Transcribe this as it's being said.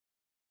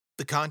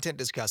The content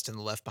discussed in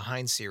the Left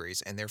Behind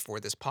series, and therefore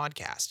this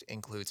podcast,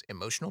 includes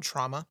emotional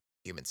trauma,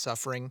 human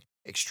suffering,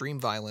 extreme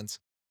violence,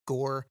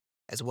 gore,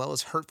 as well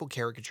as hurtful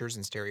caricatures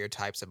and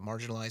stereotypes of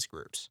marginalized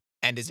groups,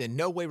 and is in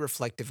no way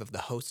reflective of the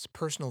host's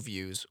personal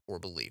views or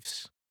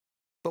beliefs.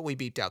 But we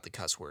beeped out the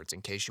cuss words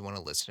in case you want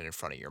to listen in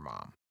front of your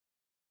mom.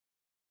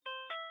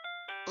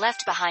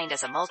 Left Behind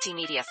is a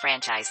multimedia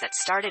franchise that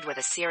started with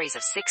a series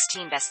of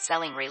 16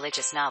 best-selling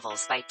religious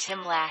novels by Tim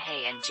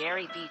LaHaye and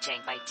Jerry B. Jang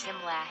by Tim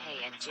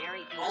LaHaye and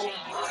Jerry B. Oh Jang.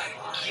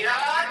 my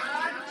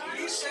God! Did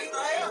you see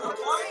that? The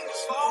plane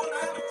is falling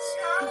out of the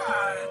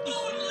sky!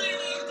 Only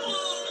the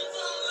clothes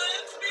are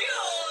left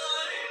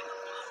behind!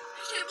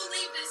 I can't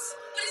believe this.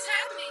 What is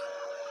happening?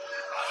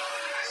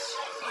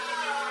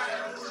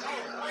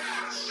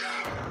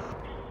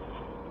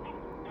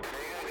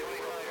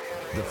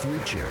 The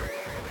future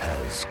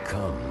has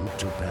come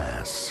to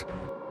pass.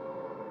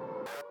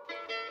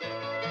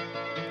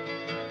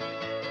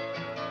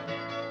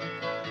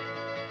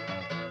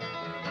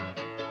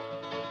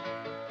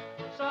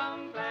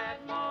 Some glad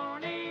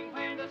morning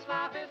when the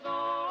life is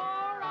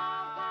o'er,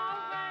 I'll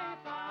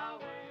fly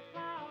away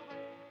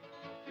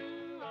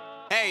to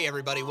a Hey,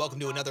 everybody, welcome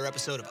to another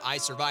episode of I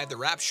Survived the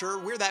Rapture.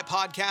 We're that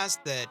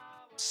podcast that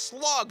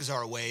slogs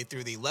our way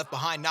through the Left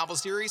Behind novel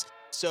series,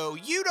 so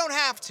you don't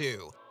have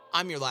to.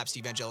 I'm your lapsed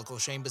evangelical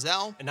Shane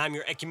Bazell. And I'm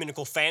your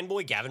ecumenical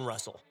fanboy, Gavin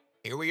Russell.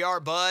 Here we are,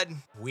 bud.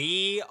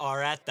 We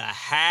are at the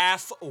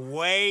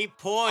halfway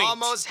point.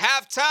 Almost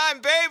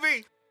halftime,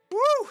 baby.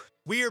 Woo!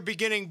 We are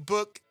beginning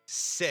book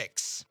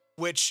 6,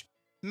 which,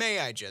 may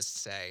I just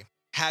say,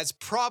 has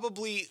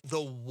probably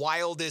the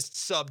wildest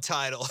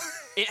subtitle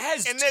It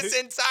has in this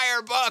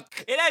entire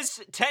book. It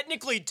has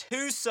technically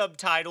 2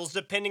 subtitles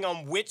depending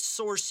on which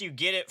source you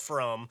get it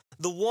from.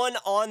 The one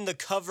on the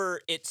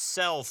cover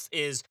itself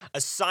is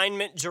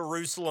Assignment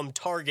Jerusalem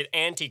Target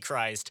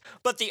Antichrist,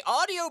 but the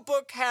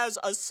audiobook has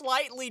a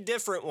slightly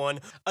different one,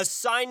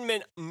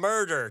 Assignment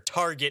Murder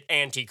Target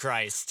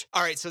Antichrist.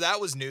 All right, so that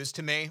was news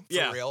to me, for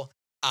Yeah. real,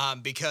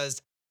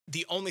 because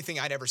the only thing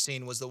I'd ever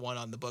seen was the one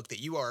on the book that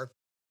you are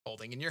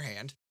holding in your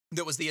hand.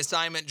 That was the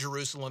Assignment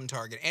Jerusalem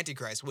Target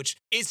Antichrist, which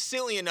is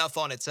silly enough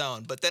on its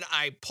own. But then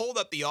I pulled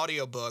up the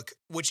audiobook,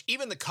 which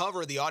even the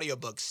cover of the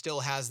audiobook still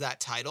has that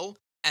title.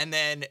 And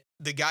then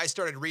the guy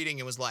started reading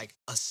and was like,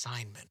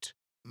 Assignment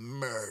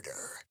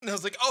Murder. And I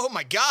was like, oh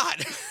my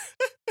God.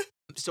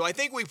 So I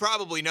think we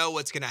probably know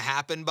what's going to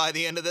happen by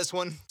the end of this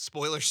one.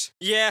 Spoilers.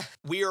 Yeah,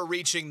 We are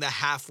reaching the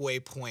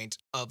halfway point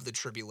of the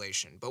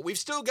tribulation, but we've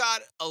still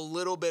got a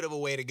little bit of a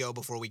way to go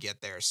before we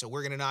get there. So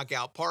we're going to knock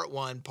out part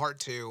 1, part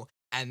 2,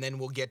 and then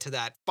we'll get to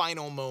that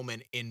final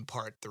moment in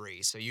part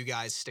 3. So you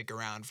guys stick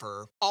around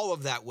for all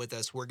of that with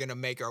us. We're going to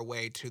make our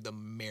way to the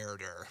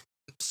murder.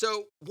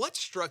 So what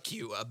struck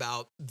you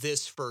about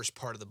this first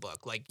part of the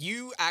book? Like,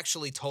 you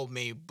actually told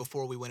me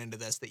before we went into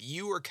this that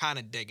you were kind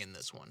of digging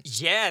this one.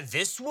 Yeah,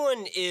 this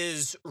one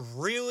is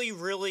really,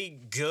 really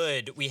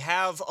good. We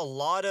have a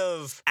lot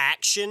of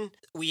action.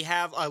 We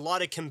have a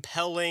lot of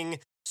compelling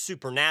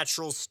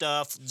supernatural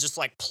stuff. Just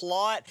like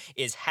plot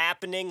is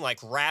happening like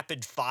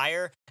rapid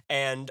fire,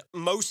 and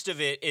most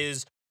of it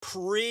is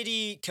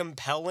pretty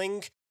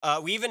compelling.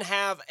 We even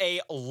have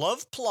a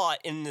love plot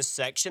in this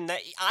section that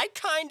I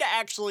kind of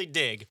actually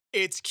dig.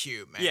 It's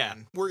cute, man. Yeah.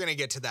 We're going to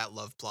get to that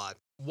love plot.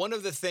 One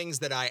of the things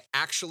that I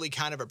actually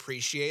kind of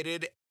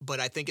appreciated, but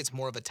I think it's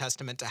more of a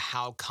testament to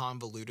how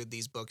convoluted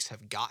these books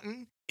have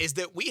gotten, is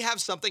that we have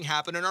something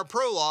happen in our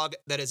prologue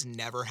that has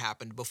never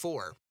happened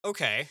before.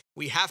 Okay.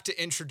 We have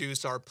to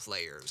introduce our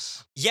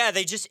players. Yeah,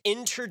 they just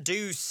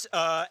introduce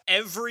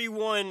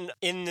everyone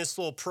in this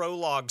little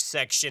prologue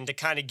section to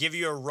kind of give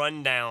you a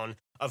rundown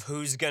of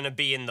who's going to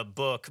be in the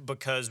book,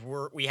 because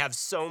we have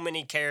so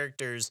many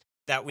characters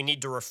that we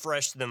need to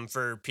refresh them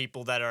for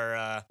people that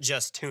are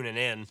just tuning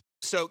in.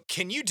 So,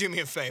 can you do me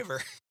a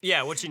favor?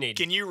 Yeah, what you need?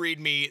 Can you read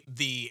me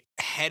the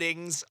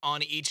headings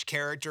on each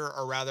character,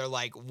 or rather,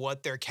 like,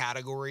 what their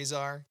categories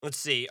are? Let's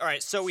see. All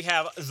right, so we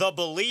have the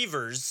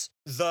believers,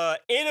 the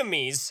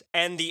enemies,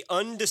 and the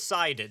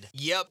undecided.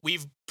 Yep,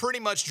 we've pretty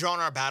much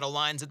drawn our battle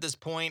lines at this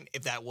point,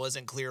 if that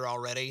wasn't clear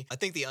already. I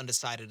think the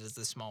undecided is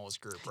the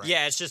smallest group, right?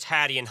 Yeah, it's just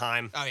Hattie and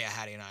Heim. Oh yeah,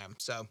 Hattie and I am.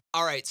 So,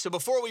 all right. So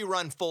before we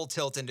run full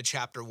tilt into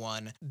chapter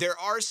 1, there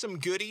are some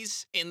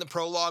goodies in the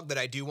prologue that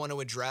I do want to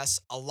address.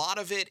 A lot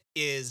of it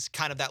is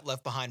kind of that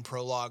Left Behind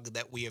prologue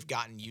that we have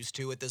gotten used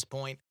to at this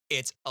point.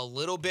 It's a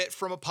little bit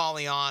from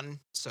Apollyon,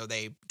 so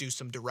they do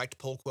some direct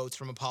pull quotes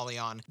from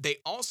Apollyon. They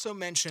also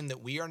mention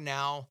that we are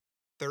now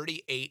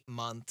 38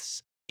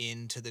 months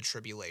into the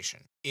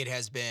tribulation. It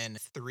has been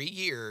 3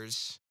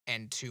 years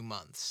and 2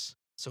 months.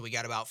 So we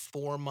got about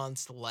 4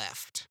 months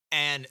left.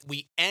 And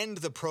we end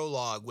the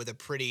prologue with a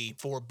pretty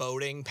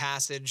foreboding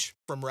passage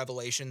from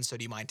Revelation. So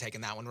do you mind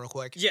taking that one real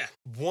quick? Yeah.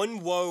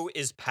 One woe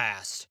is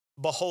past.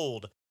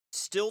 Behold,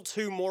 still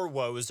 2 more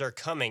woes are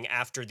coming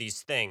after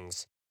these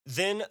things.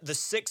 Then the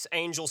 6th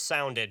angel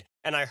sounded,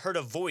 and I heard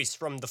a voice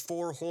from the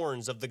 4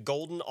 horns of the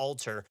golden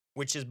altar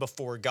which is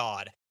before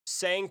God,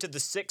 saying to the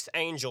 6th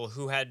angel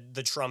who had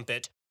the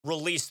trumpet,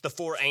 released the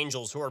 4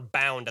 angels who are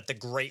bound at the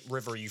great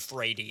river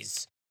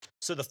Euphrates.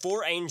 So the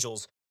 4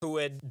 angels who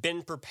had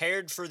been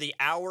prepared for the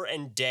hour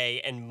and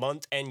day and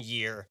month and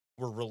year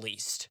were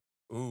released.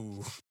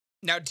 Ooh.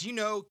 Now, do you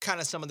know kind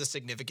of some of the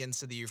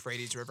significance of the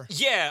Euphrates River?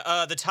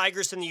 Yeah, the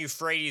Tigris and the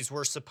Euphrates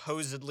were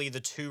supposedly the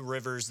 2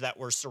 rivers that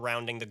were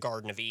surrounding the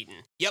Garden of Eden.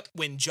 Yep.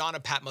 When John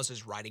of Patmos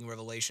is writing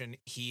Revelation,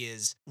 he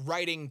is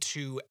writing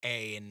to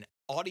an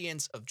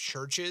audience of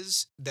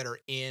churches that are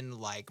in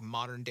like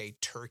modern day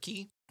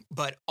Turkey,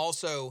 but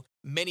also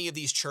many of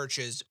these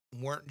churches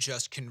weren't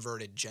just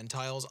converted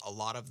Gentiles. A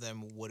lot of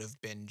them would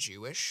have been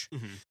Jewish.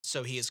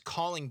 So he is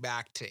calling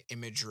back to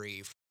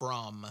imagery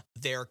from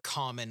their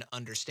common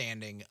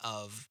understanding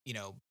of,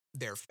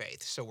 their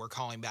faith. So we're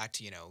calling back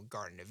to,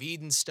 Garden of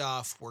Eden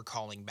stuff. We're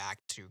calling back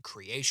to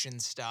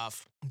creation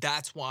stuff.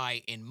 That's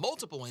why in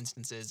multiple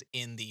instances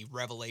in the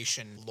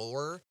Revelation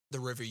lore, the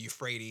river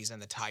Euphrates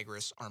and the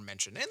Tigris are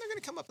mentioned, and they're going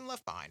to come up in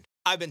Left Behind.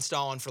 I've been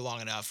stalling for long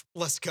enough.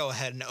 Let's go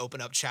ahead and open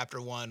up chapter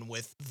 1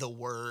 with the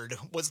word.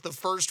 What's the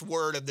first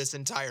word of this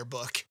entire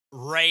book?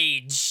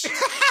 Rage.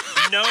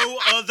 No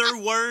other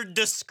word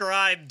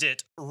described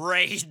it.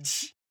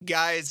 Rage.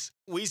 Guys,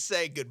 we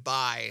say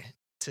goodbye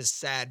to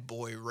sad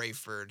boy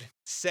Rayford.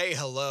 Say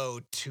hello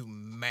to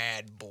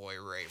mad boy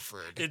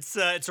Rayford. It's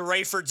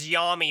Rayford's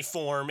Yami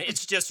form.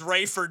 It's just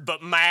Rayford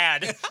but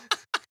mad.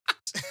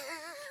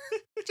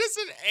 Just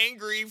an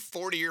angry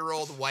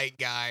 40-year-old white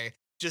guy.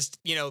 Just,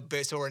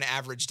 so an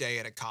average day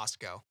at a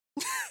Costco.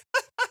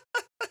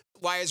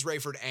 Why is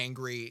Rayford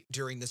angry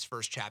during this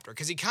first chapter?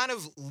 Because he kind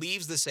of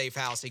leaves the safe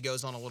house. He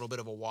goes on a little bit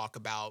of a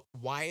walkabout.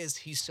 Why is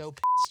he so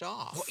pissed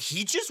off? Well,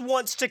 he just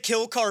wants to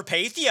kill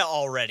Carpathia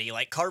already.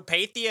 Like,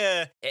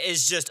 Carpathia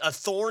is just a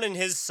thorn in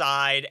his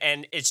side,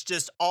 and it's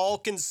just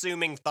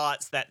all-consuming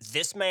thoughts that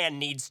this man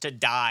needs to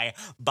die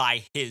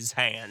by his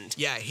hand.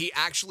 Yeah, he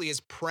actually is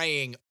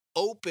praying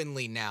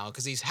openly now,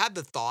 because he's had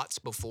the thoughts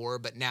before,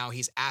 but now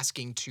he's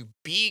asking to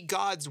be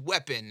God's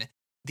weapon,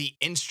 the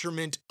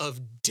instrument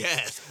of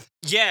death.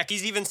 Yeah,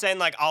 he's even saying,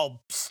 like,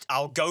 I'll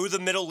go the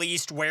Middle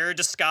East, wear a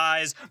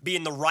disguise, be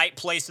in the right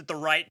place at the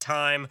right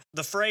time.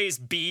 The phrase,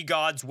 be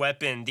God's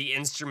weapon, the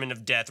instrument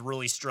of death,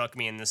 really struck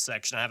me in this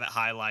section. I have it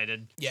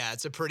highlighted. Yeah,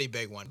 it's a pretty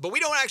big one. But we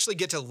don't actually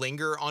get to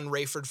linger on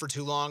Rayford for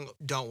too long.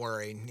 Don't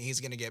worry. He's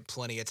going to get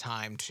plenty of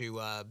time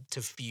to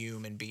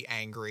fume and be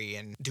angry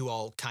and do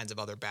all kinds of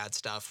other bad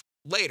stuff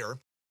later,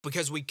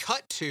 because we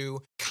cut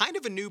to kind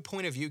of a new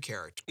point of view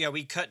character. Yeah,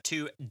 we cut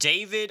to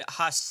David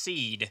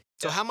Hasid.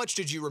 So how much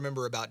did you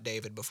remember about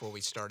David before we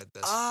started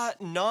this?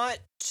 Not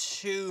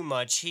too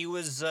much. He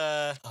was,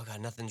 oh God,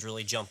 nothing's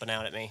really jumping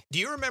out at me. Do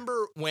you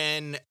remember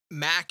when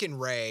Mac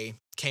and Ray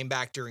came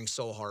back during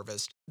Soul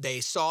Harvest? They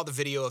saw the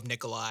video of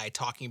Nikolai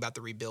talking about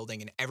the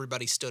rebuilding, and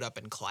everybody stood up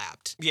and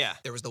clapped. Yeah.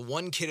 There was the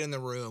one kid in the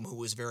room who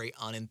was very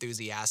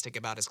unenthusiastic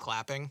about his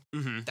clapping.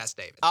 That's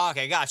David. Oh,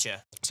 okay,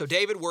 gotcha. So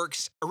David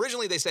works,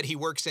 originally they said he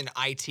works in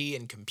IT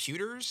and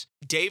computers.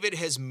 David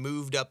has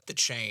moved up the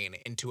chain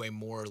into a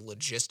more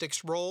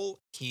logistics role.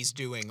 He's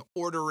doing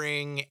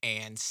ordering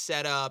and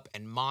setup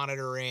and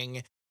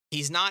monitoring.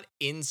 He's not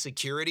in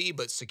security,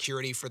 but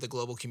security for the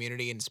global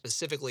community, and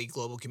specifically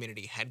global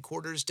community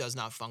headquarters, does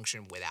not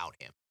function without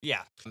him.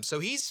 Yeah. So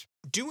he's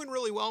doing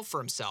really well for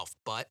himself,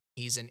 but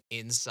he's an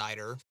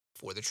insider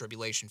for the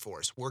Tribulation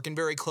Force, working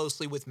very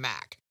closely with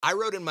Mac. I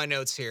wrote in my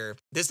notes here,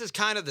 this is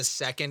kind of the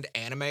second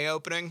anime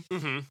opening.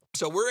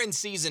 So we're in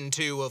season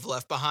 2 of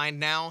Left Behind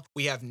now.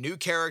 We have new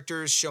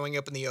characters showing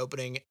up in the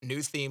opening,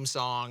 new theme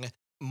song.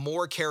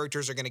 More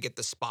characters are going to get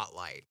the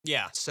spotlight.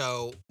 Yeah.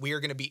 So we are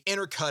going to be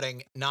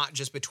intercutting, not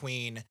just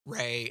between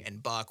Ray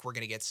and Buck. We're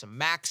going to get some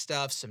Mac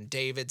stuff, some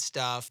David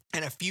stuff,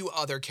 and a few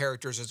other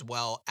characters as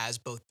well, as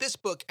both this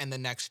book and the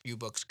next few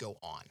books go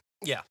on.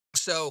 Yeah.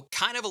 So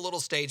kind of a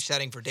little stage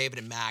setting for David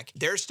and Mac.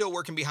 They're still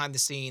working behind the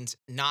scenes,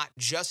 not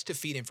just to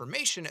feed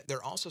information.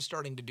 They're also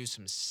starting to do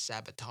some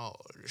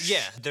sabotage.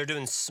 Yeah, they're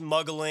doing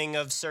smuggling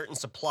of certain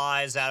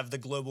supplies out of the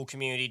global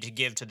community to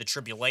give to the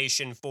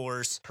Tribulation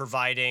Force,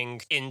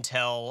 providing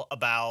intel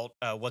about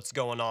what's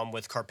going on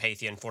with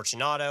Carpathia and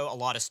Fortunato, a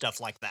lot of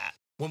stuff like that.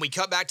 When we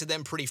cut back to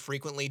them pretty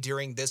frequently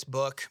during this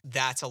book,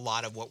 that's a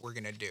lot of what we're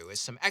going to do,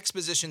 is some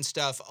exposition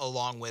stuff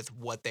along with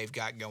what they've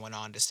got going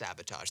on to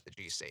sabotage the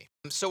GC.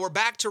 So we're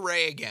back to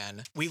Ray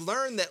again. We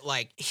learn that,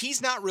 like,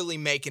 he's not really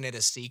making it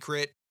a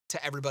secret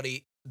to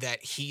everybody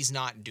that he's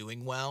not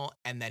doing well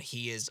and that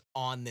he is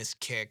on this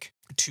kick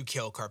to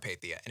kill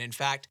Carpathia. And in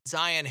fact,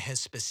 Zion has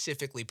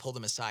specifically pulled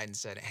him aside and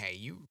said, hey,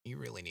 you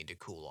really need to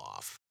cool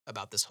off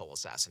about this whole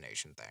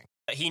assassination thing.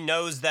 He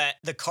knows that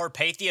the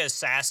Carpathia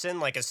assassin,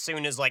 like, as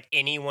soon as, like,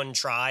 anyone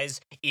tries,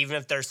 even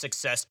if they're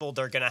successful,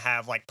 they're gonna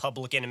have, like,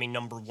 public enemy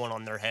number 1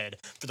 on their head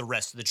for the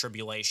rest of the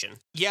tribulation.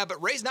 Yeah,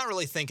 but Ray's not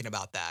really thinking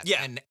about that.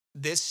 Yeah. And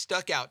this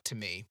stuck out to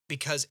me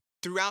because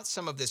throughout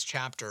some of this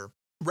chapter,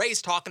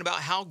 Ray's talking about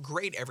how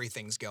great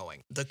everything's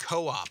going. The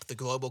co-op, the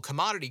global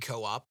commodity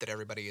co-op that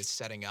everybody is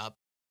setting up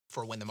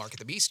for when the Mark of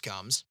the Beast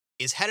comes,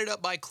 is headed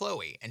up by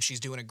Chloe, and she's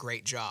doing a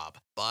great job.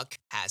 Buck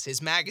has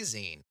his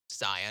magazine,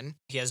 Zion.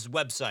 He has his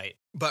website.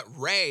 But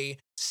Ray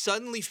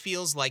suddenly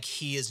feels like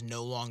he is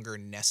no longer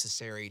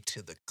necessary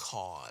to the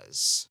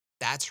cause.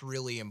 That's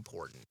really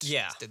important.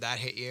 Yeah. Did that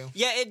hit you?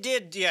 Yeah, it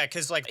did. Yeah,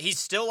 because like he's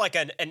still like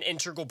an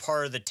integral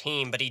part of the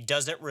team, but he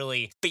doesn't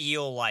really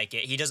feel like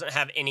it. He doesn't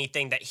have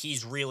anything that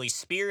he's really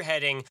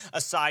spearheading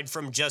aside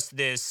from just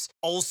this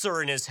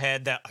ulcer in his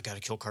head that I gotta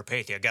kill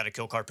Carpathia. I gotta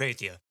kill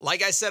Carpathia.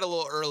 Like I said a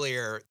little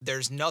earlier,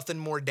 there's nothing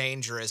more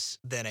dangerous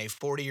than a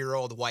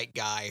 40-year-old white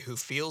guy who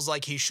feels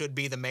like he should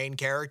be the main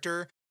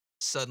character,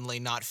 suddenly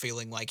not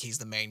feeling like he's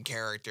the main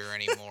character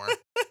anymore.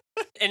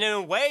 And in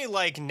a way,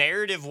 like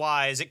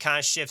narrative-wise, it kind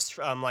of shifts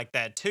like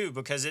that too,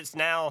 because it's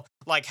now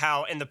like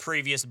how in the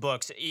previous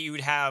books you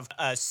would have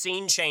a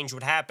scene change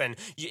would happen.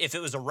 If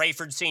it was a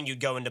Rayford scene,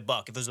 you'd go into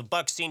Buck. If it was a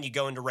Buck scene, you'd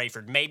go into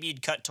Rayford. Maybe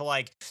you'd cut to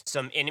like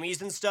some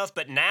enemies and stuff,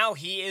 but now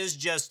he is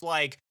just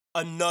like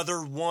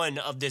another one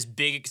of this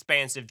big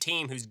expansive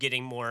team who's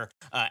getting more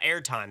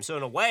airtime. So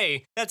in a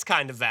way, that's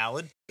kind of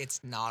valid. It's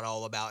not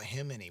all about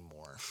him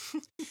anymore.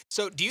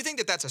 So do you think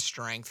that that's a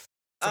strength?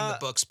 From the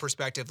book's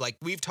perspective, like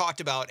we've talked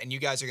about, and you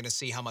guys are going to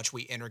see how much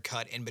we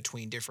intercut in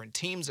between different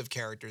teams of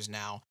characters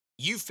now.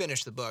 You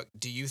finished the book.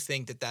 Do you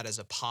think that that is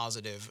a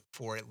positive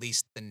for at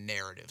least the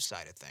narrative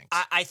side of things?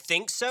 I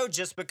think so,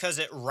 just because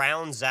it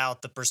rounds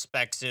out the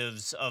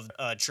perspectives of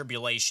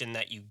tribulation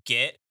that you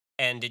get,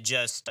 and it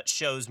just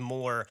shows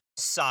more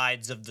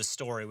sides of the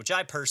story, which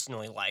I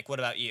personally like. What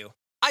about you?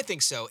 I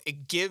think so.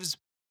 It gives,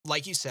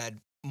 like you said,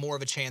 more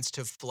of a chance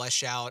to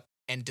flesh out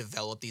and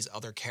develop these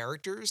other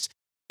characters.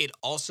 It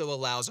also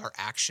allows our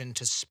action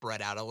to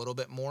spread out a little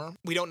bit more.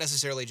 We don't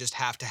necessarily just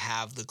have to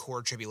have the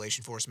core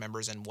Tribulation Force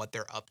members and what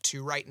they're up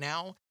to right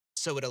now.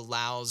 So it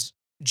allows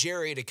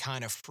Jerry to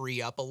kind of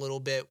free up a little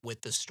bit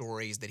with the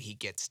stories that he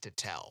gets to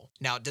tell.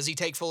 Now, does he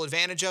take full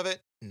advantage of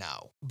it?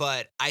 No.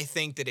 But I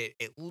think that it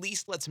at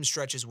least lets him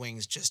stretch his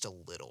wings just a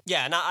little.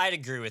 Yeah, and I'd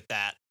agree with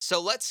that.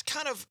 So let's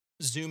kind of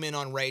zoom in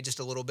on Ray just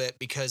a little bit,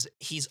 because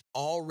he's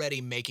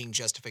already making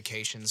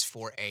justifications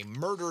for a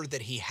murder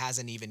that he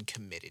hasn't even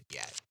committed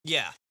yet.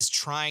 Yeah. He's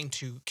trying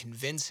to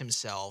convince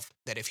himself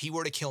that if he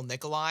were to kill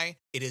Nikolai,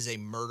 it is a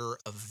murder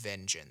of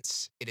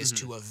vengeance. It is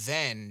to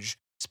avenge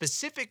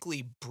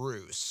specifically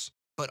Bruce,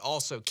 but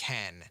also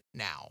Ken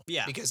now.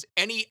 Yeah. Because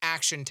any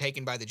action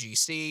taken by the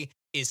GC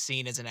is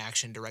seen as an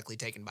action directly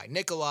taken by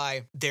Nikolai.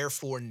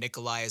 Therefore,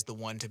 Nikolai is the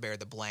one to bear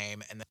the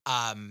blame.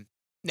 And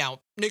now,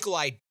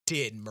 Nikolai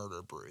did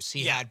murder Bruce.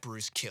 He had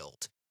Bruce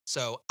killed.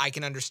 So I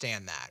can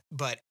understand that.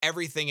 But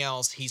everything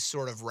else, he's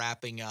sort of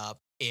wrapping up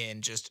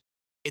in just,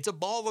 it's a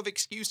ball of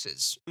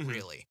excuses,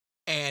 really.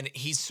 And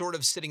he's sort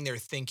of sitting there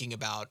thinking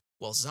about,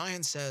 well,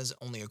 Zion says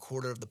only a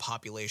quarter of the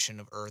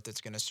population of Earth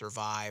is going to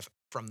survive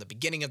from the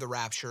beginning of the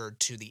rapture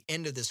to the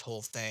end of this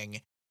whole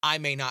thing. I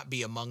may not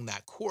be among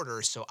that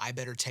quarter, so I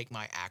better take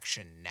my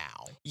action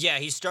now. Yeah,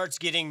 he starts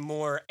getting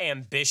more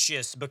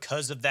ambitious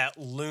because of that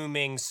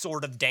looming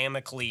sword of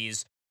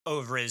Damocles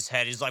over his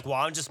head. He's like, well,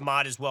 I just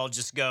might as well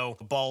just go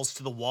balls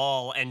to the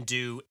wall and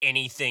do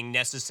anything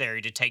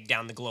necessary to take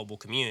down the global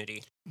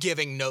community.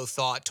 Giving no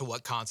thought to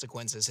what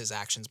consequences his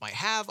actions might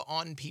have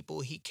on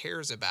people he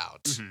cares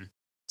about.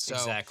 So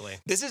Exactly.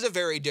 This is a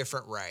very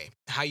different Ray.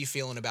 How you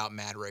feeling about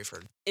Mad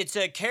Rayford? It's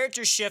a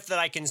character shift that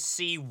I can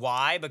see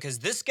why, because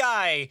this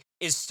guy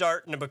is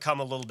starting to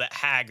become a little bit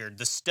haggard.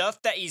 The stuff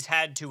that he's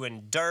had to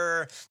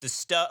endure, the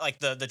stuff like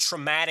the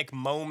traumatic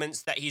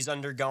moments that he's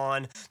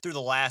undergone through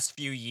the last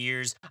few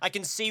years, I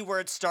can see where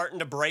it's starting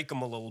to break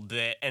him a little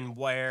bit and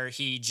where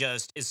he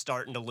just is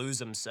starting to lose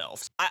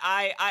himself.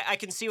 I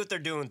can see what they're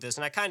doing with this,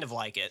 and I kind of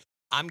like it.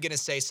 I'm going to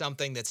say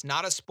something that's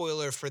not a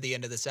spoiler for the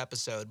end of this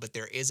episode, but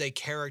there is a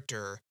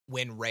character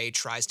when Ray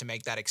tries to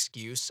make that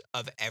excuse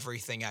of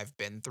everything I've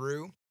been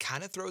through,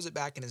 kind of throws it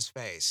back in his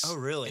face. Oh,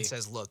 really? And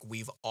says, look,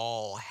 we've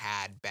all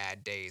had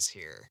bad days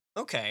here.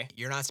 Okay.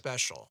 You're not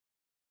special.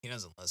 He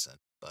doesn't listen.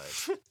 But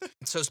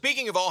so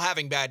speaking of all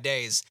having bad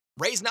days,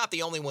 Ray's not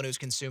the only one who's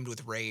consumed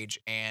with rage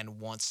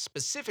and wants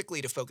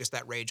specifically to focus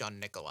that rage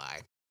on Nikolai.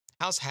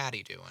 How's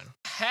Hattie doing?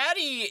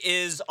 Hattie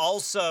is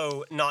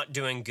also not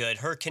doing good.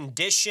 Her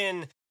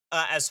condition,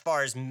 as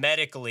far as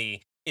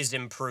medically, is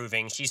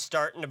improving. She's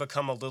starting to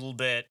become a little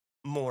bit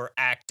more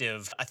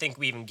active. I think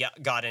we even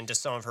got into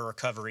some of her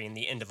recovery in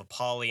the end of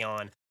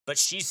Apollyon, but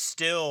she's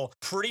still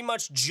pretty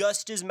much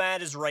just as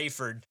mad as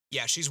Rayford.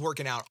 Yeah, she's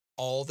working out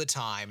all the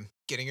time,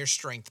 getting her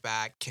strength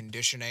back,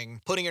 conditioning,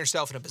 putting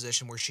herself in a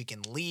position where she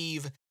can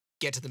leave,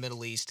 get to the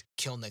Middle East,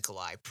 kill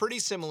Nikolai. Pretty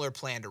similar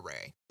plan to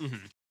Ray.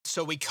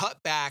 So we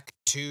cut back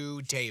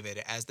to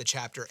David as the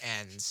chapter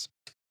ends.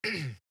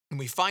 And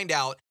we find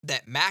out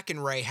that Mac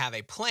and Ray have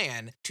a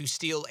plan to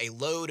steal a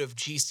load of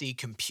GC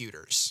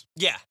computers.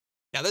 Yeah.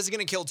 Now, this is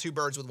going to kill two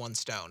birds with one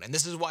stone. And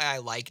this is why I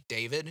like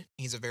David.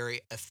 He's a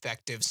very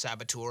effective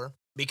saboteur.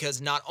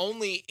 Because not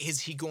only is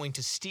he going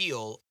to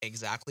steal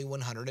exactly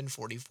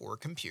 144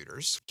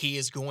 computers, he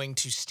is going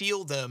to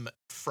steal them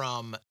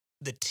from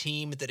the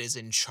team that is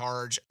in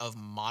charge of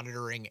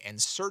monitoring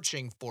and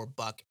searching for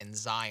Buck and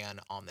Zion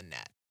on the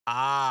net.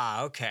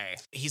 Ah, okay.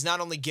 He's not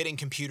only getting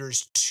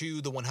computers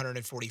to the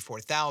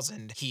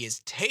 144,000, he is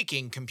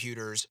taking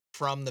computers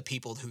from the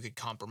people who could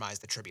compromise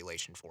the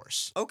Tribulation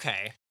Force.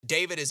 Okay.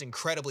 David is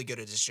incredibly good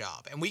at his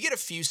job, and we get a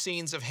few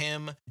scenes of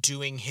him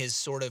doing his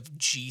sort of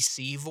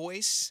GC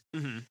voice.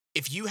 Mm-hmm.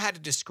 If you had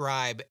to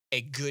describe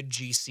a good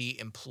GC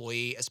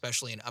employee,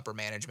 especially in upper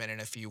management, in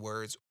a few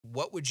words,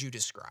 what would you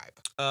describe?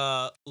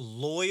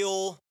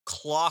 Loyal,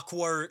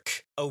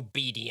 clockwork,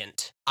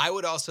 obedient. I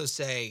would also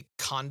say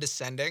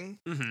condescending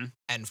Mm-hmm.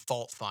 and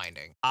fault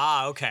finding.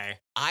 Ah, okay.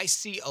 I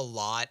see a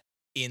lot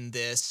in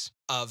this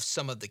of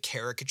some of the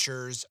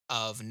caricatures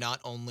of not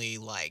only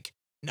like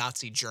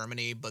Nazi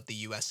Germany, but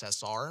the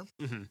USSR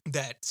Mm-hmm.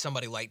 that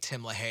somebody like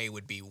Tim LaHaye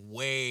would be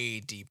way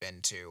deep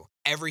into.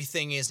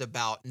 Everything is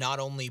about not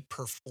only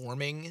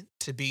performing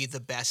to be the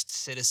best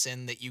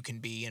citizen that you can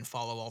be and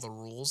follow all the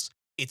rules,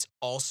 it's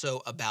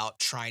also about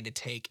trying to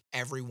take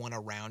everyone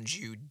around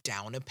you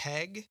down a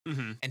peg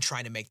Mm-hmm. and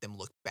trying to make them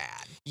look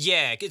bad.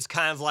 Yeah, it's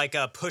kind of like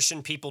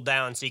pushing people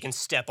down so you can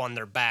step on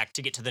their back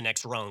to get to the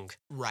next rung.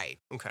 Right.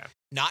 Okay.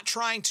 Not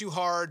trying too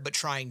hard, but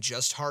trying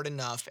just hard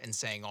enough and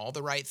saying all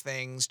the right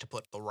things to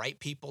put the right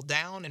people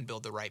down and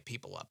build the right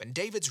people up. And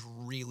David's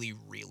really,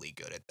 really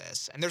good at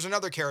this. And there's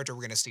another character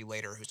we're going to see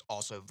later who's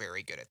also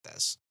very good at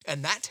this.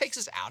 And that takes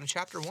us out of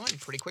chapter 1.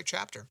 Pretty quick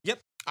chapter. Yep.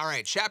 All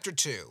right, chapter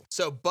 2.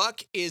 So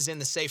Buck is in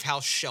the safe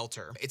house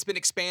shelter. It's been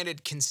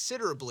expanded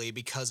considerably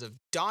because of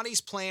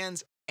Donnie's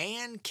plans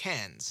and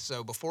Ken's.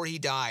 So before he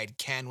died,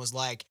 Ken was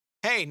like,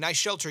 hey, nice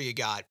shelter you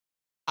got.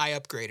 I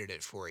upgraded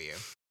it for you.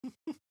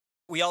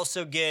 We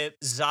also get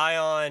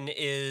Zion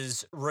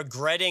is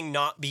regretting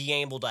not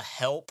being able to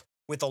help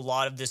with a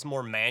lot of this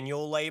more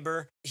manual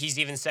labor. He's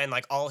even saying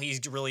like all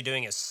he's really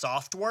doing is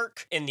soft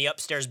work in the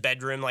upstairs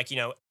bedroom, like,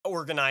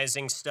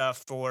 organizing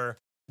stuff for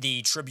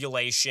the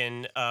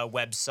Tribulation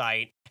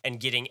website and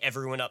getting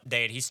everyone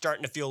updated. He's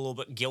starting to feel a little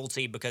bit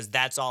guilty because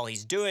that's all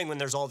he's doing when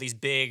there's all these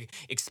big,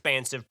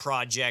 expansive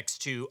projects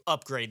to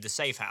upgrade the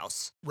safe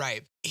house.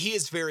 Right. He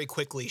is very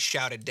quickly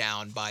shouted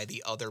down by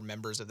the other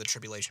members of the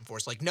Tribulation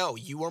Force. Like, no,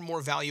 you are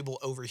more valuable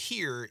over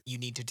here. You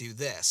need to do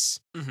this.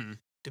 Mm-hmm.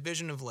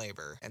 Division of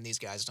labor. And these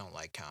guys don't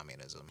like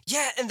communism.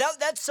 Yeah, and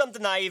that's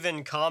something I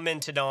even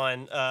commented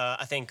on,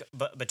 I think,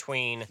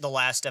 between the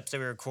last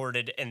episode we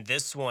recorded and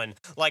this one.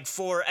 Like,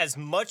 for as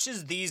much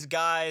as these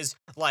guys,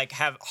 like,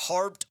 have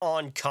harped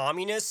on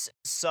communists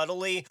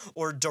subtly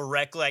or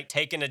directly, like,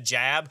 taking a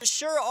jab,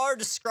 sure are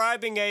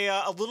describing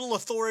a little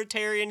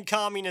authoritarian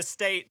communist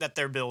state that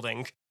they're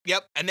building.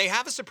 Yep. And they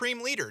have a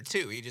supreme leader,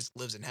 too. He just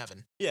lives in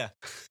heaven. Yeah.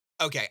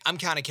 Okay, I'm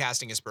kind of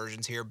casting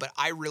aspersions here, but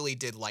I really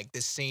did like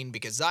this scene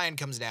because Zion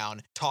comes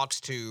down, talks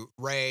to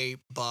Ray,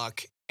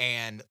 Buck,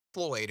 and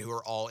Floyd, who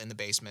are all in the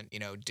basement,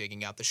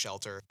 digging out the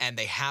shelter, and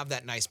they have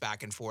that nice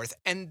back and forth.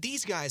 And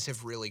these guys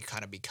have really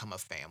kind of become a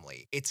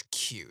family. It's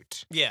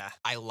cute. Yeah.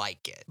 I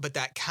like it. But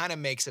that kind of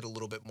makes it a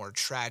little bit more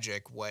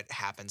tragic what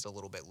happens a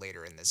little bit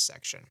later in this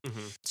section.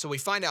 Mm-hmm. So we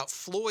find out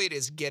Floyd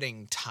is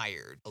getting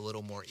tired a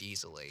little more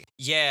easily.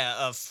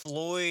 Yeah,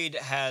 Floyd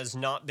has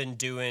not been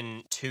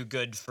doing too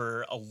good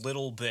for a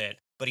little bit,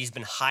 but he's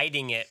been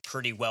hiding it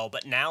pretty well.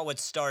 But now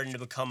it's starting to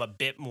become a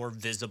bit more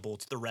visible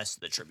to the rest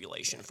of the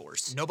Tribulation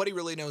Force. Nobody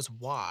really knows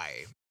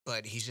why,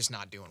 but he's just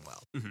not doing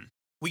well. Mm-hmm.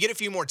 We get a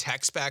few more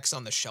tech specs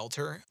on the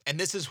shelter, and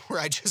this is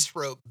where I just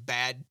wrote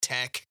bad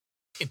tech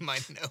in my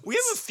notes. We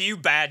have a few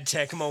bad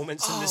tech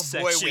moments in this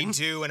boy, section. we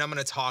do, and I'm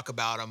going to talk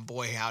about them.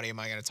 Boy, howdy am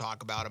I going to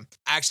talk about them.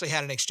 I actually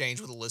had an exchange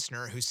with a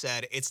listener who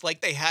said it's like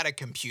they had a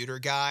computer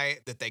guy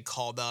that they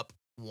called up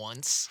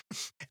once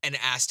and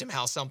asked him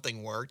how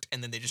something worked,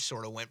 and then they just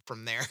sort of went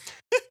from there.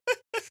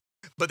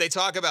 But they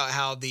talk about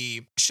how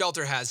the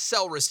shelter has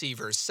cell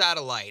receivers,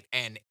 satellite,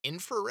 and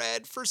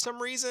infrared for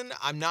some reason.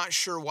 I'm not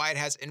sure why it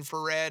has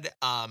infrared.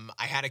 I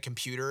had a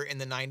computer in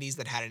the 90s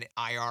that had an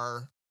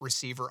IR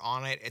receiver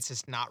on it. It's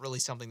just not really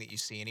something that you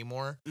see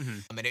anymore.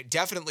 Mm-hmm. And it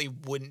definitely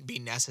wouldn't be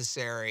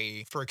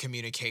necessary for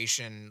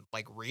communication,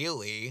 like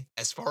really,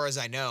 as far as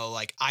I know.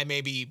 Like, I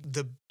may be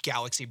the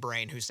galaxy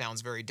brain who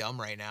sounds very dumb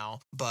right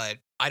now, but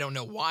I don't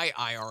know why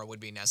IR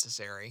would be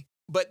necessary.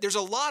 But there's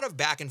a lot of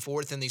back and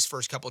forth in these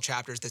first couple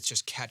chapters that's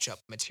just catch-up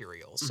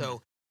material. Mm-hmm.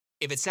 So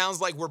if it sounds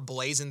like we're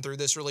blazing through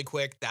this really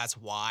quick, that's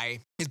why.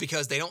 Is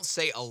because they don't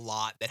say a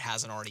lot that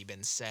hasn't already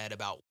been said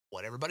about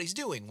what everybody's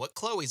doing, what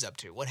Chloe's up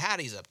to, what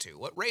Hattie's up to,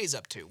 what Ray's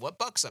up to, what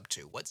Buck's up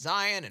to, what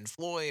Zion and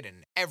Floyd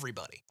and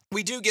everybody.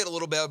 We do get a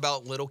little bit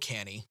about little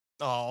Kenny.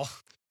 Oh.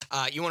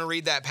 You want to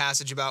read that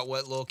passage about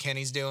what little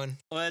Kenny's doing?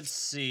 Let's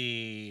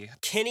see.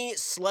 Kenny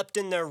slept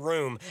in their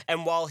room,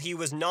 and while he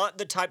was not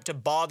the type to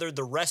bother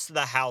the rest of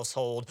the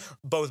household,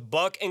 both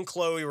Buck and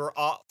Chloe were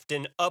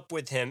often up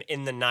with him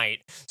in the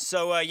night.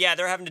 So, yeah,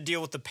 they're having to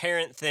deal with the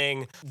parent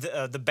thing,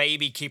 the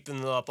baby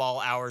keeping them up all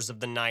hours of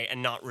the night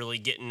and not really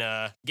getting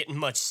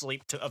much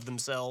sleep of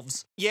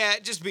themselves. Yeah,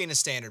 just being a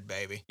standard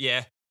baby.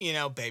 Yeah.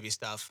 Baby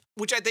stuff,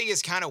 which I think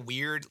is kind of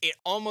weird. It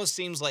almost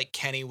seems like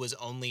Kenny was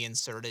only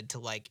inserted to,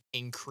 like,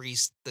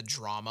 increase the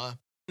drama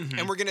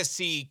And we're going to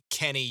see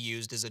Kenny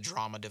used as a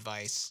drama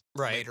device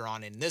Right. later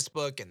on in this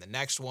book and the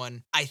next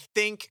one. I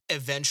think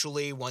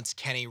eventually, once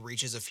Kenny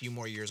reaches a few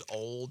more years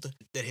old,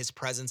 that his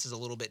presence is a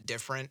little bit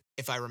different,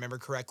 if I remember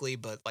correctly.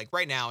 But like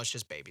right now, it's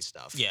just baby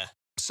stuff. Yeah.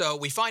 So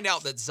we find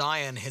out that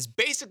Zion has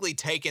basically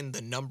taken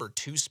the number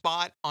 2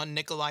 spot on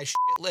Nikolai's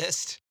shit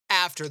list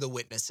after the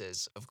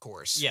witnesses, of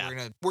course. Yeah.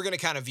 We're gonna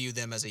kind of view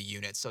them as a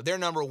unit. So they're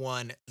number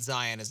 1,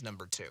 Zion is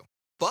number 2.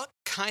 Buck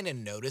kind of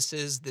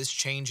notices this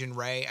change in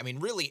Ray. I mean,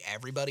 really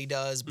everybody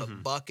does,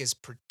 but Buck is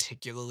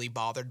particularly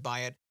bothered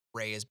by it.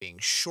 Ray is being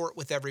short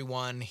with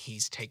everyone.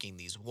 He's taking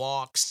these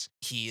walks.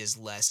 He is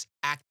less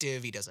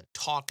active. He doesn't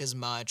talk as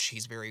much.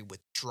 He's very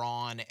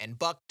withdrawn. And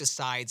Buck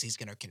decides he's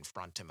going to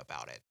confront him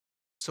about it.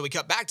 So we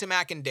cut back to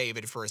Mac and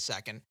David for a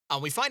second.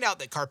 We find out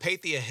that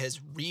Carpathia has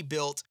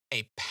rebuilt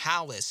a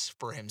palace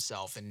for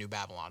himself in New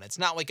Babylon. It's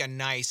not like a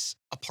nice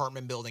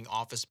apartment building,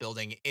 office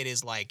building. It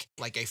is like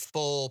a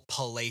full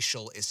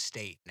palatial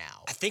estate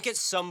now. I think at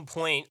some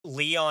point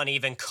Leon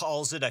even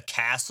calls it a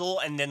castle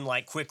and then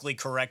like quickly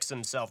corrects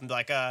himself and be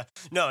like,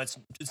 no, it's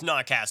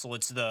not a castle.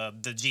 It's the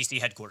GC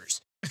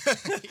headquarters.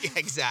 Yeah,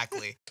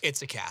 exactly.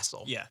 It's a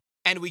castle. Yeah.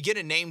 And we get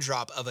a name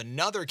drop of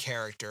another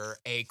character,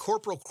 a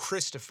Corporal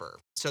Christopher.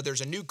 So there's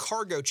a new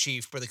cargo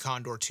chief for the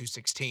Condor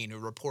 216 who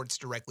reports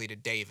directly to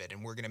David,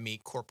 and we're going to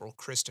meet Corporal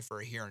Christopher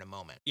here in a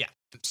moment. Yeah.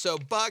 So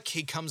Buck,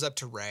 he comes up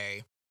to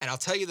Ray, and I'll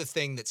tell you the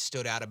thing that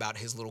stood out about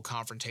his little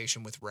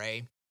confrontation with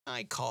Ray.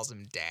 He calls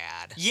him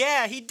Dad.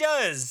 Yeah, he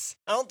does.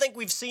 I don't think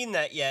we've seen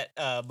that yet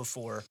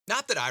before.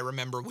 Not that I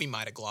remember. We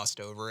might have glossed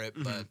over it,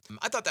 but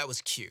I thought that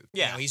was cute.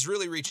 Yeah. You know, he's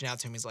really reaching out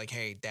to him. He's like,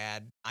 hey,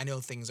 Dad, I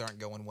know things aren't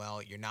going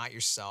well. You're not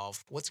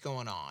yourself. What's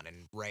going on?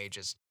 And Ray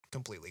just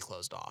completely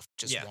closed off.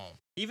 Just won't.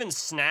 He even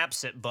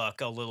snaps at Buck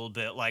a little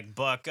bit. Like,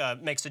 Buck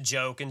makes a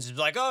joke and is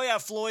like, oh, yeah,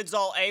 Floyd's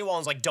all AWOL. And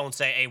it's like, don't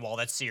say AWOL.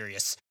 That's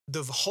serious.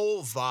 The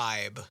whole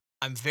vibe,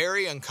 I'm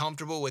very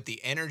uncomfortable with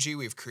the energy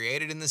we've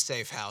created in the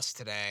safe house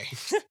today.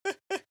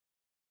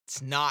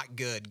 It's not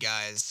good,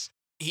 guys.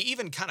 He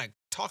even kind of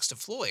talks to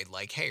Floyd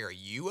like, hey, are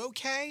you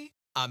okay?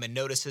 And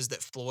notices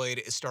that Floyd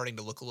is starting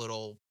to look a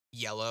little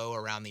yellow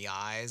around the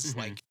eyes.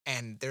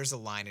 And there's a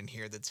line in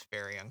here that's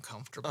very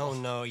uncomfortable. Oh,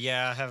 no.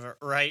 Yeah, I have it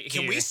right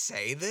here. Can we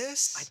say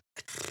this?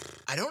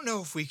 I don't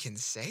know if we can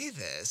say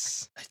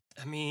this.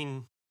 I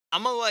mean,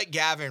 I'm going to let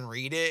Gavin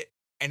read it,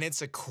 and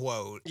it's a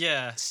quote.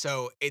 yeah.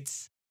 So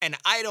it's, and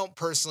I don't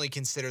personally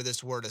consider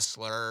this word a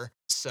slur,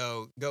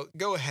 so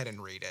go ahead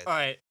and read it. All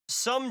right.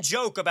 Some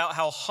joke about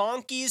how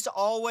honkies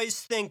always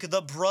think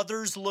the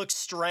brothers look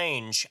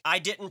strange. I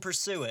didn't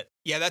pursue it.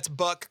 Yeah, that's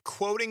Buck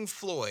quoting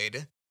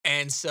Floyd.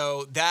 And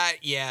so that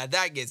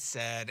gets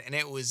said, and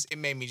it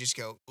made me just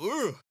go,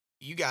 ooh,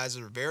 you guys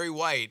are very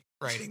white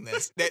writing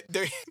this.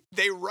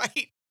 They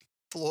write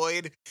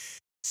Floyd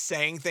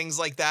saying things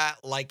like that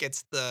like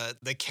it's the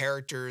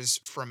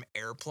characters from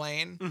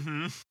Airplane.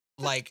 Mm-hmm.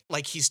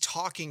 Like he's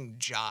talking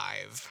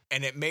jive,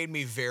 and it made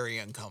me very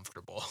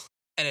uncomfortable.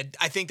 And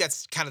I think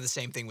that's kind of the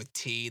same thing with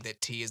T,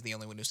 that T is the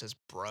only one who says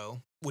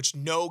bro, which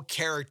no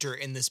character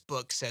in this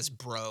book says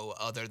bro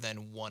other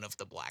than one of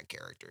the black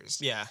characters.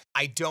 Yeah.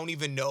 I don't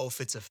even know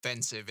if it's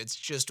offensive. It's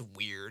just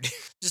weird.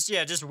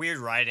 Just weird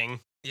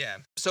writing. Yeah.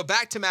 So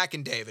back to Mac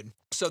and David.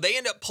 So they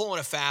end up pulling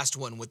a fast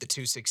one with the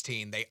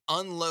 216. They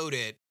unload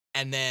it,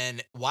 and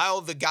then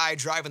while the guy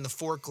driving the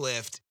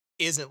forklift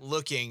isn't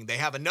looking, they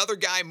have another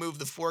guy move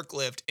the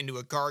forklift into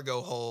a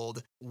cargo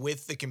hold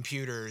with the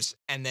computers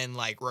and then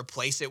like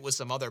replace it with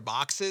some other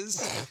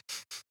boxes.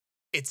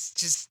 It's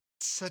just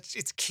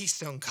it's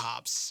Keystone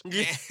Cops.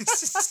 Man. It's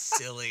just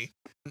silly.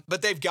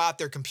 But they've got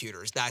their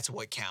computers. That's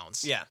what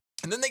counts. Yeah.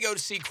 And then they go to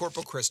see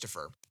Corporal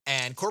Christopher.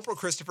 And Corporal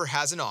Christopher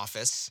has an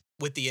office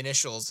with the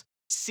initials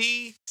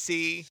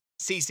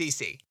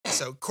CCCCC.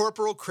 So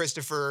Corporal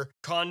Christopher.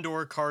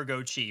 Condor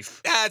Cargo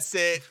Chief. That's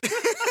it.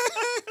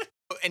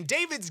 And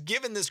David's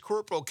giving this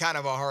corporal kind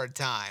of a hard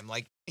time.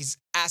 Like, he's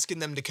asking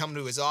them to come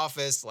to his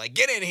office, like,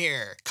 get in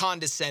here,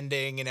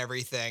 condescending and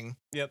everything.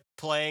 Yep.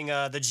 Playing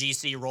the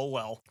GC role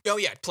well. Oh,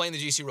 yeah, playing the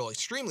GC role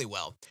extremely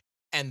well.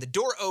 And the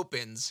door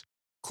opens,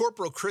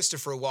 Corporal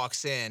Christopher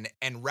walks in,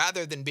 and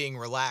rather than being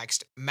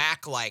relaxed,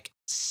 Mac, like,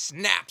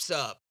 snaps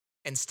up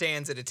and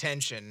stands at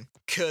attention,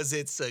 because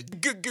it's a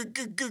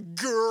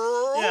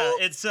girl. Yeah,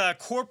 it's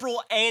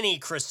Corporal Annie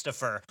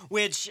Christopher,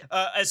 which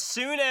as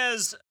soon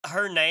as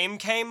her name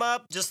came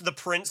up, just the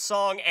Prince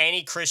song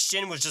Annie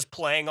Christian was just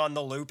playing on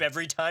the loop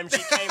every time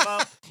she came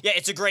up. Yeah,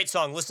 it's a great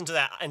song. Listen to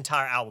that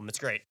entire album. It's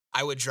great.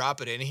 I would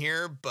drop it in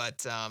here,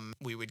 but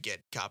we would get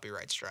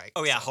copyright strike.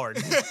 Oh, yeah, hard.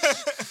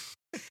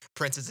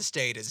 Prince's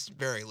estate is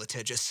very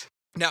litigious.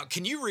 Now,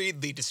 can you read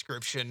the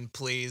description,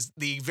 please?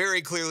 The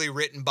very clearly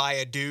written by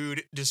a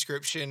dude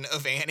description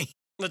of Annie.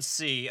 Let's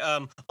see.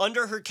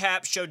 Under her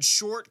cap showed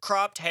short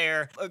cropped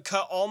hair,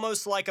 cut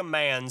almost like a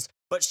man's,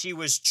 but she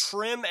was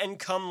trim and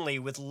comely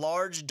with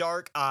large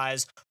dark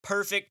eyes,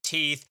 perfect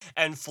teeth,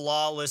 and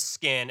flawless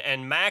skin.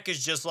 And Mac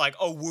is just like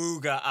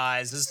awooga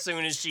eyes as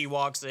soon as she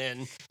walks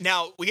in.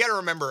 Now, we got to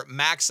remember,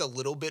 Mac's a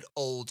little bit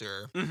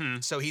older,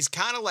 Mm-hmm. so he's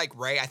kind of like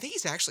Ray. I think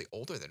he's actually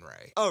older than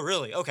Ray. Oh,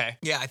 really? Okay.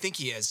 Yeah, I think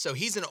he is. So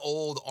he's an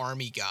old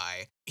army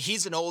guy.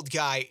 He's an old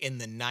guy in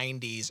the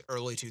 90s,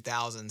 early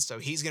 2000s, so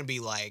he's going to be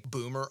like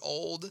boomer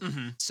old.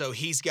 Mm-hmm. So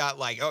he's got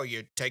like, oh,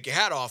 you take your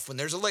hat off when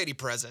there's a lady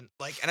present.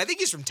 Like, and I think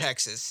he's from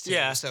Texas, too.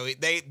 Yeah. So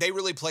they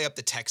really play up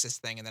the Texas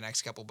thing in the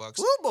next couple books.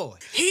 Oh, boy.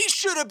 He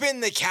should have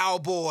been the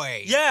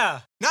cowboy.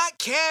 Yeah. Not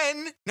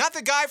Ken, not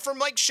the guy from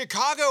like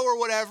Chicago or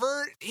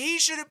whatever.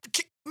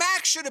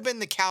 Max should have been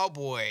the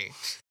cowboy.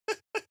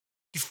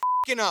 You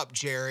fing up,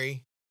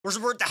 Jerry.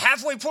 We're at the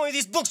halfway point of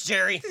these books,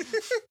 Jerry.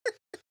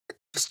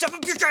 Step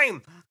up your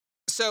game.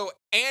 So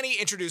Annie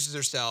introduces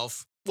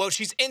herself. Well,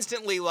 she's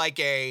instantly like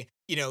a,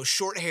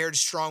 short-haired,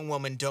 strong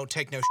woman, don't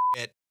take no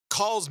shit.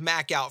 Calls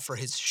Mac out for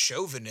his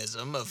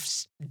chauvinism of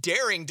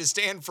daring to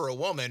stand for a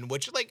woman,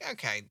 which, like,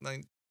 okay,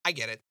 like, I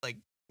get it. Like,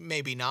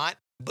 maybe not.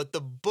 But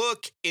the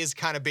book is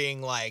kind of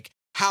being like,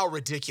 how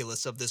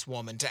ridiculous of this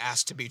woman to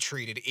ask to be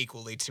treated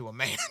equally to a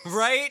man.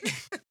 Right?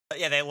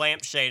 Yeah, they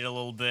lampshade a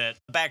little bit.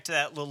 Back to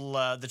that little,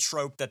 the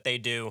trope that they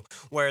do,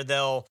 where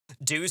they'll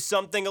do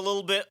something a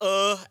little bit,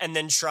 and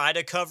then try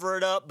to cover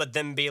it up, but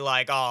then be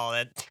like,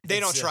 oh, They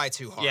don't try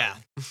too hard. Yeah.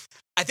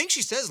 I think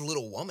she says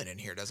little woman in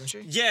here, doesn't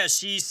she? Yeah,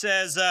 she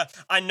says,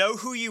 I know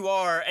who you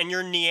are, and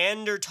your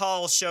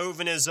Neanderthal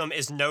chauvinism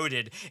is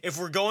noted. If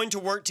we're going to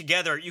work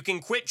together, you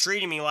can quit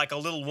treating me like a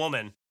little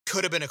woman.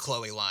 Could have been a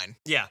Chloe line.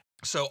 Yeah.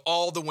 So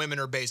all the women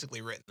are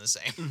basically written the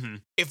same, Mm-hmm.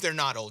 if they're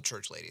not old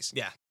church ladies.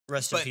 Yeah.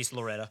 Rest in But- peace,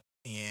 Loretta.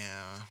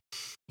 Yeah,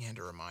 you had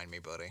to remind me,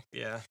 buddy.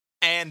 Yeah.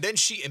 And then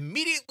she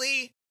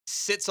immediately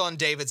sits on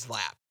David's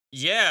lap.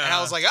 Yeah. And I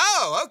was like,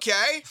 oh,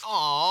 okay.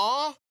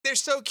 Aw, they're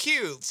so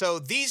cute. So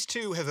these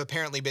two have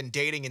apparently been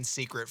dating in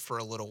secret for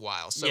a little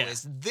while. So Yeah.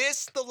 is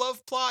this the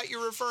love plot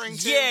you're referring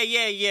to?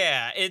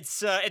 Yeah.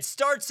 It's it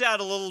starts out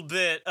a little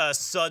bit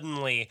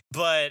suddenly,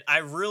 but I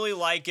really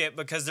like it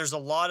because there's a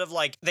lot of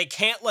like they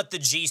can't let the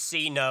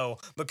GC know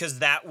because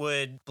that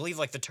would I believe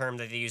like the term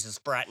that they use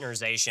is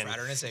fraternization.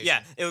 Fraternization.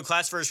 Yeah, it would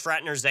classify as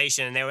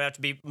fraternization, and they would have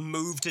to be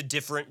moved to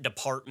different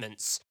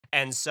departments,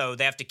 and so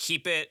they have to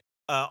keep it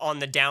on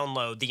the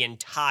download the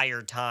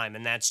entire time,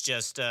 and that's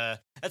just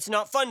that's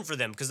not fun for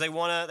them because they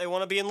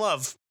wanna be in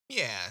love.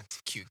 Yeah,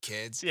 cute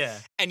kids. Yeah.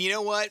 And you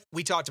know what?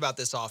 We talked about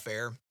this off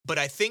air, but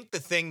I think the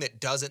thing that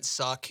doesn't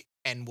suck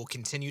and will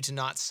continue to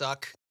not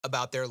suck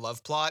about their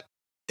love plot,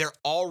 they're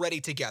already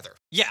together.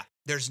 Yeah.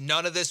 There's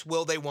none of this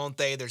will they, won't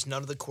they. There's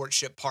none of the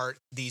courtship part.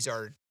 These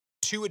are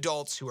two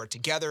adults who are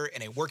together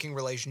in a working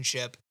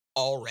relationship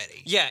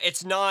already. Yeah,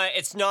 it's not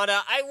a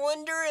I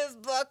wonder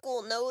if Buck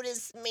will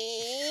notice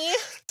me.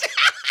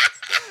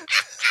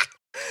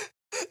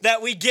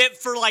 That we get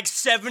for like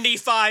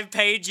 75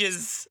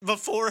 pages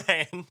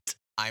beforehand.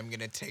 I'm going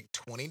to take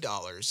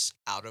 $20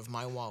 out of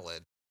my wallet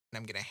and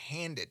I'm going to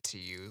hand it to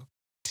you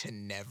to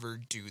never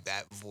do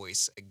that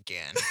voice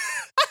again.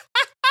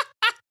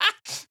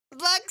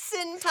 Bucks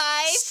and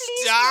pie,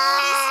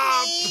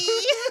 Stop!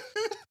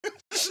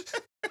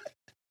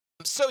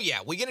 So yeah,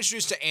 we get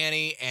introduced to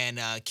Annie and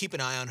keep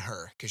an eye on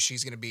her because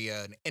she's going to be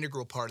an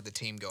integral part of the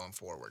team going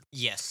forward.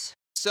 Yes.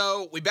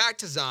 So we back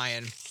to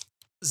Zion.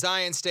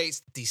 Zion states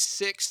that the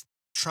 6th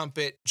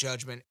trumpet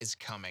judgment is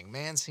coming.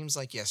 Man, seems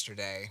like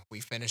yesterday. We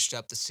finished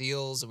up the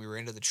seals and we were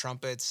into the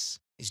trumpets.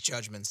 These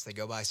judgments, they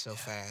go by so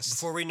fast.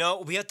 Before we know it,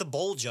 we'll be at the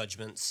bowl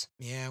judgments.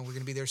 Yeah, we're going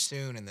to be there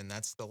soon. And then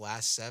that's the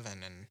last 7.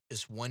 And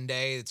just one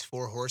day it's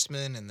 4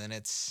 horsemen and then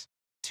it's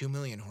 2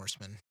 million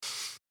horsemen.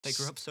 They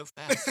grew up so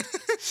fast.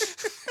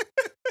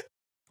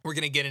 We're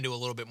going to get into a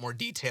little bit more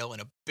detail in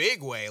a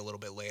big way a little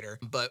bit later.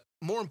 But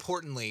more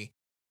importantly,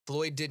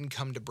 Floyd didn't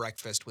come to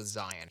breakfast with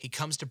Zion. He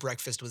comes to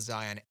breakfast with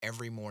Zion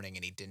every morning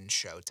and he didn't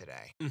show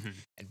today. Mm-hmm.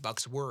 And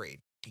Buck's worried.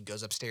 He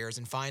goes upstairs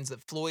and finds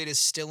that Floyd is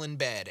still in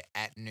bed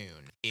at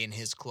noon in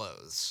his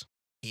clothes.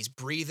 He's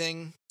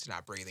breathing. He's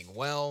not breathing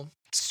well,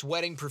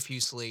 sweating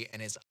profusely,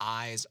 and his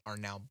eyes are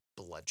now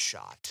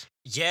bloodshot.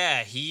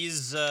 Yeah,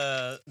 he's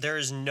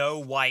there's no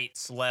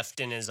whites left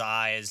in his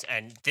eyes,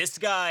 and this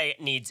guy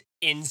needs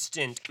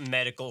instant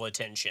medical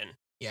attention.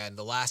 Yeah, and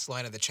the last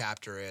line of the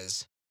chapter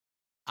is,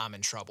 I'm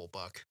in trouble,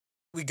 Buck.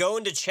 We go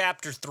into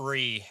chapter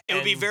 3. It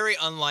would be and- very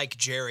unlike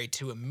Jerry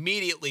to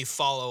immediately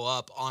follow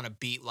up on a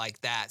beat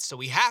like that, so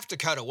we have to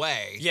cut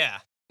away. Yeah.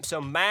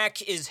 So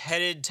Mac is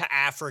headed to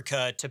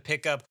Africa to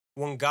pick up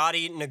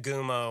Wangari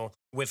Nagumo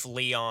with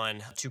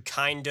Leon to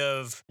kind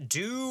of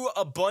do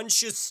a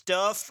bunch of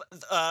stuff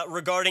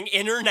regarding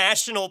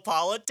international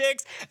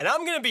politics. And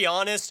I'm going to be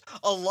honest,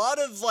 a lot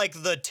of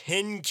like the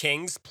 10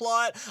 Kings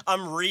plot,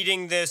 I'm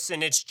reading this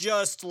and it's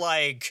just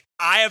like,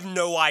 I have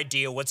no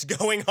idea what's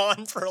going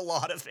on for a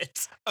lot of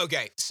it.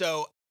 Okay,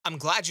 so I'm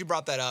glad you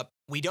brought that up.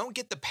 We don't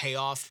get the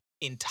payoff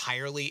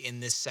entirely in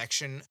this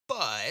section,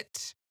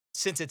 but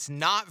since it's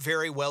not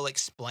very well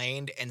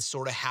explained and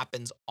sort of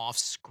happens off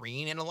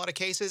screen in a lot of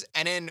cases,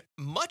 and in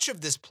much of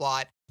this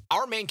plot,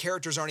 our main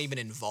characters aren't even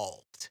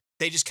involved.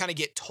 They just kind of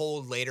get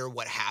told later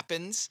what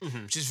happens,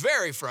 Mhm. which is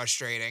very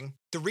frustrating.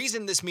 The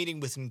reason this meeting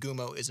with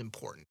Ngumo is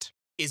important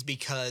is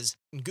because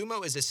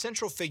Ngumo is a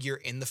central figure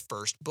in the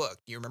first book.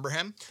 You remember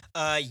him?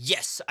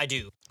 Yes, I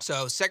do.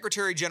 So,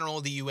 Secretary General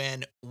of the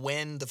UN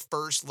when the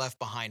first Left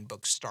Behind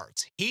book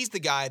starts. He's the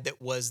guy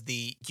that was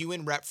the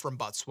UN rep from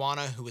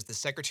Botswana, who was the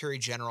Secretary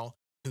General,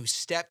 who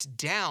stepped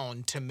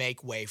down to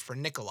make way for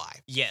Nikolai.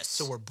 Yes.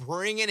 So we're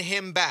bringing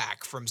him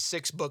back from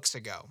 6 books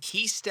ago.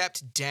 He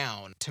stepped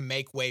down to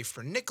make way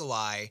for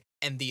Nikolai,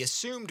 and the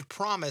assumed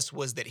promise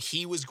was that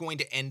he was going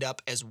to end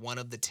up as one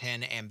of the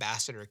 10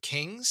 ambassador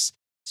kings,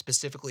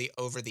 specifically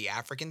over the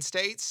African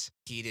states.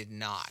 He did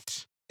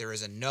not. There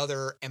is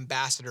another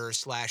ambassador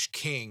 /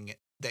 king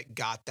that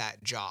got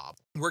that job.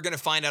 We're going to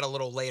find out a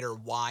little later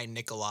why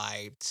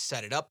Nikolai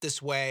set it up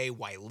this way,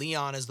 why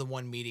Leon is the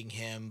one meeting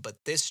him, but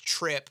this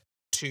trip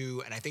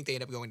to, and I think they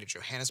end up going to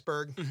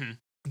Johannesburg. Mhm.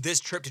 This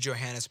trip to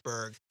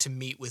Johannesburg to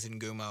meet with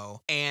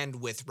Ngumo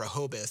and with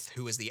Rehoboth,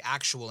 who is the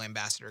actual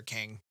ambassador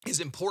king, is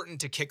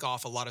important to kick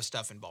off a lot of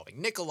stuff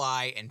involving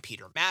Nikolai and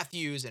Peter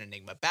Matthews and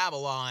Enigma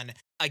Babylon.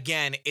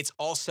 Again, it's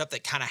all stuff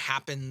that kind of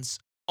happens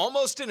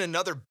almost in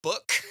another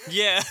book.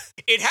 Yeah.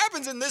 It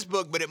happens in this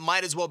book, but it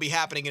might as well be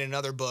happening in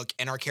another book,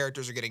 and our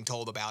characters are getting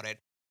told about it.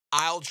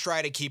 I'll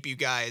try to keep you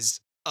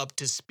guys up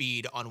to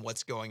speed on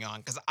what's going on,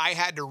 because I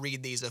had to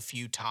read these a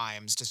few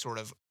times to sort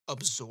of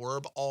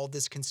absorb all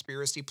this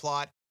conspiracy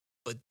plot,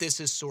 but this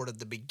is sort of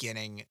the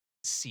beginning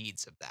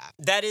seeds of that.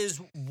 That is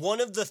one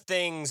of the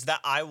things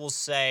that I will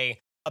say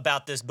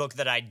about this book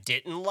that I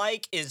didn't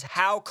like is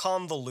how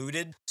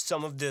convoluted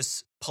some of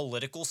this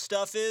political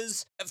stuff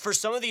is. For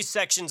some of these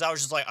sections, I was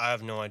just like, I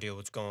have no idea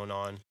what's going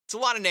on. It's a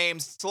lot of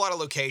names, it's a lot of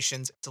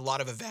locations, it's a lot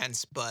of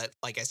events, but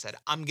like I said,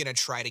 I'm going to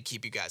try to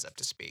keep you guys up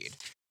to speed.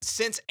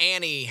 Since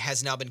Annie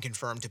has now been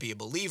confirmed to be a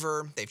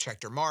believer, they've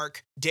checked her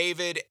mark,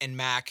 David and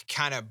Mac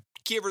kind of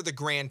give her the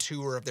grand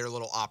tour of their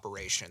little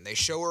operation. They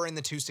show her in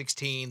the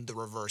 216, the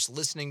reverse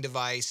listening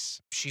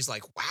device. She's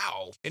like,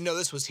 wow, didn't know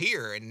this was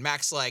here. And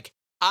Mac's like,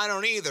 I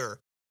don't either.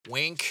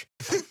 Wink.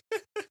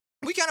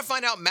 We kind of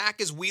find out Mac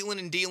is wheeling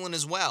and dealing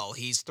as well.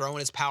 He's throwing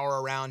his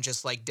power around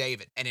just like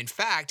David. And in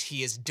fact,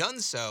 he has done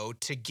so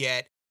to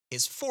get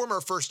his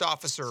former first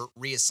officer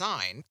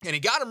reassigned. And he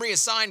got him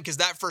reassigned because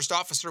that first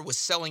officer was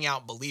selling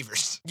out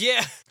believers.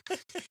 Yeah. And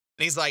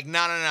he's like,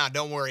 no,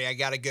 don't worry. I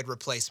got a good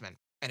replacement.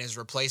 And his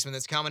replacement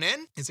that's coming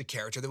in is a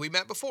character that we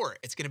met before.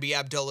 It's going to be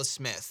Abdullah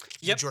Smith,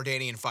 Yep. the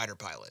Jordanian fighter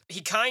pilot.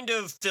 He kind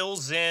of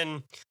fills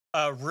in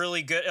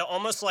really good,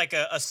 almost like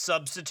a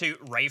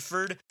substitute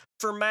Rayford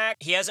for Mac.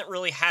 He hasn't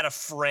really had a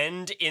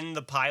friend in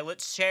the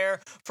pilot's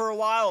chair for a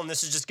while, and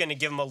this is just going to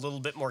give him a little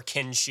bit more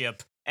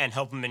kinship and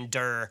help him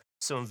endure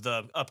some of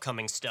the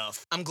upcoming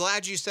stuff. I'm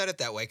glad you said it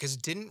that way, because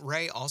didn't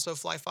Ray also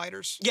fly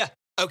fighters? Yeah.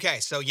 Okay,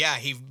 so yeah,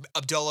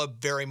 Abdullah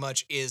very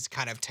much is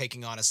kind of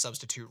taking on a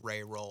substitute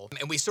Ray role.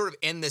 And we sort of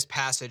end this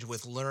passage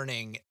with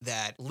learning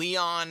that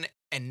Leon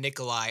and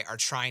Nikolai are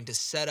trying to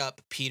set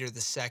up Peter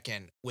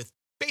II with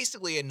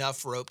basically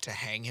enough rope to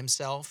hang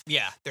himself.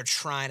 Yeah. They're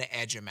trying to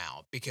edge him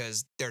out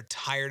because they're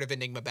tired of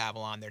Enigma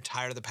Babylon. They're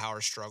tired of the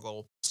power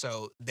struggle.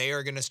 So they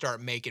are going to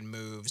start making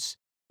moves,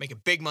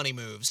 making big money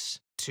moves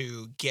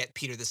to get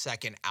Peter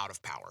II out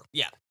of power.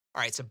 Yeah.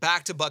 All right, so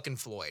back to Buck and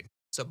Floyd.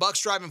 So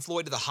Buck's driving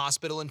Floyd to the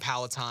hospital in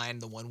Palatine,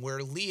 the one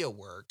where Leah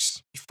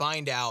works. We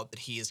find out that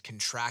he has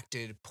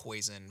contracted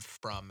poison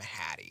from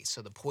Hattie.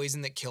 So the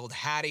poison that killed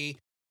Hattie,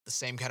 the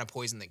same kind of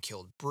poison that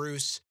killed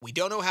Bruce. We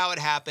don't know how it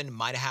happened.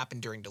 Might have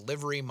happened during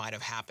delivery. Might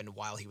have happened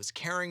while he was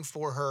caring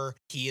for her.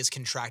 He has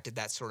contracted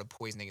that sort of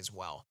poisoning as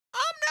well.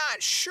 I'm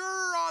not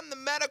sure on the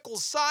medical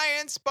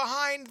science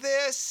behind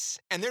this.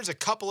 And there's a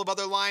couple of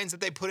other lines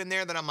that they put in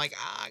there that I'm like,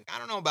 I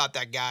don't know about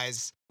that,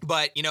 guys.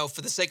 But,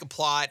 for the sake of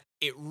plot,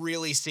 it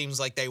really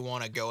seems like they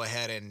want to go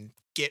ahead and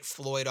get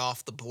Floyd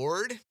off the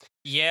board.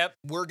 Yep.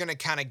 We're going to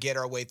kind of get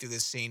our way through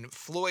this scene.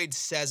 Floyd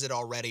says it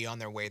already on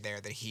their way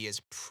there that he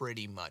is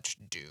pretty much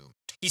doomed.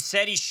 He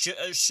said he should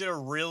have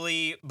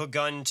really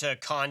begun to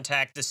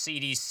contact the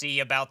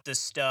CDC about this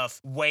stuff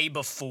way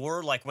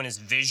before, like when his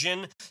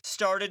vision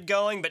started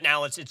going, but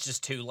now it's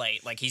just too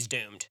late. Like, he's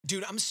doomed.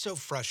 Dude, I'm so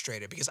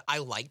frustrated because I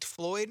liked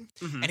Floyd,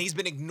 Mhm. and he's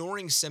been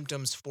ignoring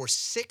symptoms for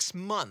 6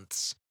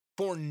 months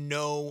for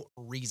no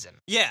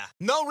reason. Yeah.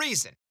 No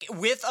reason.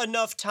 With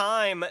enough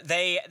time,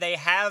 they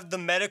have the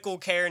medical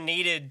care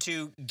needed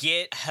to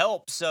get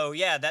help. So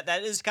yeah,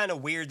 that is kind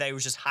of weird that he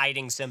was just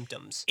hiding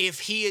symptoms.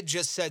 If he had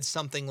just said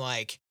something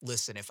like,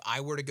 listen, if I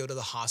were to go to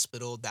the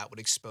hospital, that would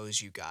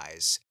expose you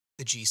guys.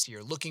 The GC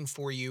are looking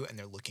for you and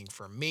they're looking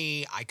for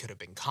me. I could have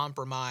been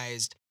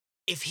compromised.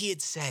 If he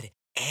had said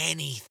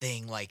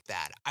anything like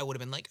that, I would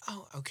have been like,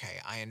 oh, okay,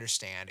 I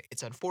understand.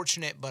 It's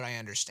unfortunate, but I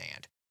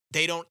understand.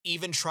 They don't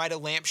even try to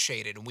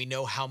lampshade it, and we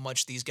know how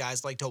much these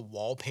guys like to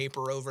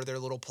wallpaper over their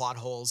little plot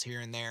holes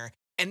here and there.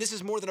 And this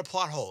is more than a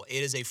plot hole.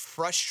 It is a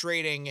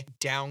frustrating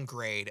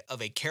downgrade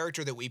of a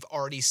character that we've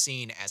already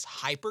seen as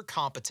hyper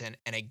competent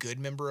and a good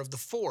member of the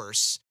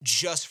Force,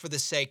 just for the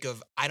sake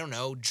of, I don't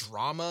know,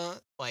 drama.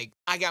 Like,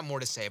 I got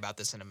more to say about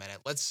this in a minute.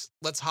 Let's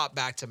hop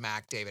back to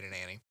Mac, David, and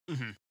Annie.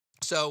 Mhm.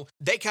 So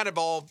they kind of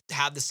all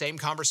have the same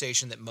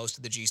conversation that most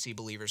of the GC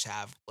believers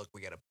have. Look,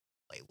 we got to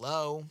play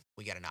low.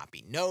 We got to not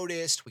be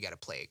noticed. We got to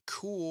play it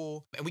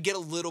cool. And we get a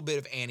little bit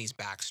of Annie's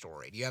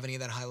backstory. Do you have any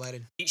of that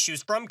highlighted? She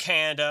was from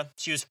Canada.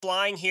 She was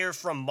flying here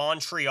from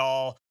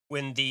Montreal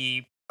when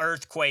the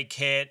earthquake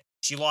hit.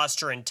 She lost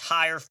her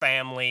entire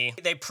family.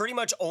 They pretty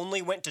much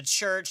only went to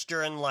church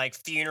during like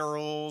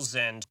funerals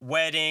and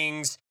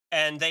weddings.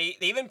 And they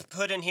even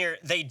put in here,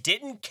 they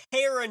didn't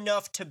care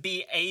enough to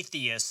be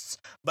atheists,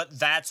 but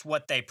that's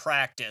what they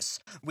practice.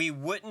 We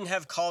wouldn't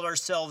have called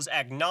ourselves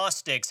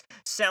agnostics,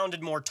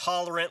 sounded more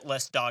tolerant,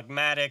 less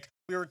dogmatic.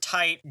 We were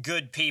tight,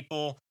 good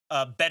people,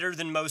 better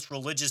than most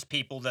religious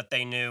people that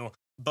they knew.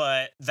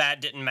 But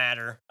that didn't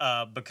matter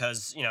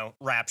because,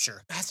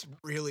 rapture. That's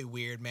really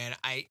weird, man.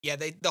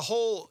 The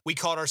whole we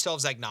called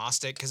ourselves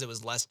agnostic because it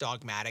was less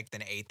dogmatic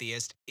than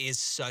atheist is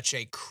such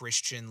a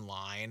Christian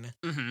line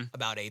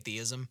about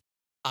atheism.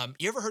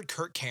 You ever heard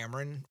Kirk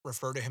Cameron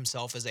refer to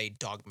himself as a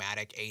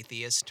dogmatic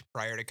atheist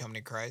prior to coming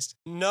to Christ?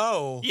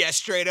 No. Yeah,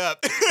 straight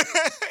up.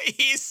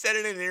 He said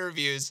it in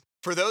interviews.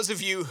 For those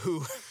of you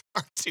who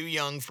are too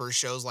young for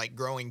shows like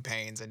Growing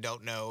Pains and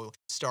don't know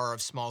star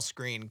of small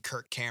screen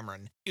Kirk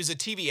Cameron, he was a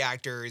TV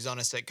actor. He's on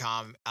a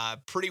sitcom,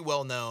 pretty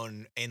well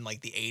known in like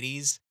the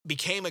 80s,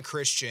 became a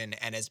Christian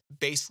and has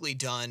basically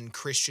done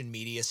Christian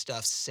media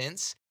stuff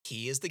since.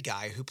 He is the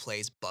guy who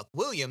plays Buck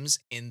Williams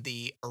in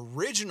the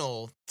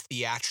original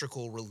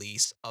theatrical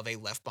release of a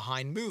Left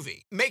Behind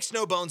movie. Makes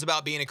no bones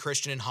about being a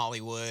Christian in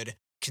Hollywood.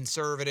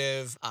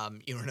 Conservative.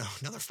 You know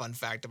another fun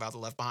fact about the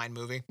Left Behind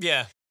movie?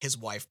 Yeah. His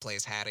wife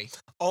plays Hattie.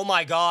 Oh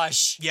my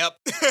gosh. Yep.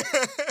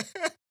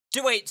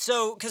 Wait,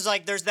 so, because,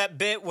 like, there's that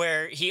bit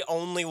where he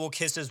only will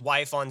kiss his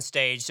wife on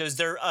stage. So is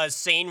there a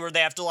scene where they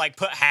have to, like,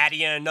 put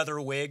Hattie in another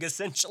wig,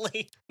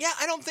 essentially? Yeah,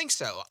 I don't think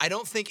so. I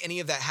don't think any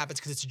of that happens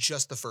because it's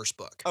just the first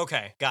book.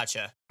 Okay,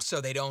 gotcha.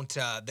 So they don't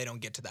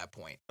get to that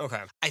point.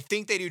 Okay. I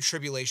think they do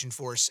Tribulation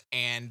Force,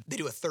 and they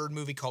do a third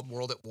movie called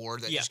World at War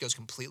that Yeah. just goes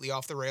completely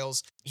off the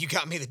rails. You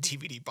got me the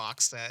DVD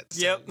box set. So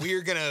Yep.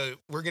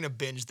 We're gonna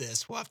binge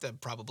this. We'll have to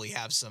probably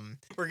have some.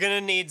 We're gonna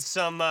need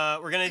some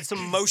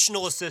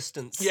emotional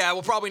assistance. Yeah,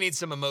 we'll probably need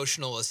some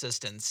emotional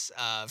assistance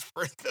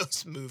for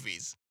those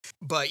movies.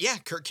 But yeah,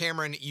 Kirk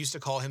Cameron used to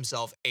call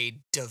himself a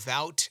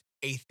devout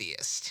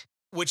atheist,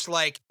 which,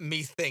 like,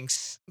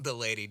 methinks the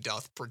lady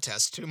doth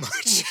protest too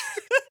much.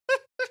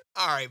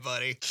 All right,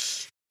 buddy.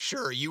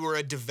 Sure, you were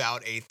a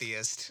devout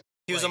atheist.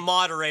 He was a Like,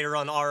 moderator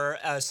on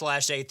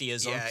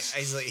r/atheism. Yeah,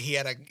 he's like,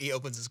 he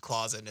opens his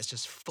closet and it's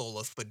just full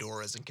of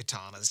fedoras and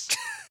katanas.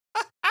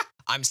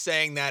 I'm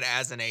saying that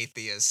as an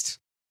atheist.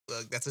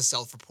 Look, that's a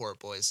self-report,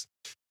 boys.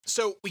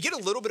 So we get a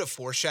little bit of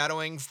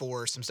foreshadowing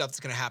for some stuff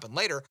that's going to happen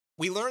later.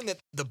 We learn that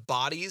the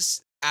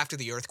bodies after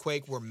the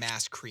earthquake were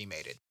mass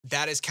cremated.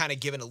 That is kind of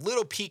given a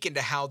little peek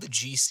into how the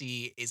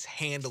GC is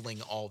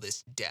handling all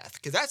this death,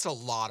 because that's a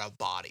lot of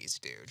bodies,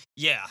 dude.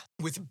 Yeah.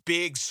 With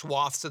big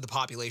swaths of the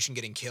population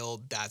getting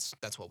killed, that's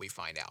what we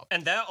find out.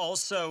 And that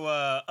also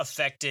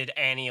affected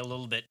Annie a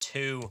little bit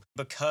too,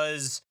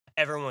 because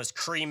everyone was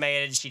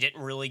cremated. She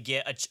didn't really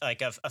get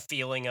a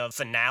feeling of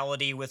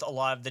finality with a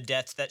lot of the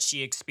deaths that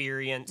she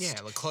experienced. Yeah,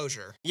 like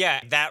closure.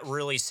 Yeah, that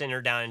really sent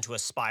her down into a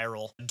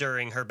spiral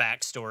during her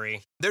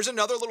backstory. There's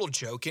another little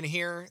joke in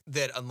here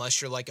that,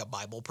 unless you're like a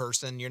Bible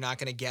person, you're not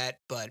going to get.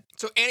 But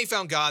so Annie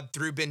found God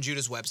through Ben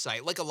Judah's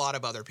website, like a lot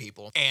of other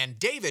people. And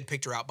David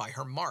picked her out by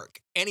her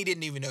mark. Annie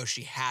didn't even know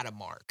she had a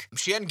mark.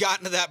 She hadn't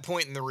gotten to that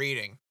point in the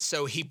reading.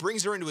 So he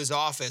brings her into his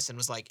office and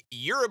was like,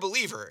 "You're a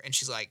believer." And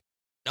she's like,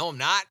 "No, I'm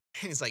not."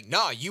 And he's like,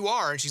 "No, you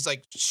are." And she's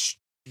like, "Shh,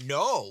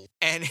 no."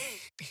 And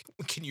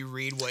can you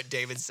read what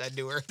David said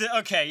to her?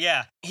 Okay,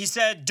 yeah. He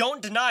said,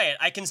 "Don't deny it.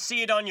 I can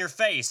see it on your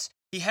face."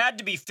 He had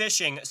to be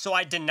fishing, so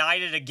I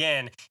denied it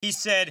again. He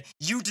said,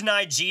 "You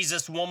deny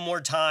Jesus one more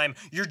time,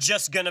 you're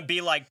just gonna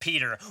be like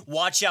Peter.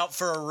 Watch out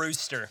for a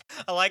rooster."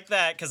 I like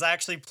that because I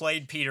actually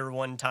played Peter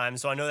one time,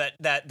 so I know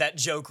that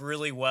joke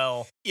really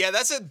well. Yeah,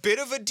 that's a bit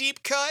of a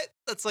deep cut.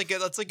 That's like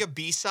a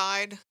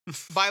B-side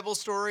Bible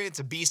story. It's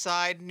a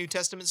B-side New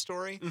Testament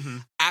story. Mm-hmm.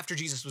 After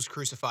Jesus was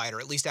crucified, or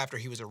at least after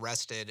he was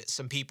arrested,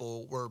 some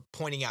people were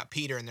pointing out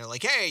Peter, and they're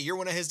like, "Hey, you're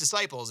one of his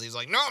disciples." He's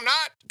like, "No, I'm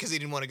not," because he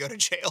didn't want to go to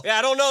jail. Yeah,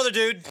 I don't know the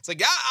dude. It's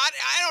like, I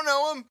don't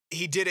know him.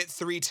 He did it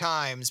 3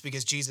 times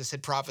because Jesus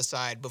had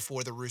prophesied,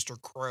 "Before the rooster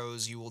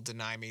crows, you will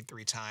deny me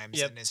 3 times."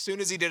 Yep. And as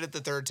soon as he did it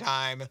the 3rd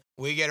time,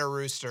 we get a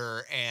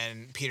rooster,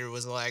 and Peter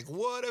was like,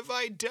 "What have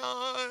I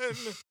done?"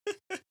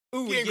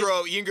 Ooh, You can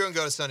grow and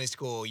go to Sunday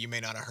school. You may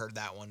not have heard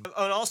that one.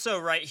 And also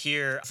right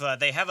here,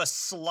 they have a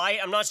slight,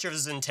 I'm not sure if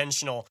this is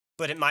intentional,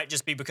 but it might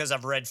just be because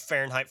I've read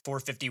Fahrenheit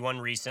 451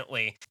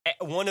 recently.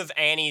 One of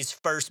Annie's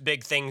first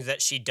big things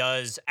that she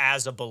does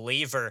as a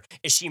believer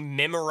is she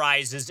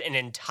memorizes an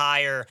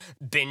entire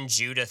Ben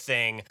Judah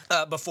thing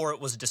before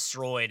it was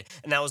destroyed.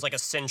 And that was like a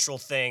central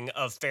thing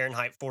of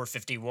Fahrenheit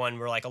 451,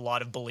 where like a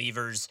lot of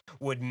believers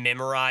would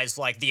memorize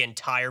like the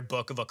entire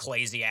book of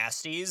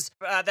Ecclesiastes.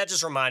 That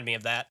just reminded me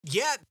of that.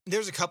 Yeah,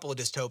 there's a couple of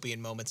dystopian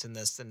moments in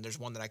this, and there's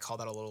one that I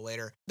called out a little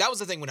later. That was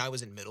the thing when I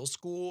was in middle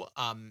school.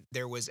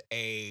 There was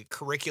a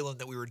curriculum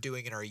that we were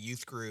doing in our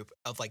youth group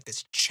of like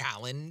this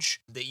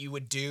challenge that you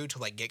would do to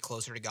like get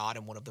closer to God,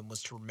 and one of them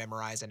was to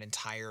memorize an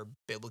entire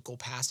biblical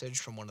passage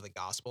from one of the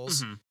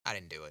Gospels. I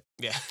didn't do it.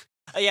 Yeah.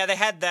 Yeah, they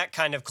had that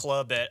kind of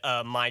club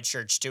at my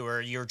church too,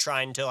 where you're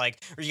trying to like,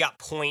 or you got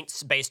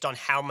points based on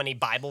how many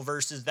Bible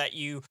verses that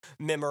you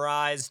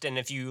memorized, and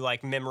if you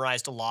like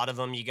memorized a lot of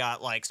them, you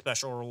got like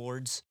special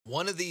rewards.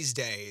 One of these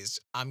days,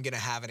 I'm gonna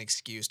have an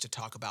excuse to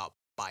talk about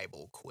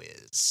Bible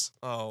quiz.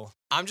 Oh.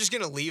 I'm just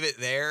going to leave it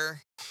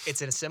there.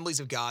 It's an Assemblies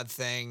of God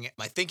thing.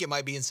 I think it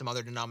might be in some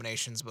other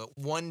denominations, but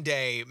one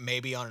day,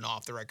 maybe on an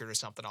off the record or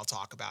something, I'll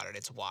talk about it.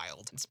 It's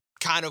wild. It's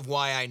kind of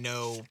why I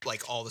know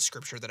like all the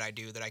scripture that I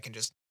do that I can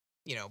just,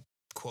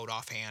 quote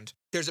offhand.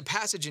 There's a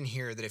passage in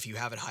here that if you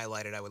have it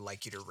highlighted, I would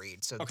like you to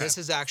read. So This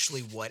is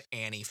actually what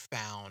Annie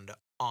found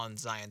on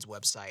Zion's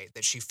website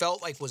that she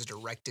felt like was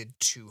directed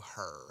to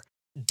her.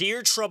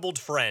 Dear troubled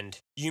friend,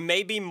 you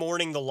may be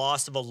mourning the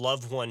loss of a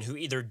loved one who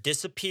either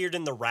disappeared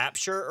in the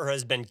rapture or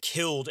has been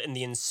killed in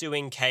the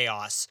ensuing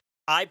chaos.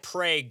 I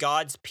pray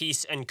God's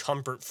peace and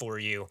comfort for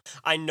you.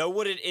 I know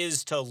what it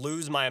is to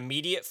lose my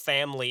immediate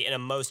family in a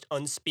most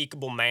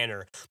unspeakable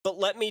manner, but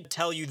let me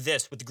tell you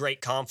this with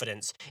great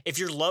confidence. If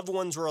your loved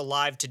ones were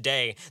alive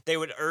today, they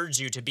would urge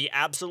you to be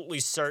absolutely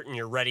certain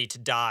you're ready to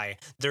die.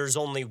 There's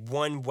only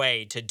one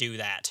way to do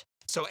that.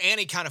 So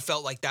Annie kind of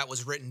felt like that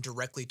was written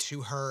directly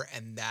to her,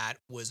 and that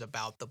was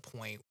about the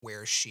point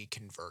where she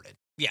converted.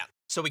 Yeah.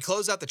 So we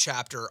close out the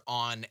chapter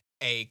on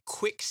a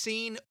quick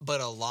scene,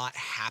 but a lot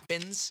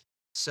happens.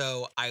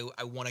 So I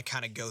want to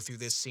kind of go through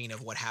this scene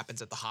of what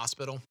happens at the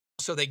hospital.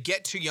 So they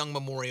get to Young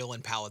Memorial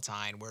in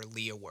Palatine, where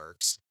Leah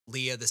works.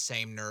 Leah, the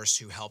same nurse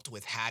who helped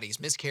with Hattie's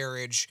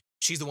miscarriage.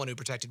 She's the one who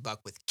protected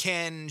Buck with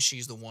Ken.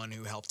 She's the one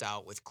who helped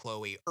out with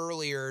Chloe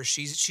earlier.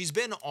 She's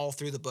been all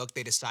through the book.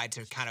 They decide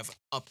to kind of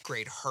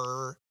upgrade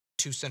her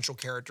to central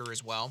character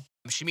as well.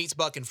 She meets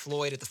Buck and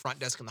Floyd at the front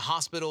desk in the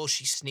hospital.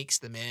 She sneaks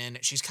them in.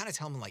 She's kind of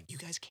telling them, like, you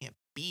guys can't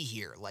be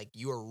here. Like,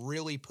 you are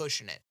really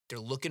pushing it. They're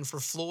looking for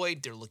Floyd.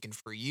 They're looking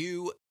for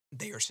you.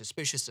 They are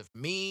suspicious of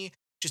me.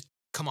 Just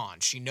come on.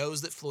 She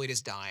knows that Floyd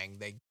is dying.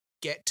 They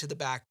get to the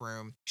back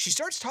room. She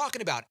starts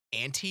talking about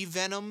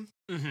anti-venom.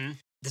 Mm-hmm.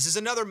 This is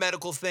another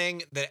medical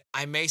thing that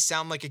I may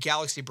sound like a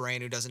galaxy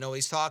brain who doesn't know what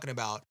he's talking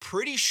about.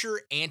 Pretty sure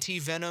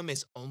anti-venom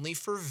is only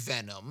for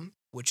venom,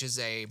 which is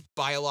a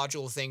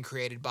biological thing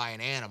created by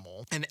an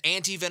animal. And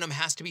anti-venom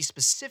has to be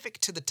specific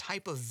to the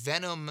type of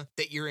venom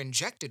that you're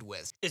injected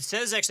with. It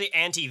says actually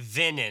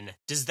anti-venin.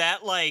 Is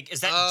that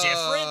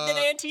different than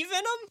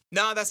anti-venom?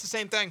 No, that's the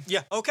same thing.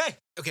 Yeah, okay.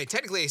 Okay,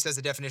 technically it says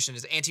the definition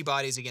is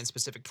antibodies against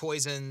specific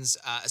poisons,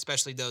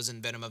 especially those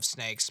in venom of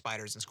snakes,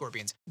 spiders, and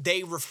scorpions.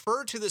 They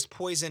refer to this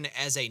poison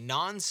as a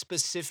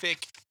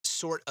non-specific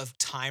sort of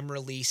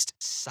time-released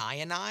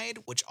cyanide,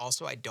 which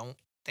also I don't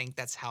think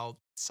that's how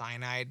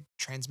cyanide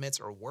transmits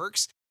or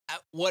works.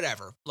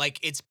 Whatever. Like,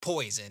 it's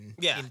poison.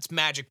 Yeah. It's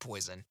magic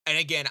poison. And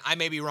again, I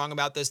may be wrong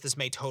about this. This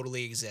may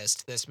totally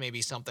exist. This may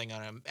be something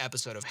on an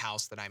episode of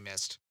House that I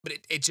missed. But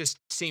it just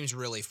seems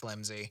really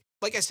flimsy.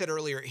 Like I said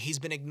earlier, he's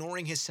been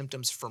ignoring his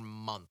symptoms for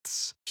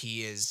months.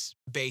 He is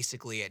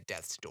basically at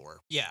death's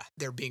door. Yeah.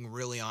 They're being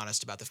really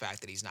honest about the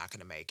fact that he's not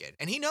going to make it.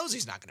 And he knows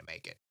he's not going to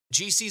make it.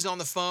 GC's on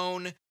the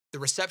phone. The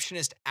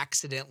receptionist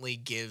accidentally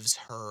gives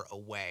her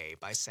away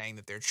by saying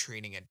that they're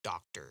treating a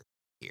doctor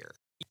here.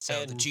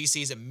 So the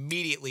GC's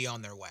immediately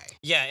on their way.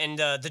 Yeah, and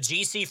the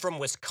GC from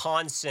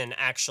Wisconsin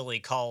actually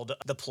called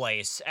the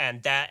place,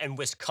 and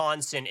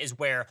Wisconsin is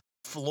where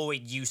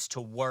Floyd used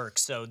to work,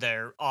 so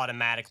they're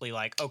automatically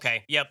like,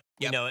 okay, yep.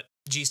 We know it.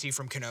 GC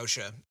from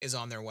Kenosha is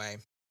on their way.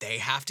 They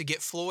have to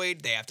get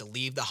Floyd. They have to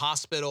leave the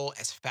hospital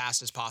as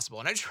fast as possible.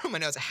 And I just wrote my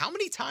notes. How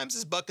many times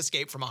has Buck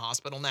escaped from a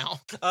hospital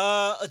now?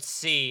 Let's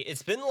see.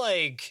 It's been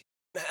like,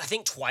 I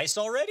think twice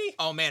already.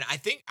 Oh man, I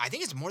think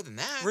it's more than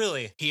that.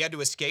 Really? He had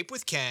to escape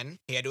with Ken.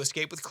 He had to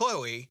escape with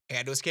Chloe. He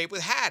had to escape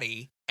with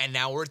Hattie. And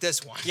now we're at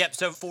this one. Yep,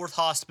 so fourth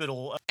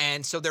hospital.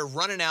 And so they're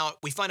running out.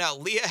 We find out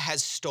Leah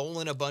has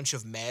stolen a bunch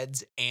of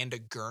meds and a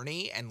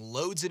gurney and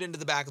loads it into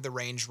the back of the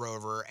Range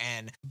Rover.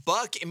 And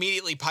Buck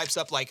immediately pipes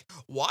up like,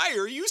 why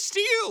are you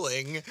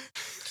stealing?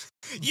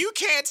 You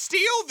can't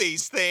steal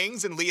these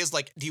things. And Leah's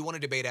like, do you want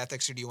to debate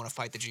ethics or do you want to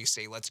fight the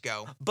GC? Let's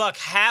go. Buck,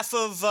 half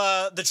of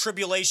the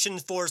tribulation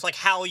force, like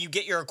how you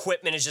get your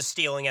equipment is just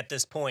stealing at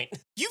this point.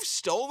 You've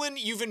stolen,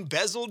 you've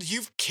embezzled,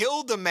 you've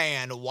killed a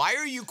man. Why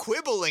are you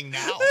quibbling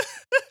now?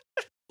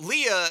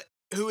 Leah,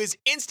 who is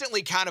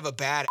instantly kind of a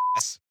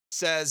badass,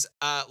 says,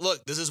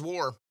 look, this is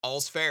war.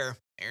 All's fair.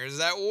 There's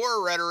that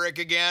war rhetoric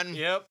again.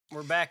 Yep,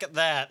 we're back at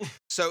that.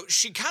 So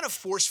she kind of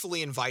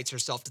forcefully invites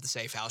herself to the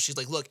safe house. She's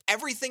like, look,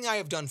 everything I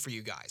have done for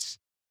you guys,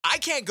 I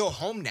can't go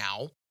home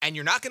now, and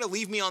you're not going to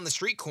leave me on the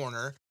street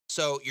corner,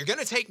 so you're going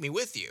to take me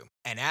with you.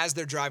 And as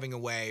they're driving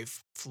away,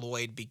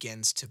 Floyd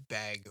begins to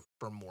beg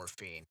for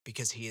morphine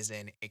because he is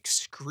in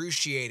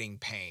excruciating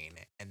pain,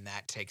 and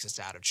that takes us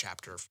out of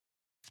chapter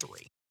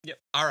 3. Yep.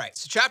 All right,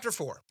 so chapter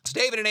 4. It's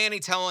David and Annie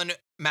telling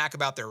Mac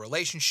about their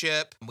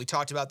relationship. We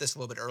talked about this a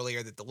little bit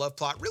earlier, that the love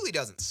plot really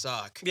doesn't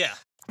suck. Yeah.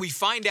 We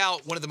find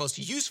out one of the most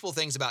useful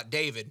things about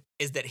David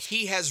is that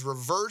he has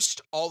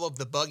reversed all of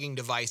the bugging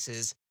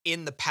devices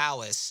in the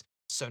palace,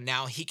 so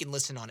now he can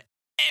listen on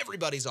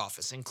everybody's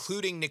office,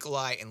 including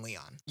Nikolai and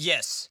Leon.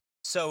 Yes.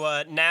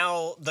 So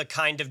now the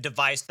kind of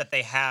device that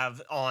they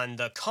have on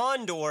the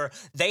Condor,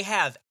 they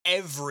have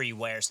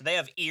everywhere. So they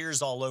have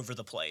ears all over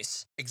the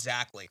place.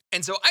 Exactly.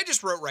 And so I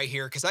just wrote right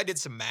here, because I did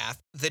some math,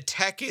 the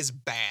tech is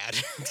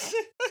bad.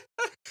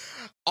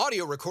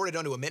 Audio recorded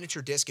onto a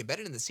miniature disc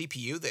embedded in the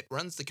CPU that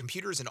runs the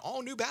computers in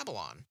all New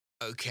Babylon.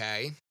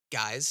 Okay,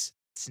 guys,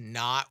 it's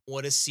not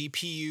what a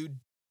CPU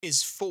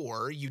is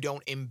for. You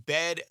don't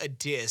embed a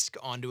disk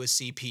onto a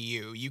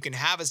CPU. You can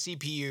have a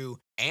CPU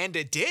and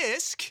a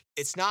disk.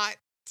 It's not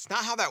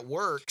how that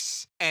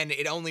works. And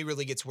it only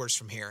really gets worse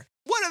from here.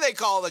 What do they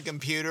call the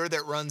computer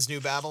that runs New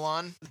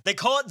Babylon? They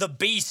call it the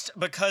Beast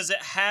because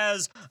it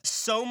has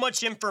so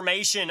much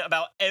information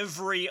about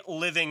every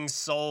living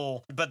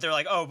soul. But they're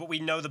like, oh, but we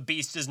know the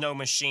Beast is no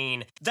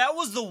machine. That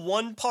was the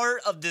one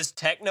part of this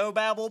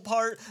technobabble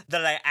part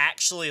that I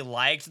actually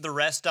liked. The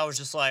rest I was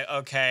just like,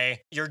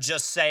 okay, you're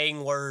just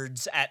saying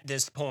words at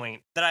this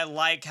point. That I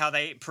like how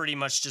they pretty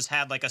much just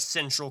had like a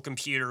central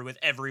computer with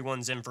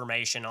everyone's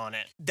information on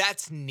it.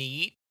 That's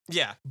neat.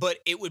 Yeah. But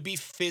it would be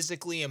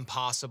physically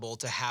impossible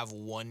to have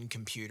one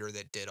computer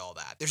that did all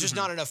that. There's just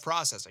not enough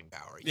processing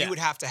power. Yeah. You would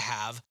have to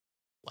have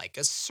like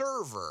a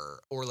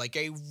server or like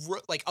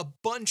a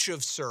bunch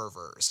of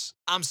servers.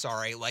 I'm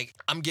sorry, like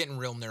I'm getting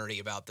real nerdy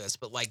about this,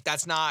 but like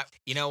that's not,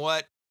 you know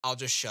what? I'll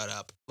just shut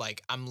up.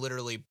 Like I'm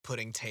literally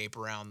putting tape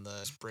around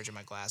the bridge of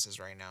my glasses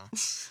right now.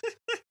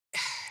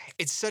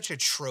 It's such a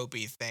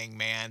tropey thing,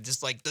 man.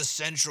 Just like the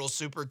central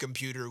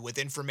supercomputer with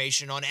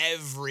information on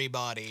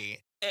everybody.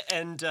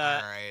 And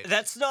right.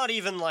 That's not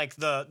even like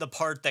the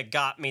part that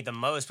got me the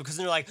most, because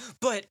they're like,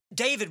 but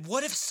David,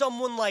 what if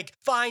someone like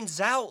finds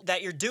out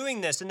that you're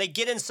doing this and they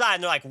get inside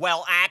and they're like,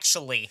 well,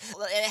 actually,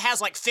 it has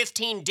like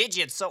 15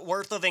 digits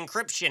worth of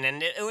encryption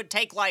and it would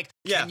take like,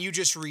 Can you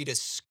just read a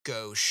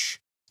skosh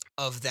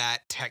of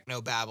that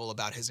technobabble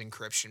about his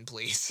encryption,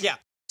 please? Yeah.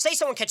 Say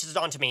someone catches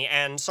on to me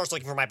and starts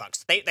looking for my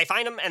bugs. They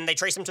find them and they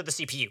trace them to the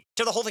CPU,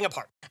 to the whole thing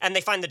apart, and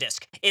they find the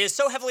disk. It is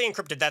so heavily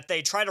encrypted that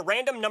they try to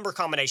random number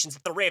combinations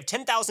at the rate of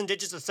 10,000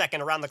 digits a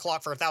second around the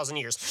clock for 1,000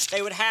 years.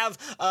 They would have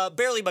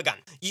barely begun.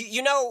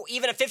 You know,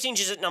 even a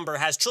 15-digit number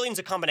has trillions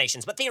of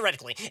combinations, but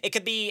theoretically, it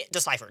could be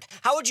deciphered.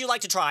 How would you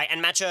like to try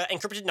and match an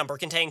encrypted number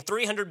containing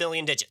 300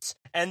 million digits?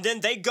 And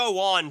then they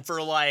go on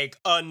for like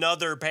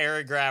another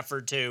paragraph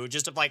or two,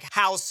 just of like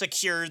how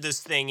secure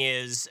this thing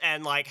is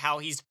and like how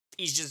he's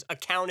just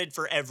accounted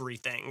for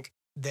everything.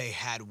 They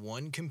had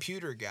one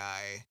computer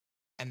guy,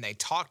 and they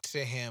talked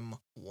to him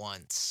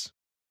once.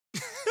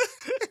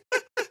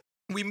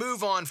 We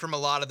move on from a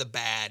lot of the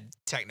bad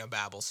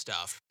technobabble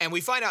stuff, and we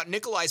find out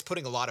Nikolai's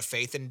putting a lot of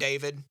faith in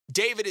David.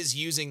 David is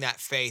using that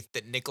faith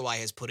that Nikolai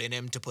has put in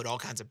him to put all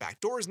kinds of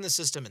backdoors in the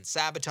system and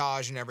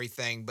sabotage and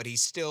everything, but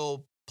he's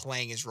still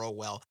playing his role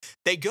well.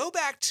 They go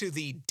back to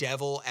the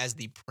devil as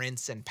the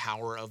prince and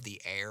power of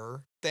the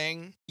air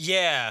thing.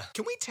 Yeah.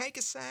 Can we take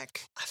a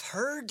sec? I've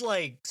heard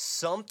like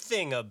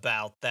something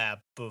about that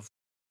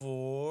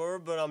before,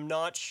 but I'm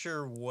not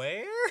sure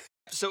where.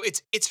 So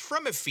it's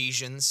from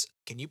Ephesians.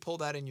 Can you pull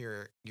that in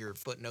your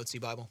footnotesy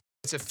Bible?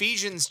 It's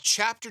Ephesians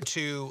chapter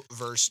 2,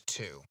 verse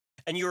 2.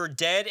 And you are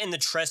dead in the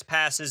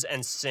trespasses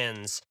and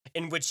sins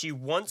in which you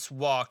once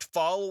walked,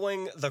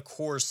 following the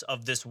course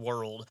of this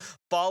world,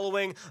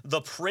 following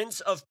the prince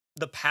of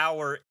the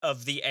power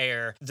of the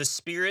air, the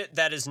spirit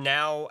that is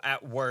now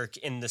at work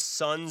in the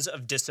sons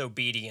of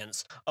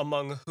disobedience,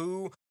 among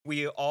who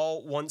we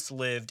all once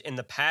lived in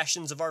the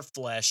passions of our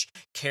flesh,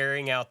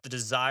 carrying out the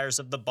desires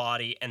of the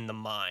body and the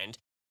mind,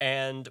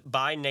 and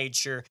by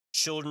nature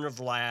children of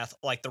wrath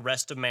like the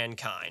rest of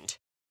mankind.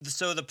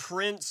 So the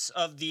prince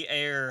of the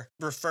air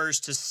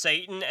refers to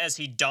Satan as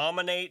he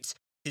dominates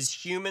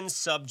his human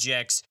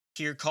subjects,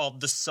 here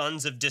called the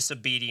sons of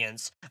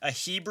disobedience, a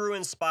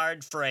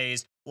Hebrew-inspired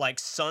phrase like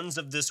sons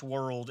of this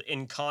world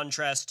in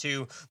contrast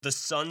to the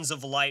sons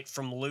of light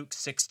from Luke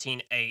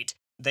 16:8.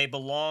 They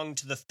belong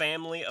to the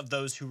family of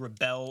those who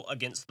rebel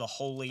against the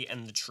holy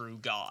and the true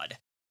God.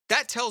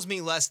 That tells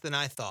me less than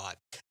I thought.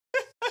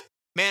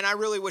 Man, I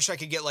really wish I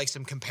could get like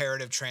some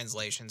comparative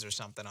translations or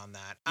something on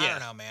that. I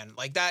don't know, man.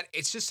 Like that,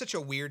 it's just such a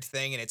weird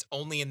thing, and it's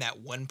only in that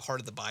one part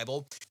of the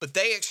Bible. But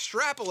they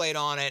extrapolate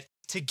on it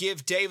to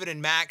give David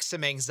and Max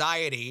some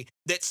anxiety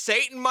that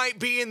Satan might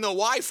be in the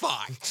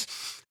Wi-Fi.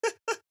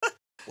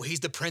 Well, he's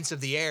the prince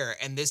of the air,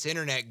 and this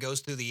internet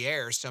goes through the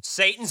air, so...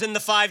 Satan's in the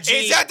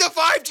 5G. Is that the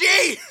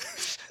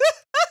 5G?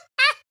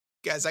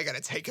 Guys, I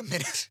gotta take a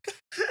minute.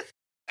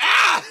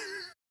 Ah!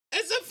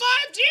 It's the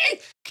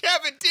 5G!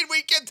 Kevin, did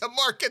we get the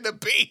mark of the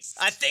beast?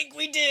 I think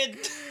we did.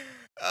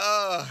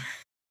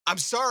 I'm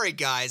sorry,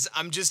 guys.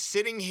 I'm just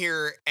sitting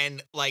here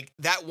and, like,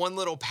 that one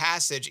little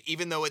passage,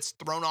 even though it's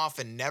thrown off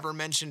and never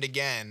mentioned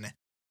again,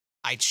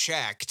 I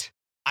checked.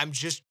 I'm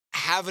just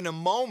having a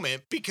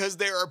moment because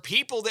there are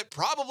people that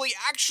probably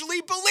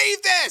actually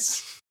believe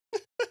this.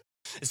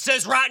 It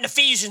says right in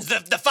Ephesians, the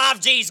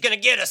 5G is going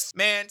to get us.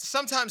 Man,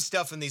 sometimes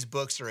stuff in these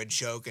books are a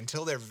joke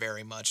until they're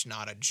very much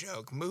not a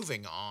joke.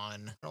 Moving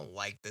on. I don't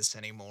like this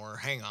anymore.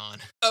 Hang on.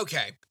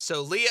 Okay,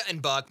 so Leah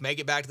and Buck make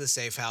it back to the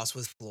safe house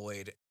with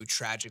Floyd, who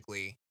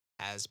tragically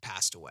has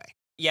passed away.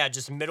 Yeah,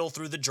 just middle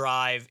through the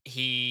drive,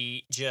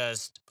 he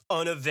just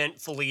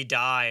uneventfully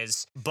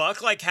dies.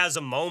 Buck, like, has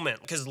a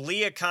moment, because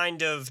Leah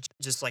kind of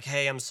just like,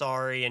 hey, I'm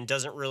sorry, and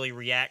doesn't really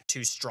react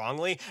too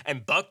strongly,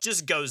 and Buck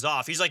just goes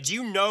off. He's like, do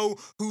you know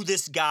who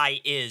this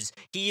guy is?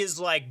 He has,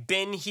 like,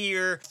 been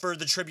here for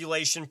the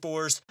Tribulation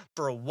Force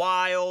for a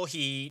while.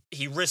 He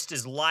risked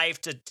his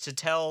life to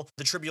tell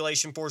the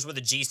Tribulation Force where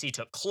the GC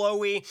took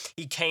Chloe.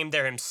 He came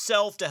there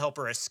himself to help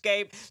her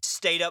escape,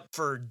 stayed up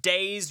for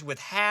days with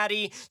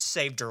Hattie,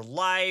 saved her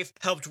life,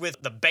 helped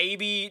with the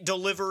baby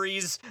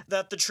deliveries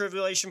that the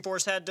Tribulation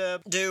Force had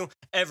to do,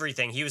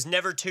 everything. He was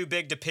never too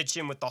big to pitch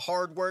in with the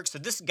hard work. So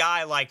this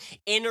guy, like,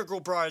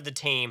 integral part of the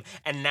team,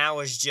 and now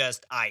is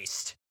just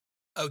iced.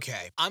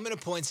 Okay, I'm going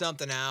to point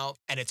something out,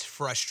 and it's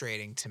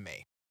frustrating to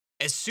me.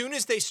 As soon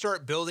as they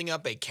start building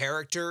up a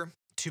character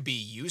to be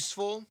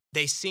useful,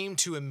 they seem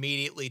to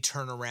immediately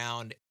turn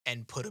around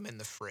and put him in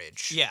the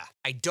fridge. Yeah.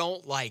 I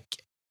don't like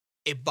it.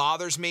 It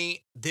bothers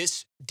me.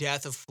 This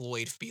death of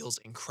Floyd feels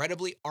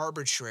incredibly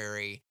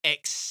arbitrary,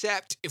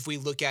 except if we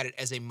look at it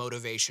as a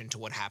motivation to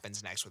what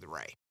happens next with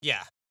Ray.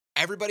 Yeah.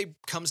 Everybody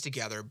comes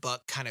together.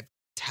 Buck kind of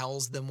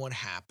tells them what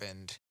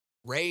happened.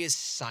 Ray is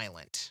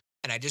silent.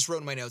 And I just wrote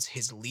in my notes,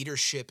 his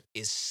leadership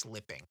is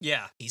slipping.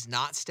 Yeah. He's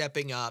not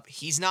stepping up.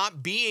 He's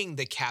not being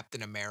the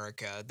Captain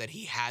America that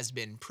he has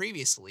been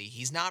previously.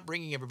 He's not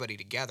bringing everybody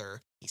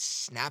together. He's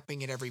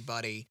snapping at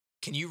everybody.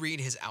 Can you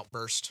read his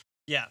outburst?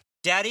 Yeah.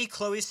 Daddy,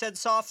 Chloe said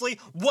softly.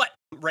 What?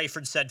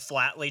 Rayford said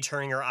flatly,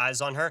 turning her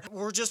eyes on her.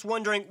 We're just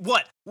wondering,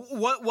 what?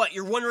 What?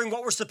 You're wondering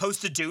what we're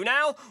supposed to do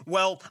now?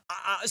 Well,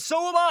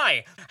 so am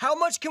I. How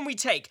much can we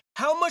take?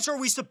 How much are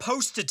we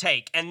supposed to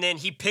take? And then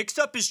he picks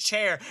up his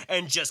chair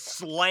and just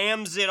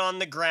slams it on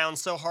the ground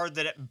so hard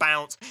that it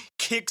bounced,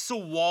 kicks a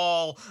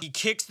wall. He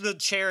kicks the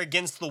chair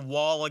against the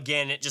wall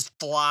again. It just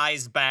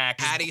flies back.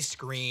 Patty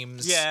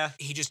screams. Yeah.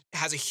 He just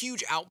has a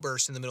huge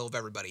outburst in the middle of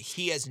everybody.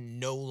 He is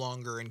no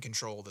longer in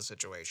control of the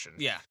situation.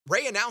 Yeah.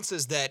 Ray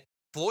announces that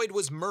Floyd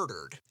was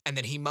murdered and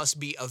that he must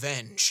be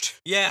avenged.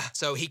 Yeah.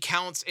 So he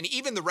counts, and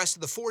even the rest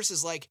of the force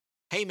is like,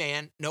 hey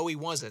man, no he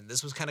wasn't.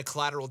 This was kind of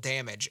collateral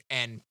damage.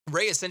 And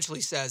Ray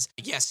essentially says,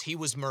 yes, he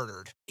was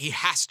murdered. He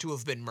has to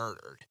have been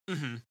murdered.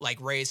 Mm-hmm.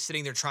 Like Ray is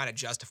sitting there trying to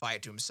justify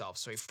it to himself.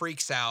 So he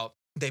freaks out.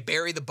 They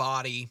bury the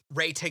body.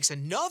 Ray takes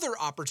another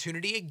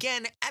opportunity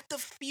again at the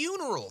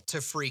funeral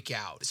to freak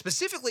out,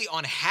 specifically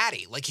on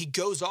Hattie. Like he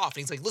goes off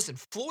and he's like, listen,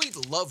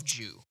 Floyd loved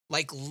you.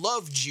 Like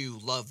loved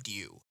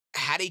you.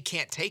 Hattie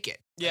can't take it.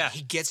 Yeah. Like,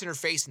 he gets in her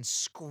face and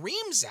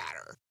screams at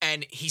her.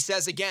 And he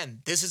says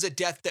again, this is a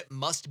death that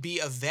must be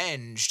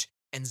avenged.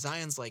 And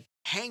Zion's like,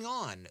 hang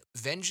on,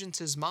 vengeance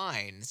is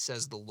mine,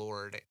 says the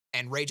Lord.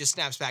 And Ray just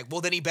snaps back,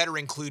 well, then he better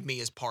include me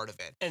as part of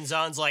it. And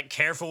Zion's like,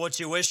 careful what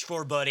you wish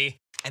for, buddy.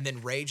 And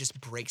then Ray just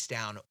breaks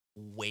down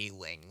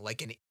wailing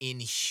like an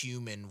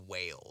inhuman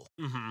wail.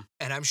 Mm-hmm.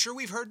 And I'm sure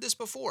we've heard this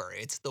before.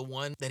 It's the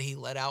one that he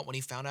let out when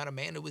he found out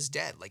Amanda was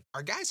dead. Like,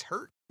 our guy's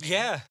hurt, man.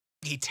 Yeah.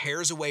 He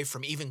tears away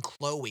from even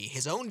Chloe.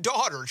 His own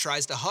daughter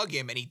tries to hug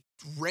him and he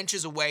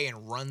wrenches away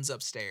and runs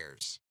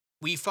upstairs.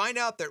 We find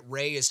out that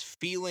Ray is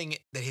feeling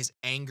that his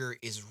anger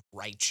is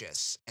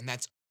righteous. And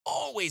that's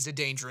always a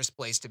dangerous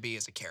place to be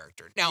as a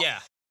character. Now, yeah.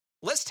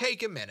 Let's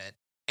take a minute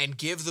and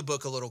give the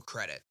book a little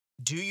credit.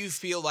 Do you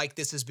feel like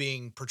this is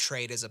being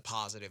portrayed as a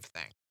positive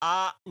thing?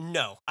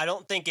 No, I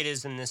don't think it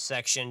is in this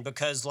section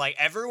because, like,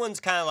 everyone's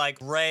kind of like,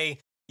 Ray,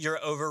 you're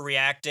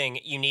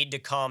overreacting. You need to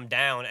calm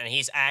down. And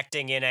he's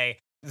acting in a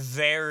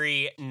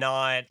very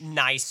not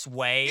nice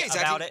way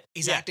about it.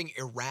 He's acting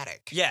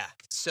erratic. Yeah.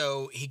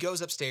 So he goes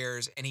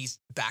upstairs and he's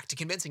back to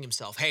convincing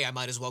himself, hey, I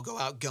might as well go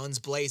out guns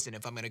blazing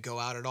if I'm going to go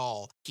out at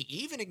all. He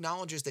even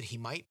acknowledges that he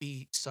might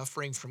be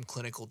suffering from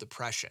clinical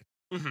depression.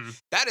 Mm-hmm.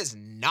 That is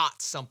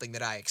not something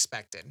that I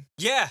expected.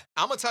 Yeah.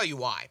 I'm going to tell you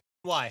why.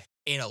 Why?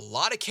 In a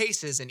lot of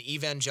cases in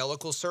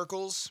evangelical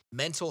circles,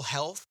 mental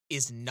health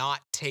is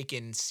not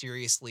taken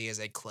seriously as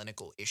a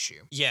clinical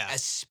issue. Yeah.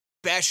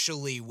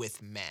 Especially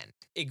with men.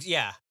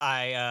 Yeah,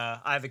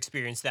 I've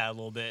experienced that a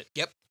little bit.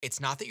 Yep. It's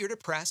not that you're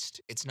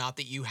depressed. It's not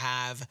that you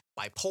have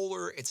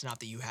bipolar. It's not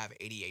that you have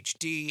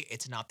ADHD.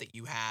 It's not that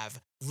you have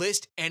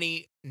list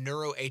any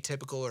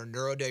neuroatypical or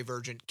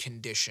neurodivergent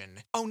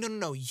condition. Oh,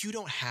 no. You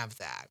don't have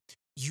that.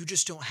 you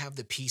just don't have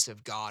the peace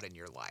of God in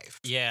your life.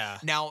 Yeah.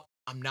 Now,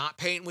 I'm not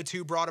painting with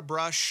too broad a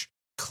brush.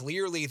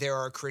 Clearly, there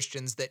are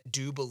Christians that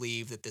do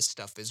believe that this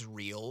stuff is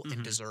real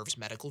and deserves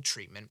medical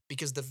treatment,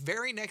 because the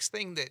very next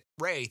thing that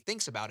Ray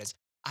thinks about is,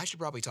 I should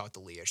probably talk to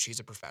Leah. She's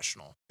a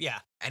professional. Yeah.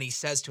 And he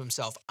says to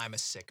himself, I'm a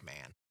sick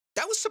man.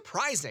 That was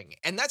surprising.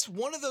 And that's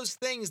one of those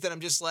things that I'm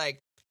just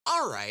like,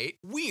 all right,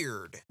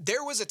 weird.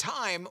 There was a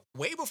time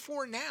way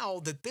before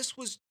now that this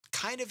was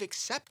kind of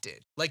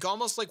accepted. Like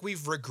almost like we've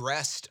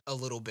regressed a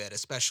little bit,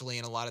 especially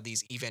in a lot of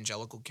these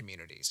evangelical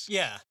communities.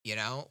 Yeah. You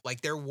know,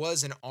 like there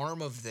was an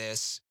arm of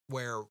this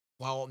where,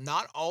 while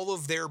not all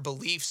of their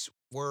beliefs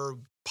were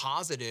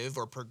positive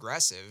or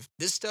progressive,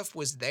 this stuff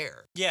was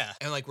there. Yeah.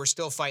 And like we're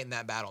still fighting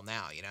that battle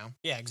now, you know?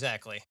 Yeah,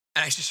 exactly.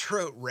 And I just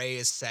wrote Ray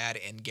is sad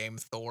Endgame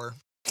Thor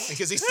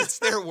because he sits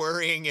there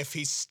worrying if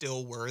he's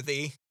still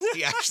worthy.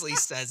 He actually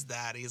says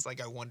that. He's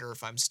like, I wonder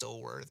if I'm still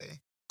worthy.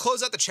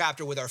 Close out the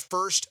chapter with our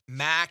first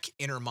Mac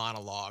inner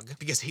monologue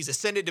because he's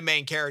ascended to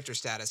main character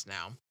status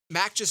now.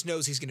 Mac just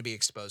knows he's going to be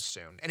exposed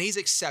soon, and he's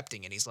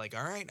accepting it. He's like,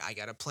 all right, I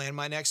got to plan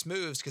my next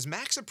moves, because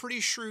Mac's a pretty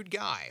shrewd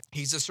guy.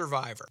 He's a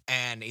survivor,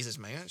 and he says,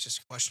 man, it's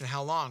just a question of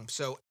how long.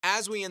 So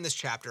as we end this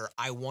chapter,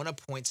 I want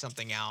to point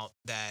something out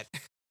that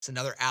it's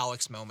another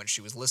Alex moment.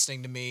 She was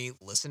listening to me,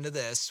 listen to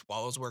this,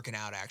 while I was working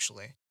out,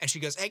 actually. And she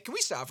goes, hey, can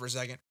we stop for a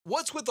second?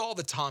 What's with all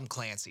the Tom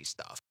Clancy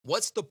stuff?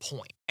 What's the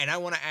point? And I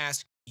want to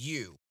ask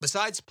you,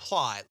 besides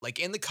plot, like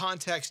in the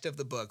context of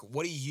the book,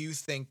 what do you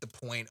think the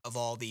point of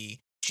all the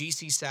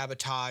GC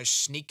sabotage,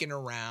 sneaking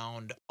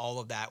around, all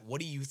of that? What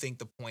do you think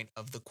the point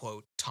of the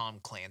quote Tom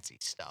Clancy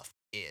stuff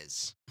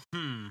is?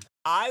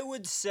 I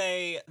would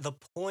say the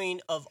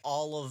point of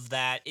all of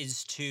that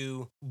is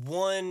to,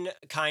 one,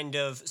 kind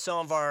of some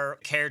of our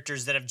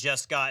characters that have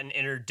just gotten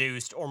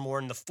introduced or more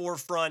in the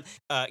forefront,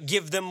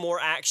 give them more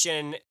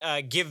action,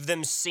 give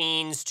them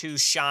scenes to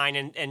shine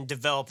and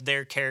develop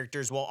their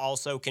characters while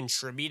also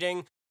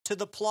contributing to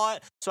the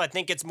plot. So I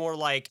think it's more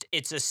like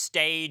it's a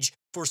stage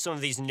for some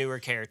of these newer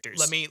characters.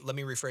 Let me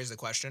rephrase the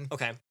question.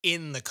 Okay.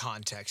 In the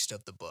context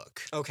of the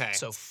book. Okay.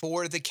 So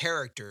for the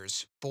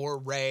characters, for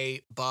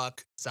Ray,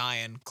 Buck,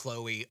 Zion,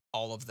 Chloe,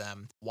 all of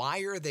them, why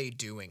are they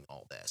doing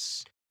all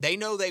this? They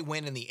know they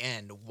win in the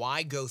end.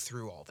 Why go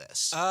through all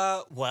this?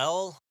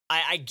 Well,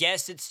 I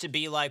guess it's to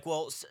be like,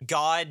 well,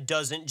 God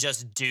doesn't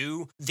just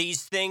do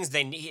these things.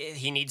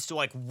 He needs to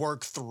like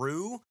work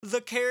through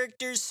the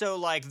characters. So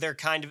like they're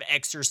kind of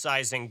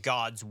exercising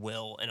God's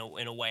will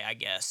in a way, I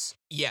guess.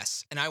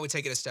 Yes, and I would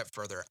take it a step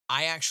further.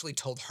 I actually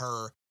told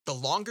her the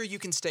longer you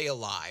can stay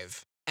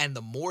alive and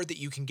the more that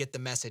you can get the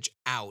message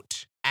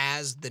out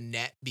as the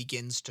net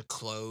begins to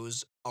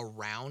close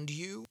around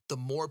you, the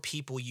more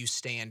people you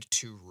stand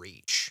to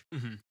reach.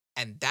 Mm-hmm.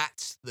 And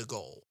that's the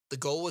goal. The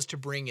goal was to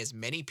bring as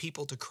many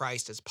people to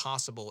Christ as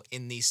possible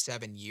in these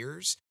 7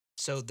 years.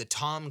 So the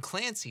Tom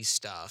Clancy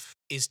stuff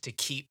is to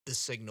keep the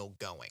signal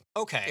going.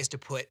 Okay. Is to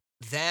put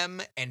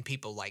them and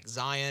people like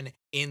Zion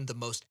in the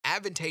most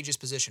advantageous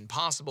position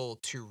possible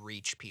to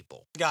reach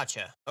people.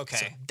 Gotcha. Okay.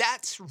 So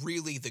that's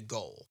really the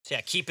goal. So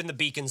yeah, keeping the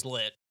beacons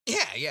lit.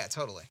 Yeah,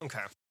 totally. Okay.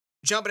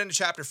 Jumping into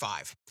chapter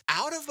 5.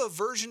 Out of a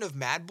version of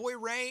Mad Boy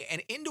Ray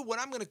and into what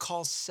I'm going to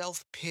call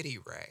self-pity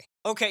Ray.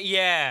 Okay,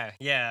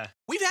 yeah.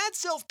 We've had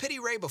self-pity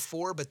Ray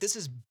before, but this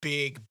is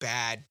big,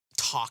 bad,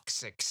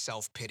 toxic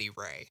self-pity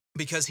Ray.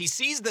 Because he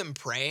sees them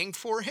praying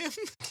for him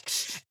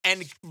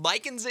and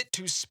likens it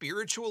to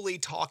spiritually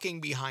talking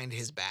behind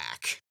his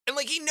back. And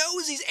like he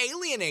knows he's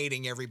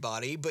alienating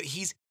everybody, but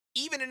he's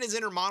even in his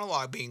inner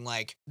monologue being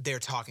like, they're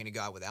talking to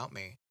God without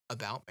me,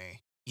 about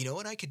me. You know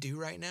what I could do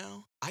right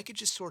now? I could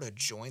just sort of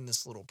join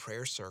this little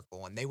prayer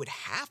circle and they would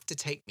have to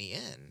take me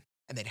in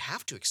and they'd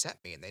have to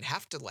accept me and they'd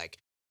have to like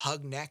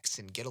hug necks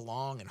and get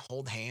along and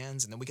hold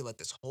hands. And then we could let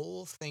this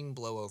whole thing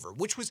blow over,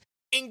 which was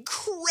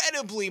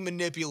incredibly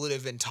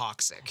manipulative and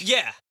toxic.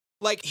 Yeah.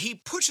 Like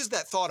he pushes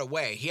that thought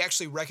away. He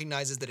actually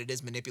recognizes that it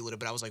is manipulative,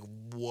 but I was like,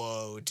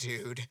 whoa,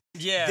 dude.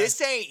 Yeah.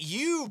 This ain't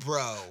you,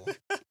 bro.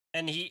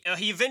 And he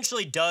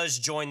eventually does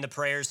join the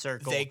prayer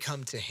circle. They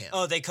come to him.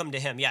 Oh, they come to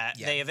him. Yeah,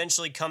 Yeah. they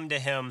eventually come to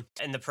him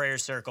in the prayer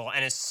circle.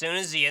 And as soon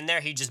as he's in there,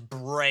 he just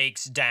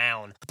breaks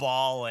down,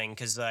 bawling,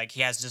 because like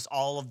he has just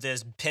all of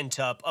this pent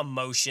up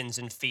emotions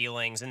and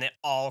feelings, and it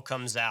all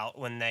comes out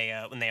when they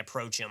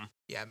approach him.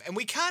 Yeah, and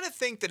we kind of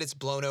think that it's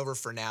blown over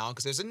for now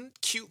because there's a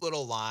cute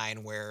little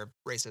line where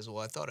Ray says,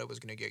 well, I thought I was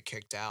going to get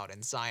kicked out.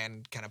 And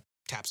Zion kind of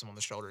taps him on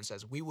the shoulder and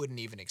says, we wouldn't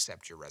even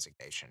accept your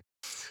resignation.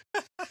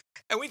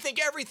 And we think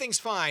everything's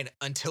fine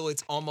until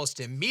it's almost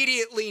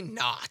immediately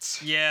not.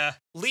 Yeah.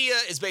 Leah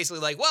is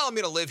basically like, well, I'm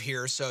going to live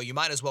here, so you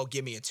might as well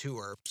give me a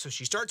tour. So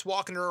she starts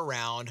walking her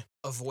around,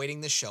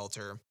 avoiding the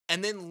shelter.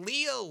 And then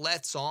Leah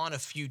lets on a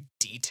few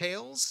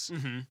details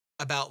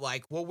about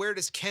like, well, where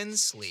does Ken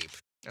sleep?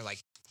 They're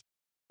like,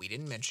 we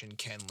didn't mention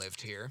Ken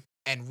lived here.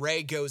 And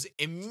Ray goes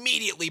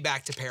immediately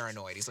back to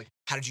paranoid. He's like,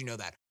 how did you know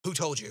that? Who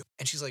told you?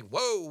 And she's like,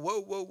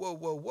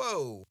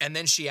 whoa. And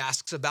then she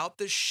asks about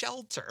the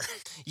shelter.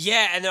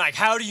 Yeah, and they're like,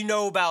 how do you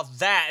know about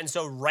that? And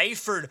so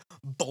Rayford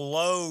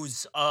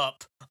blows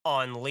up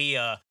on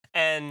Leah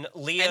And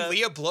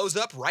Leah blows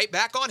up right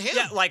back on him.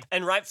 Yeah, like,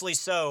 and rightfully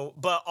so.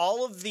 But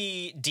all of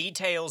the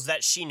details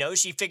that she knows,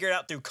 she figured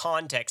out through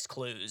context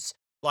clues.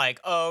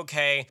 Like, oh,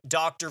 okay,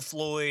 Dr.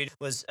 Floyd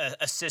was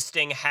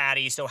assisting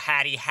Hattie, so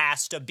Hattie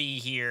has to be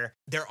here.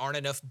 There aren't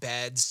enough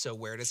beds, so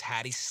where does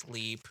Hattie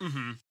sleep?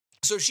 Mm-hmm.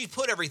 So she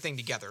put everything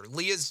together.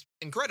 Leah's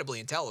incredibly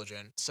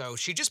intelligent, so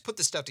she just put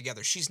this stuff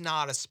together. She's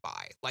not a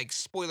spy. Like,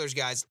 spoilers,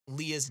 guys,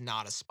 Leah's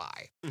not a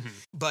spy. Mm-hmm.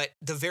 But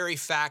the very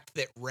fact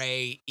that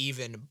Ray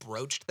even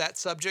broached that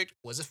subject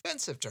was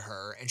offensive to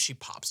her, and she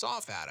pops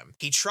off at him.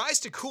 He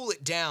tries to cool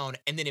it down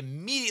and then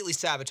immediately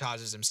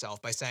sabotages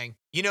himself by saying,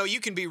 you know,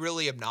 you can be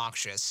really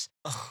obnoxious.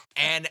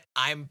 And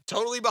I'm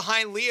totally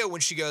behind Leah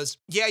when she goes,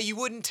 yeah, you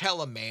wouldn't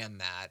tell a man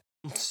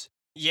that.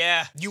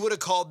 Yeah. You would have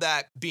called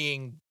that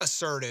being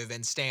assertive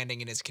and standing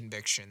in his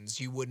convictions.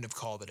 You wouldn't have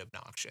called it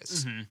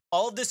obnoxious. Mm-hmm.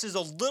 All of this is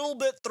a little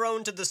bit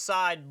thrown to the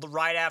side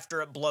right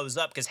after it blows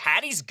up because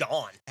Hattie's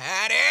gone.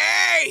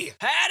 Hattie!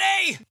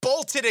 Hattie!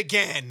 Bolted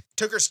again.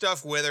 Took her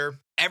stuff with her.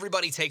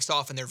 Everybody takes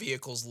off in their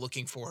vehicles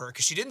looking for her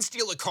because she didn't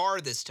steal a car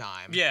this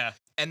time. Yeah.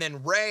 And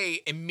then Ray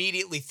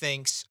immediately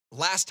thinks,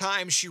 last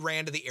time she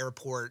ran to the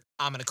airport,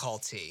 I'm going to call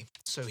T.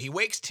 So he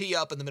wakes T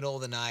up in the middle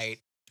of the night.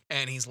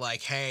 And he's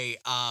like, hey,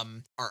 are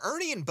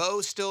Ernie and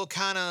Bo still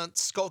kind of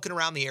skulking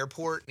around the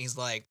airport? And he's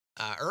like,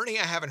 Ernie,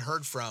 I haven't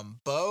heard from.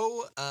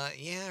 Bo,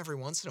 yeah, every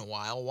once in a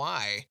while.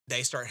 Why?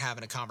 They start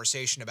having a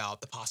conversation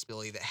about the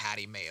possibility that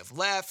Hattie may have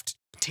left.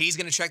 T's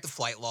going to check the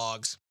flight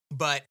logs.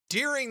 But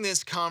during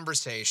this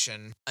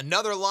conversation,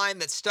 another line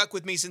that stuck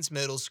with me since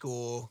middle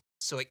school,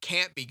 so it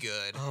can't be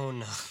good. Oh,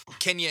 no.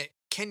 Can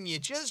you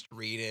just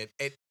read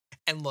it?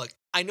 And look,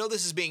 I know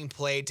this is being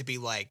played to be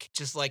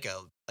just like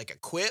a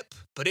quip,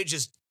 but it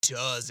just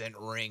doesn't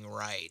ring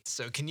right.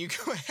 So can you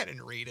go ahead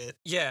and read it?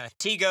 Yeah.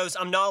 T goes,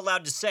 I'm not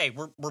allowed to say.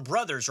 We're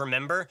brothers,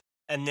 remember?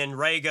 And then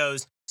Ray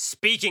goes,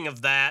 speaking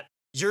of that,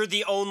 you're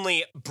the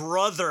only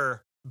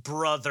brother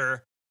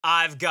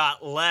I've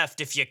got left,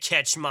 if you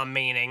catch my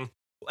meaning.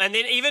 And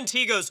then even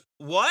T goes,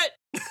 what?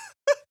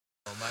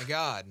 Oh my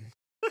God.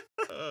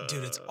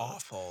 Dude, it's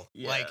awful.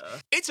 Yeah. Like,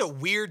 it's a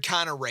weird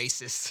kind of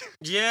racist.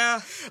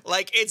 Yeah.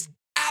 Like, it's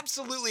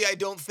absolutely, I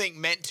don't think,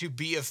 meant to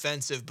be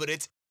offensive, but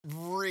it's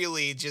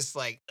really just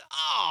like,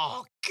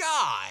 oh,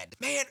 God.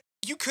 Man,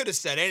 you could have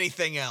said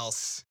anything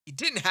else. You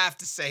didn't have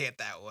to say it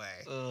that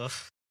way. Ugh.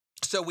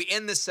 So we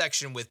end this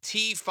section with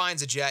T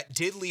finds a jet,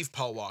 did leave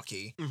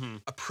Milwaukee,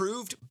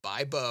 approved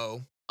by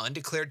Bo,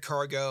 undeclared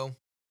cargo,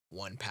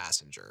 1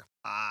 passenger.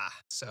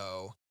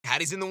 So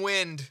Hattie's in the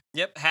wind.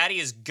 Yep, Hattie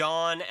is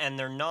gone, and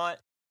they're not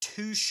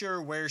too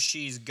sure where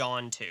she's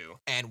gone to.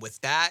 And with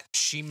that,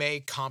 she may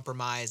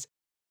compromise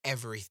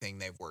everything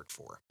they've worked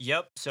for.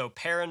 Yep, so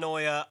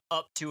paranoia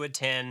up to a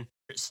 10,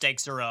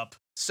 stakes are up.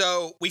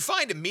 So we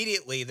find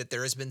immediately that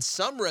there has been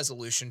some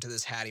resolution to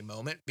this Hattie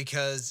moment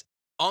because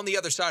on the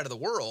other side of the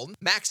world,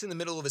 Mac's in the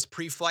middle of his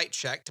pre-flight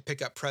check to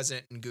pick up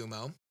President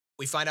Ngumo.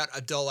 We find out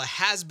Abdullah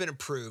has been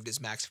approved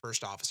as Mac's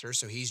first officer,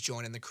 so he's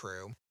joining the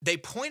crew. They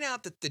point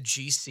out that the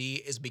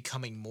GC is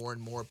becoming more and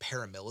more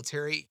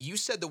paramilitary. You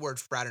said the word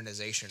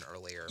fraternization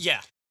earlier. Yeah.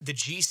 The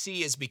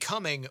GC is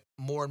becoming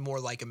more and more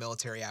like a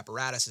military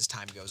apparatus as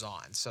time goes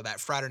on, so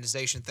that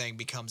fraternization thing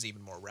becomes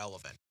even more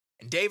relevant.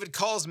 And David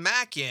calls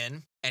Mac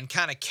in and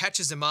kind of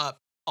catches him up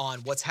on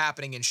what's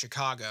happening in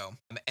Chicago.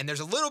 And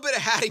there's a little bit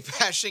of Hattie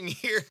bashing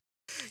here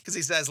because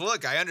he says,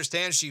 look, I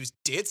understand she was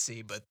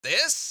ditzy, but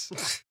this?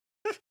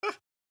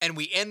 And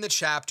we end the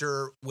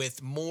chapter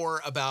with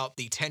more about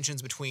the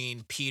tensions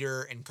between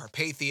Peter and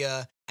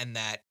Carpathia, and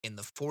that in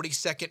the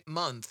 42nd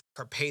month,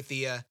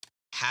 Carpathia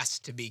has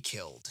to be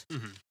killed.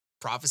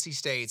 Prophecy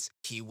states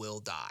he will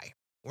die.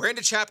 We're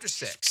into chapter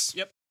 6.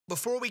 Yep.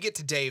 Before we get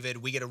to David,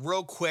 we get a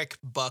real quick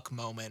Buck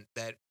moment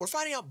that we're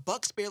finding out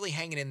Buck's barely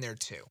hanging in there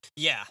too.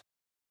 Yeah.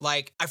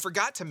 Like, I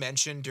forgot to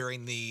mention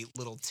during the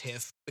little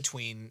tiff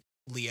between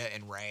Leah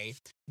and Ray,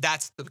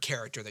 that's the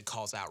character that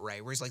calls out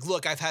Ray, where he's like,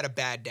 look, I've had a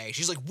bad day.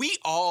 She's like, we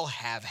all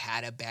have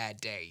had a bad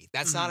day.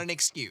 That's not an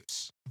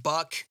excuse.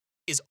 Buck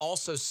is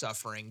also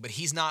suffering, but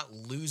he's not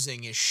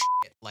losing his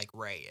shit like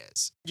Ray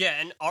is. Yeah,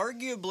 and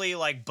arguably,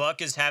 like,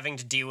 Buck is having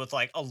to deal with,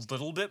 like, a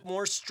little bit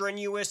more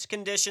strenuous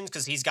conditions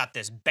because he's got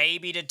this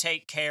baby to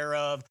take care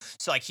of.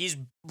 So, like, he's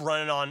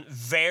running on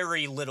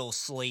very little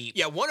sleep.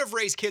 Yeah, one of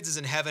Ray's kids is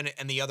in heaven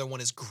and the other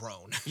one is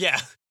grown. Yeah.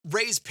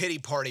 Ray's pity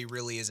party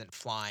really isn't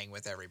flying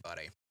with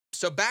everybody.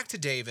 So back to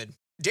David.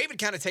 David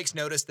kind of takes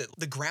notice that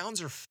the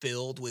grounds are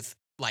filled with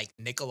like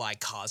Nikolai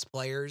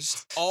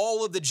cosplayers.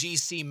 All of the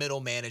GC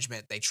middle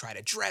management, they try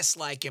to dress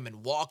like him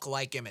and walk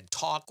like him and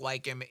talk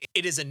like him.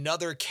 It is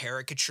another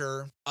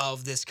caricature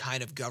of this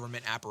kind of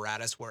government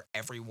apparatus where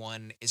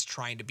everyone is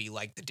trying to be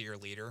like the dear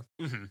leader.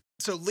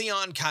 So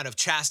Leon kind of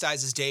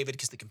chastises David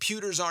because the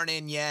computers aren't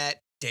in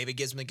yet. David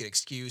gives him a good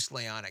excuse.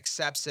 Leon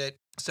accepts it.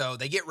 So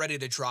they get ready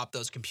to drop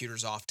those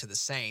computers off to the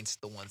Saints,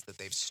 the ones that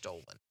they've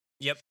stolen.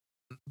 Yep.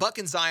 Buck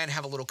and Zion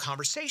have a little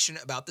conversation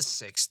about the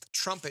 6th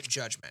trumpet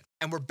judgment.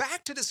 And we're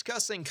back to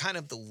discussing kind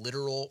of the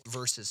literal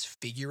versus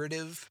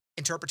figurative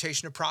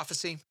interpretation of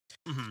prophecy.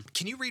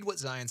 Can you read what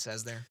Zion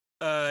says there?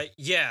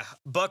 Yeah.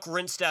 Buck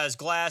rinsed out his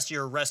glass. You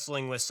were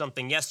wrestling with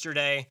something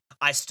yesterday.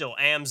 I still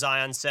am,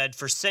 Zion said.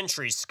 For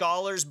centuries,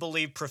 scholars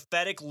believed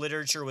prophetic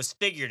literature was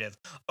figurative,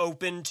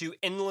 open to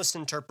endless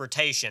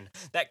interpretation.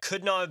 That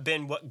could not have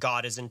been what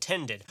God has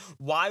intended.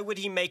 Why would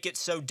he make it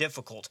so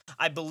difficult?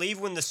 I believe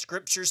when the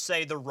scriptures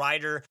say the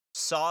writer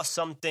saw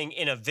something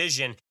in a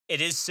vision, it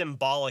is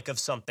symbolic of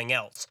something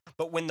else.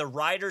 But when the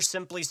writer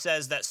simply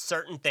says that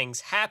certain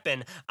things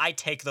happen, I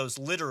take those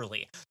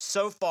literally.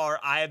 So far,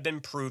 I have been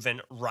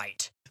proven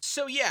right.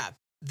 So yeah,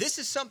 this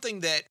is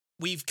something that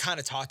we've kind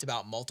of talked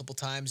about multiple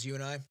times, you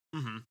and I,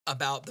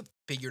 about the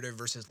figurative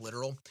versus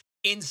literal.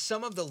 In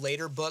some of the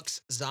later books,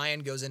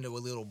 Zion goes into a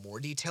little more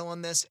detail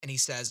on this, and he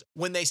says,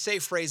 when they say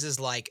phrases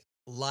like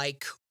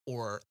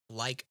or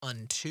like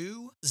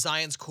unto,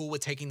 Zion's cool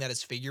with taking that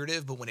as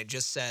figurative, but when it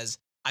just says,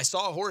 I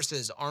saw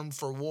horses armed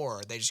for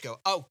war, they just go,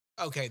 oh,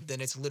 okay,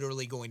 then it's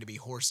literally going to be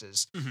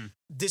horses.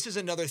 This is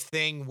another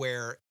thing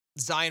where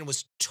Zion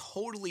was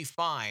totally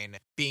fine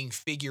being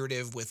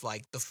figurative with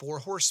like the 4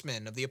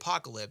 horsemen of the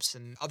apocalypse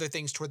and other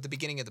things toward the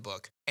beginning of the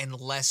book, and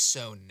less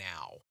so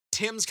now.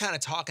 Tim's kind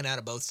of talking out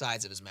of both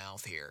sides of his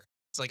mouth here.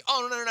 It's like,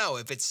 oh, no.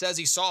 If it says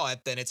he saw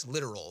it, then it's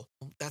literal.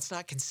 That's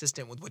not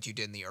consistent with what you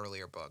did in the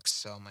earlier books.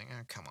 So I'm like,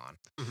 oh, come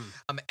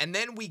on. And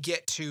then we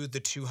get to the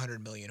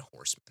 200 million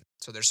horsemen.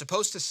 So they're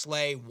supposed to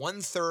slay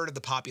 1/3 of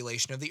the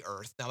population of the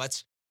earth. Now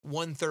that's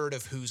 1/3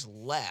 of who's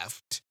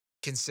left,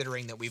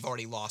 considering that we've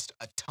already lost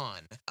a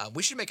ton.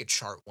 We should make a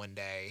chart one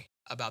day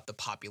about the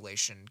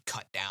population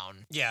cut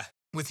down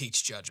with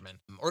each judgment.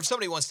 Or if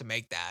somebody wants to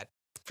make that,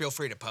 feel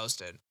free to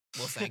post it.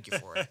 We'll thank you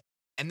for it.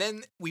 And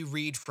then we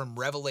read from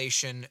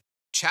Revelation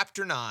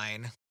chapter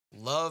 9,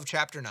 love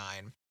chapter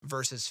 9,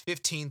 verses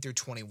 15 through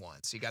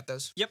 21. So you got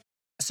those? Yep.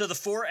 So the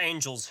 4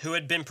 angels who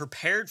had been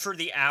prepared for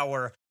the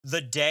hour, the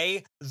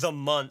day, the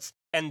month,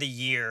 and the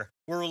year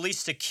were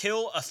released to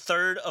kill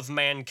 1/3 of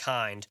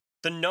mankind.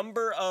 The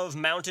number of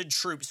mounted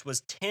troops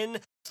was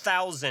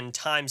 10,000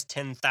 times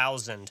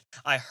 10,000.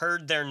 I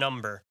heard their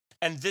number.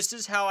 And this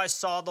is how I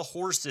saw the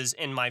horses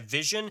in my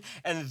vision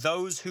and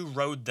those who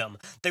rode them.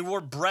 They wore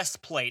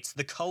breastplates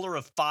the color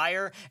of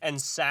fire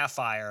and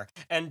sapphire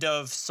and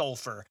of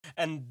sulfur.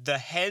 And the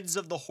heads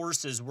of the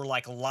horses were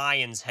like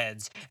lions'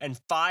 heads,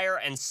 and fire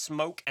and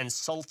smoke and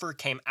sulfur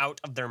came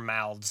out of their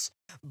mouths.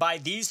 By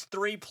these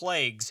 3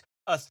 plagues,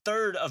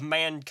 1/3 of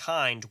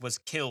mankind was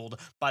killed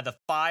by the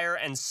fire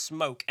and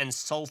smoke and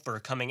sulfur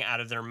coming out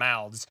of their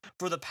mouths.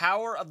 For the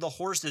power of the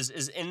horses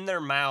is in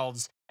their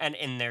mouths and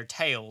in their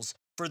tails.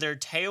 For their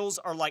tails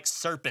are like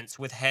serpents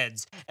with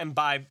heads, and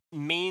by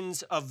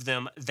means of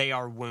them they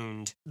are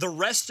wound. The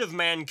rest of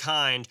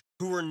mankind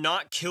who were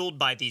not killed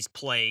by these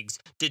plagues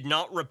did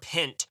not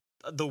repent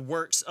the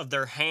works of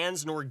their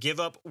hands, nor give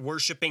up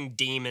worshiping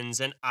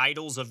demons and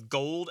idols of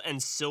gold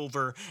and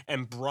silver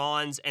and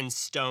bronze and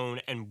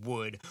stone and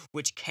wood,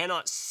 which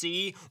cannot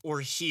see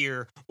or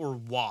hear or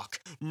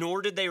walk.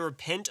 Nor did they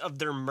repent of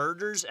their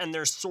murders and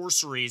their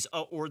sorceries,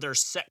 or their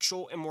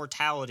sexual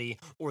immortality,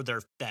 or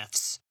their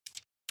thefts.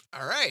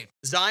 All right.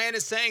 Zion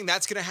is saying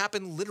that's going to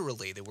happen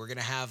literally, that we're going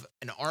to have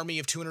an army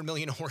of 200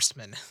 million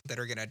horsemen that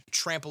are going to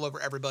trample over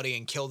everybody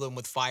and kill them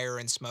with fire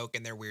and smoke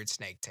and their weird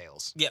snake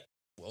tails. Yep.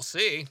 We'll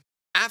see.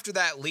 After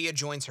that, Leah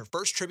joins her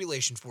first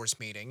Tribulation Force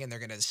meeting, and they're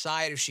going to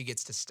decide if she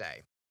gets to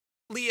stay.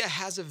 Leah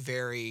has a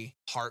very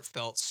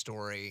heartfelt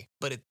story,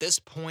 but at this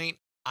point,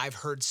 I've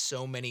heard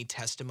so many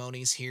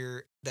testimonies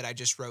here that I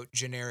just wrote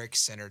generic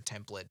center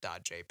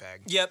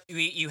template.jpg. Yep,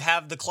 you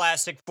have the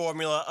classic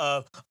formula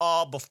of,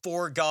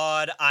 before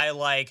God,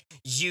 I,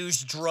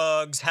 used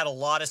drugs, had a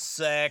lot of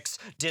sex,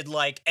 did,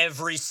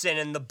 every sin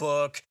in the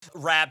book,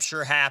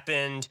 rapture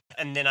happened,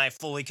 and then I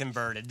fully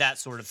converted, that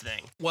sort of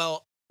thing.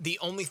 Well, the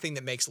only thing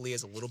that makes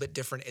Leah's a little bit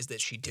different is that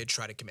she did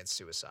try to commit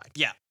suicide.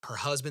 Yeah. Her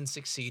husband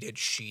succeeded,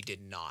 she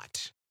did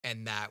not.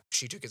 And that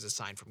she took as a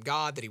sign from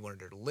God that he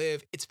wanted her to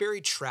live. It's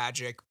very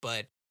tragic,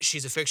 but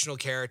she's a fictional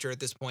character at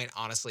this point.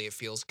 Honestly, it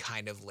feels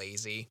kind of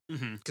lazy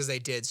because they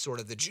did sort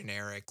of the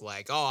generic,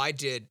 I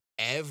did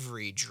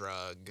every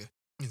drug.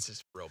 It's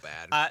just real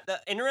bad. The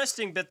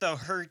interesting bit, though,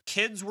 her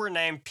kids were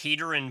named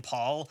Peter and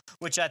Paul,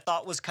 which I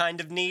thought was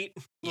kind of neat.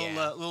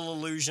 Yeah. Little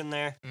illusion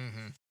there.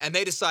 And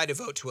they decide to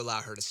vote to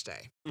allow her to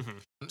stay.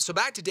 So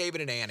back to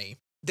David and Annie.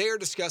 They are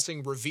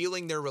discussing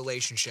revealing their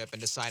relationship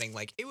and deciding,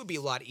 it would be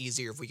a lot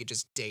easier if we could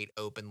just date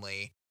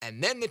openly.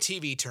 And then the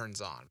TV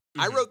turns on.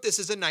 I wrote this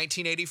as a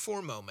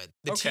 1984 moment.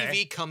 The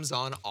TV comes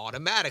on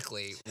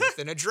automatically with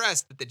an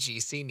address that the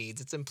GC needs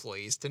its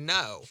employees to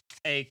know.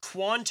 A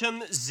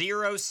Quantum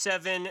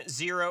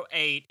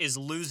 0708 is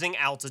losing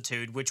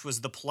altitude, which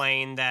was the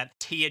plane that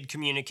T had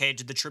communicated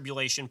to the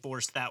Tribulation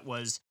Force that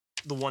was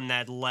the one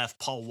that left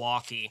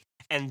Milwaukee.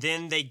 And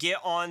then they get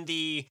on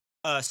the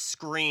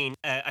screen,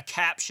 a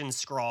caption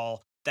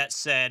scroll that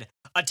said,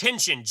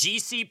 "Attention,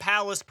 GC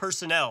Palace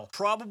personnel.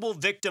 Probable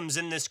victims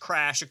in this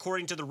crash,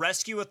 according to the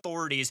rescue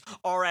authorities,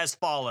 are as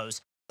follows.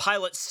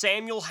 pilot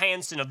Samuel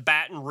Hansen of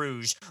Baton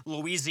Rouge,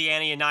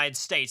 Louisiana, United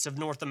States of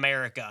North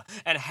America,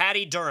 and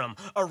Hattie Durham,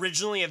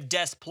 originally of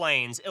Des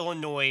Plaines,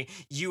 Illinois,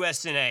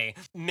 USA.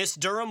 Miss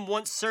Durham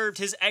once served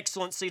His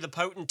Excellency the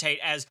Potentate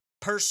as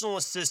personal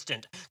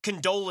assistant.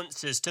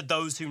 Condolences to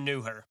those who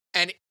knew her.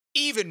 And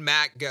even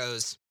Mac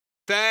goes,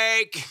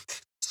 fake.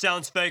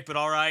 Sounds fake, but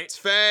all right. It's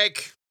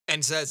fake.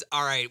 And says,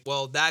 all right,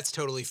 well, that's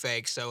totally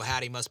fake, so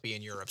Hattie must be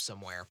in Europe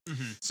somewhere.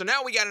 So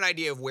now we got an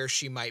idea of where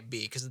she might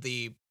be, because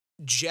the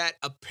jet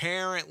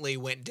apparently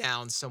went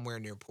down somewhere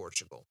near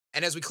Portugal.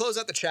 And as we close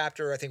out the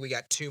chapter, I think we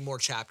got 2 more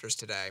chapters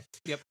today.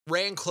 Yep.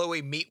 Ray and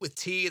Chloe meet with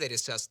T, they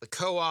discuss the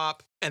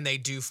co-op, and they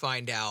do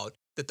find out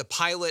that the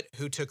pilot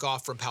who took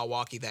off from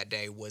Palwaukee that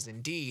day was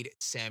indeed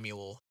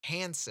Samuel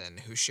Hansen,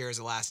 who shares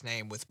a last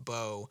name with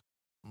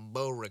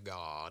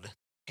Beauregard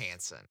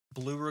Hansen.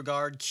 Blue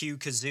Regard Q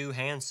Kazoo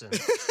Hansen.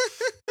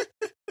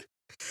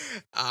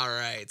 All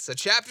right, so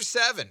chapter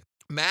 7.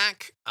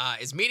 Mac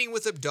is meeting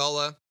with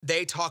Abdullah.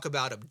 They talk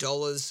about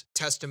Abdullah's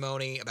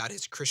testimony about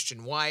his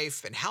Christian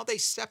wife and how they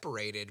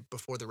separated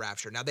before the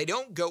rapture. Now, they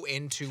don't go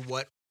into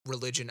what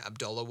religion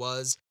Abdullah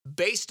was.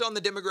 Based on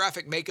the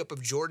demographic makeup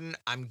of Jordan,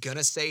 I'm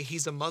gonna say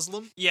he's a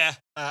Muslim. Yeah,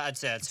 I'd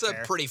say that's It's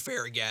fair. a pretty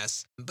fair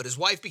guess. But his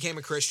wife became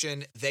a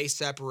Christian. They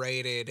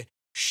separated.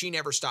 She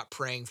never stopped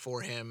praying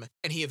for him,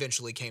 and he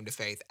eventually came to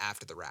faith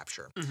after the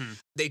rapture.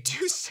 They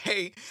do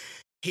say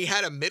he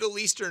had a Middle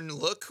Eastern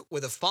look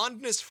with a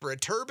fondness for a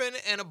turban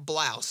and a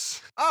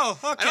blouse. Oh,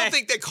 okay. I don't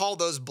think they call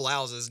those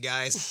blouses,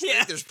 guys. I Yeah.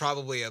 think there's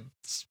probably a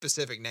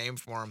specific name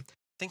for them.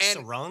 think and-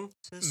 sarung?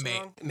 Is it May-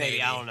 sarung?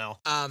 maybe. I don't know.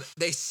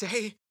 They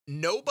say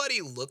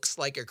nobody looks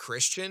like a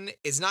Christian.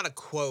 It's not a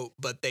quote,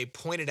 but they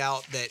pointed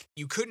out that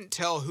you couldn't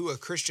tell who a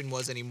Christian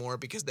was anymore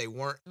because they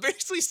weren't,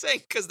 basically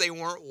saying because they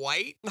weren't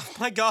white. Oh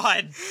my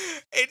God.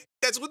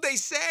 That's what they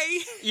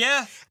say.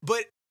 Yeah.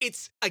 But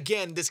it's,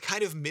 again, this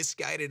kind of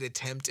misguided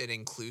attempt at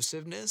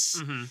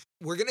inclusiveness.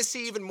 We're going to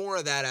see even more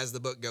of that as the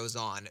book goes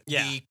on.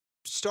 Yeah. The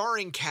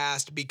starring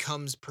cast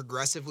becomes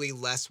progressively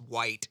less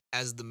white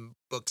as the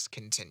books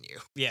continue.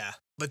 Yeah.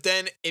 But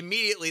then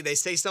immediately they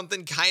say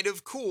something kind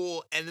of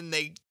cool, and then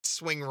they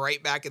swing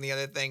right back in the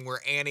other thing where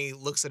Annie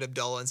looks at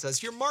Abdullah and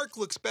says, your mark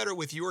looks better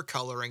with your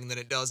coloring than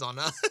it does on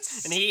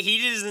us. And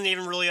he doesn't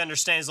even really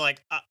understand. He's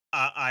like,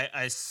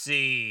 I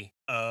see.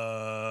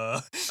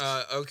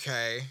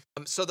 Okay.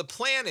 So the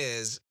plan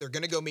is they're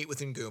going to go meet with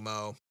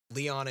Ngumo,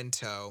 Leon in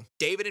tow.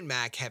 David and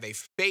Mac have a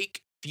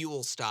fake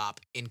fuel stop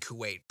in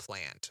Kuwait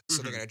planned.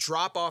 So they're going to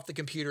drop off the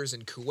computers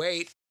in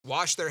Kuwait,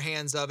 wash their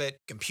hands of it,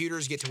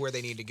 computers get to where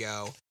they need to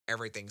go,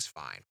 everything's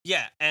fine.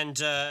 Yeah, and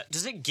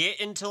does it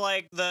get into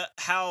like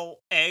how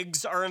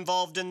eggs are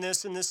involved in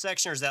this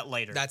section, or is that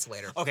later? That's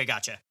later. Okay,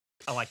 gotcha.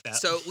 I like that.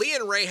 So Leah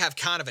and Ray have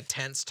kind of a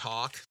tense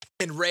talk,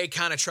 and Ray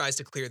kind of tries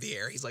to clear the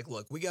air. He's like,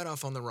 look, we got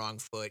off on the wrong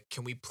foot.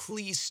 Can we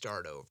please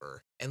start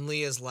over? And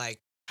Leah's like,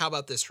 how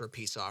about this for a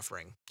peace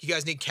offering? You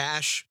guys need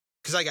cash?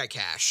 Because I got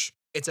cash.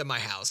 It's at my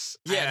house.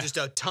 I Yeah. have just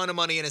a ton of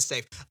money in a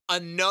safe.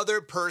 Another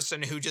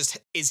person who just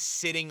is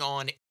sitting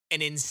on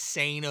an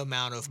insane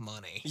amount of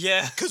money.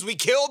 yeah. Because we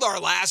killed our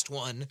last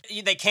one.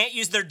 They can't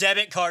use their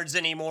debit cards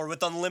anymore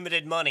with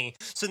unlimited money.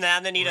 So now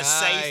they need a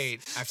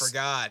safe. Right. I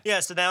forgot. Yeah,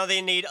 so now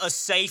they need a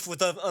safe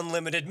with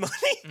unlimited money.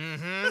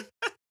 Mm-hmm.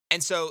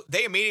 And so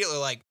they immediately are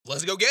like,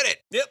 let's go get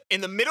it. Yep.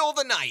 In the middle of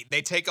the night,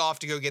 they take off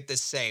to go get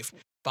this safe.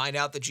 Find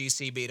out the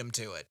GC beat them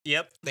to it.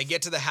 Yep. They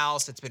get to the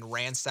house. It's been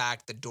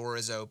ransacked. The door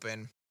is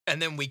open.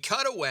 And then we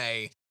cut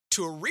away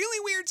to a really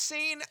weird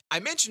scene. I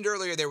mentioned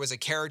earlier there was a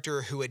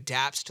character who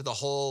adapts to the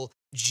whole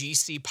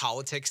GC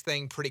politics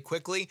thing pretty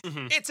quickly.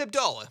 It's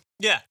Abdullah.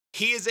 Yeah.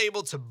 He is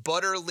able to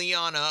butter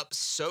Leon up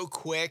so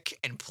quick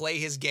and play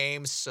his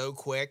game so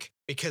quick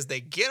because they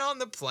get on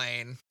the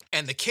plane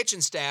and the kitchen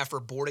staff are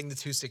boarding the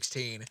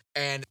 216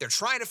 and they're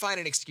trying to find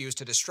an excuse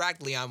to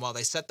distract Leon while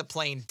they set the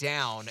plane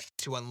down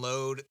to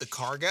unload the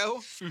cargo.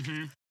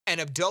 And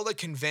Abdullah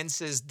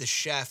convinces the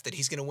chef that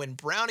he's going to win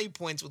brownie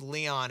points with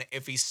Leon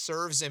if he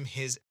serves him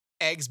his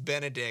eggs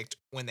Benedict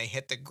when they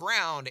hit the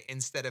ground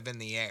instead of in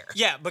the air.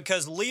 Yeah,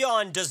 because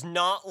Leon does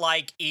not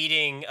like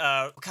eating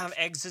what kind of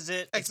eggs is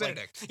it? Eggs It's like-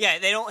 Benedict. yeah,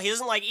 he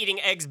doesn't like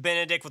eating eggs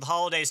Benedict with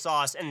holiday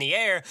sauce in the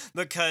air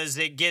because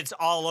it gets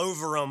all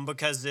over him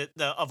because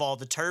of all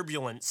the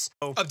turbulence.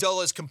 So,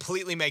 Abdullah is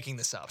completely making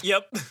this up.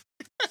 yep.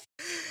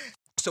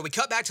 So we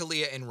cut back to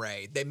Leah and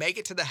Ray. They make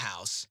it to the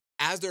house.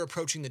 As they're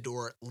approaching the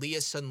door,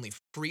 Leah suddenly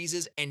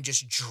freezes and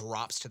just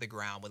drops to the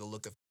ground with a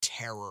look of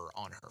terror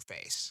on her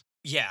face.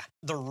 Yeah,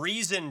 the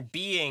reason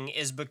being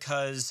is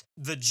because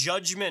the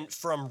judgment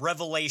from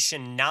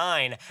Revelation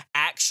 9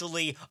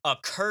 actually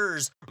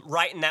occurs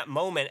right in that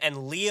moment,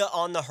 and Leah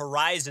on the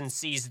horizon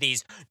sees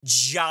these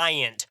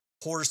giant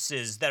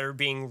horses that are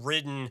being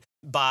ridden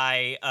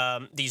by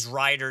these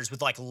riders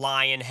with like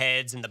lion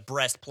heads and the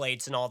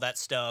breastplates and all that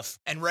stuff.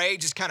 And Ray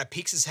just kind of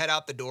peeks his head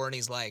out the door and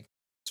he's like,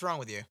 what's wrong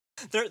with you?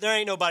 There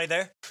ain't nobody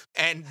there.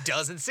 And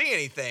doesn't see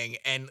anything.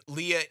 And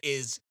Leah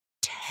is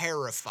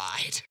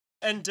terrified.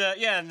 And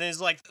and there's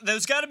like,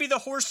 those got to be the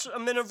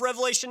horsemen of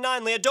Revelation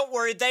 9, Leia. Don't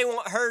worry, they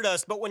won't hurt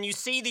us. But when you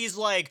see these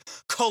like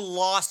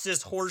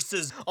colossus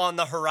horses on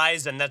the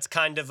horizon, that's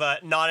kind of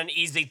not an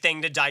easy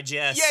thing to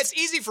digest. Yeah, it's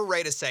easy for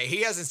Ray to say.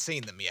 He hasn't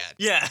seen them yet.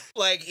 Yeah.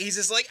 Like, he's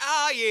just like,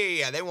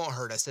 yeah, they won't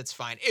hurt us. It's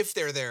fine. If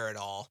they're there at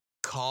all.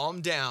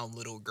 Calm down,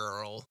 little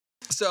girl.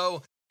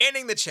 So,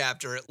 ending the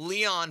chapter,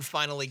 Leon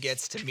finally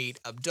gets to meet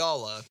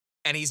Abdullah,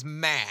 and he's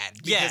mad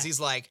because he's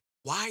like,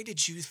 why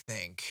did you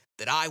think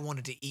that I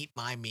wanted to eat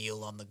my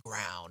meal on the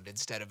ground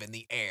instead of in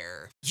the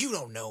air? You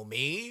don't know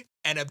me.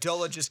 And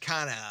Abdullah just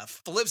kind of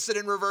flips it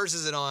and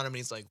reverses it on him. And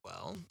he's like,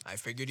 well, I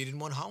figured you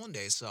didn't want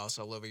hollandaise sauce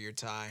all over your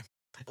tie.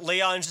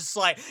 Leon's just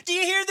like, do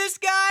you hear this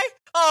guy?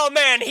 Oh,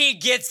 man, he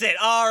gets it.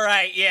 All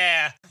right,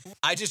 yeah.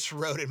 I just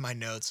wrote in my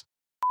notes,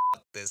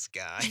 this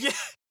guy. Yeah.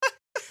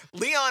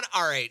 Leon,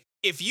 all right,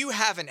 if you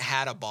haven't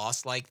had a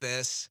boss like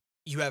this,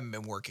 you haven't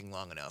been working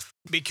long enough,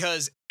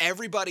 because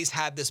everybody's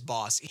had this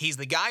boss. He's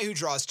the guy who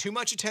draws too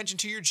much attention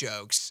to your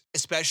jokes,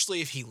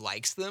 especially if he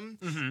likes them,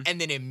 and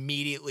then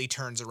immediately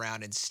turns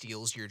around and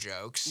steals your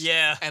jokes.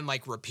 Yeah. And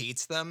like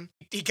repeats them.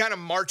 He kind of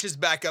marches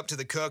back up to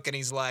the cook and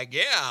he's like,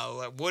 yeah,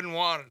 I wouldn't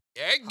want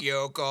egg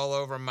yolk all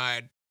over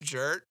my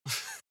shirt.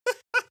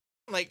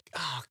 Like,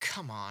 oh,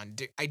 come on,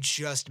 dude. I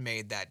just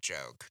made that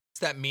joke.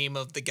 It's that meme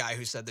of the guy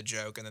who said the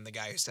joke and then the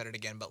guy who said it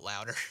again, but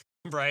louder.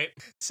 Right.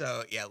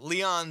 So, yeah,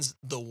 Leon's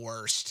the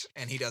worst,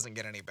 and he doesn't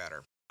get any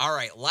better. All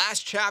right,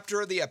 last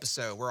chapter of the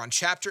episode. We're on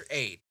chapter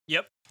 8.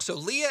 Yep. So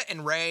Leah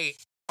and Ray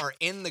are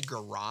in the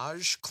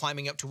garage,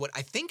 climbing up to what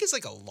I think is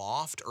like a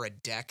loft or a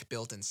deck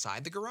built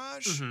inside the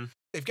garage.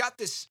 They've got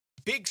this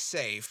big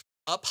safe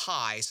up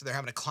high, so they're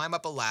having to climb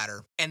up a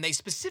ladder. And they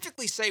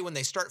specifically say when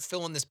they start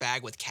filling this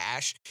bag with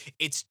cash,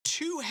 it's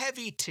too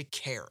heavy to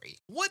carry.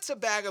 What's a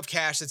bag of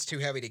cash that's too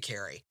heavy to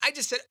carry? I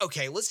just said,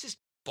 okay, let's just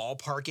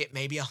ballpark it,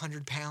 maybe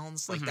 100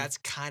 pounds. Like, that's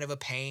kind of a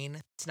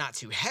pain. It's not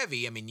too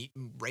heavy. I mean,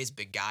 Ray's a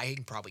big guy. He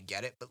can probably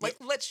get it. But, like,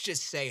 let's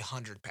just say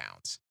 100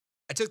 pounds.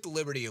 I took the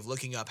liberty of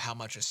looking up how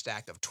much a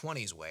stack of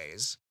 20s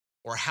weighs,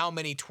 or how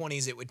many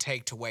 20s it would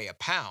take to weigh a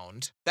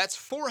pound. That's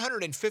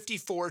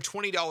 454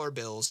 $20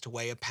 bills to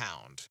weigh a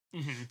pound.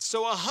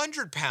 So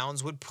 100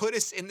 pounds would put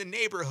us in the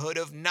neighborhood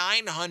of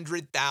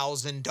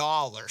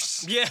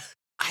 $900,000. Yeah.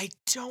 I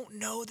don't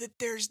know that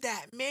there's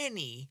that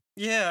many.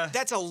 Yeah.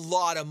 That's a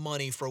lot of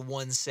money for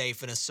one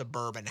safe in a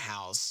suburban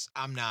house.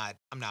 I'm not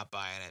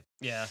buying it.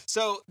 Yeah.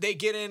 So they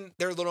get in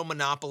their little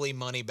Monopoly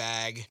money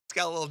bag. It's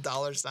got a little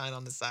dollar sign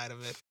on the side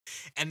of it.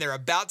 And they're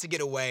about to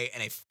get away,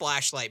 and a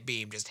flashlight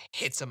beam just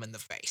hits them in the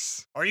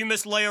face. Are you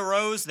Miss Leia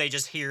Rose? They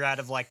just hear out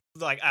of like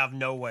out of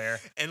nowhere.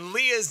 And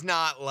Leah's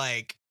not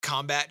like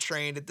combat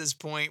trained at this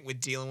point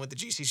with dealing with the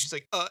GC. She's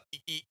like,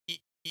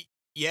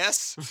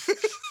 yes.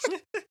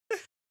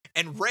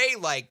 And Ray,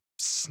 like,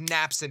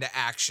 snaps into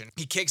action.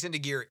 He kicks into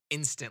gear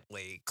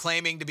instantly,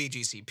 claiming to be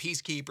GC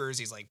peacekeepers.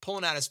 He's, like,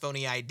 pulling out his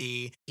phony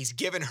ID. He's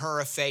giving her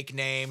a fake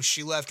name.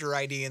 She left her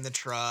ID in the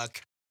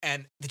truck.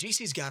 And the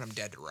GC's got him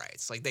dead to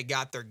rights. Like, they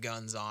got their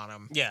guns on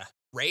him. Yeah.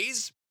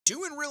 Ray's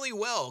doing really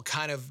well,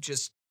 kind of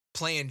just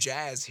playing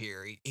jazz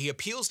here. He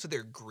appeals to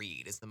their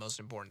greed is the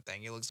most important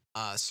thing. He looks,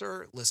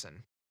 sir,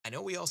 listen, I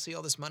know we all see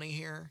all this money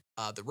here.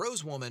 The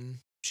Rose woman,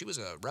 she was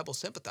a rebel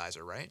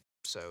sympathizer, right?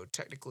 So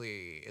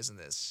technically, isn't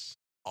this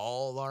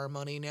all our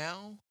money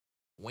now?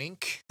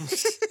 Wink.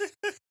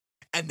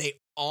 And they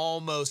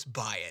almost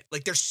buy it.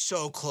 Like, they're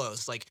so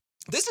close. Like,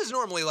 this is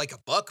normally like a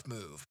buck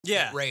move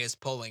that Ray is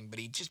pulling, but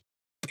he just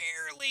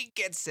barely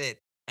gets it.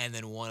 And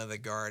then one of the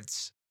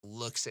guards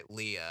looks at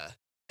Leah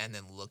and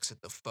then looks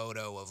at the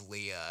photo of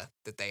Leah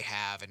that they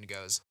have and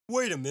goes,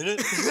 wait a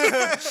minute.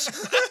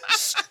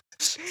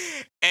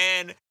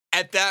 And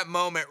at that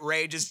moment,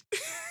 Ray just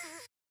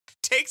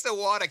takes a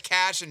wad of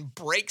cash and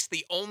breaks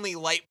the only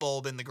light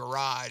bulb in the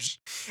garage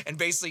and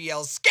basically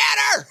yells,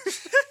 scatter!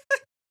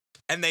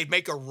 And they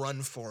make a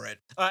run for it.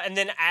 And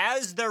then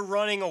as they're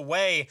running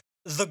away,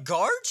 the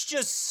guards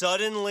just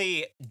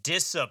suddenly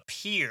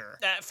disappear.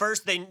 At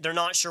first, they're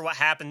not sure what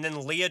happened.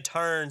 Then Leah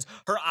turns,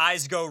 her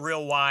eyes go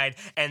real wide,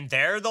 and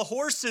there the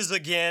horses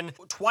again,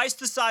 twice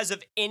the size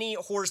of any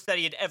horse that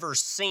he had ever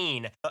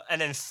seen.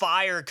 And then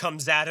fire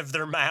comes out of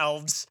their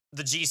mouths.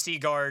 The GC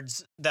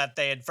guards that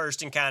they had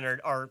first encountered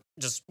are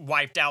just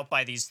wiped out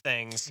by these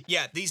things.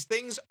 Yeah, these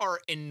things are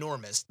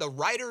enormous. The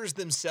riders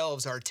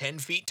themselves are 10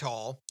 feet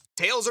tall.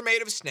 Tails are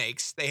made of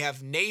snakes. They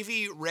have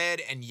navy,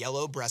 red, and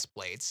yellow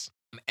breastplates.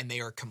 And they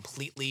are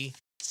completely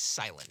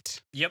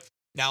silent. Yep.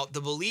 Now, the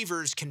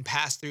believers can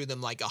pass through them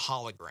like a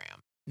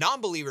hologram.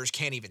 Non-believers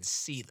can't even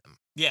see them.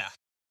 Yeah.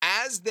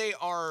 As they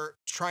are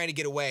trying to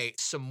get away,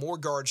 some more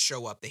guards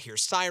show up. They hear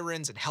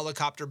sirens and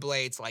helicopter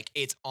blades, like,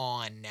 it's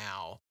on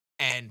now.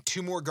 And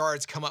 2 more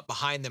guards come up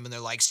behind them, and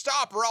they're like,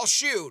 stop or I'll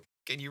shoot.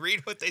 Can you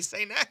read what they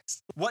say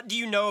next? What do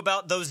you know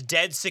about those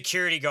dead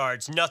security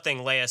guards? Nothing,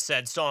 Leia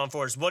said, stalling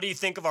forwards. What do you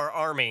think of our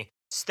army?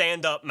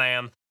 Stand up,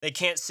 ma'am. They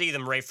can't see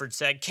them, Rayford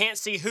said. Can't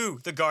see who?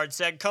 The guard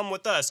said. Come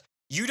with us.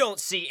 You don't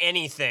see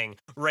anything,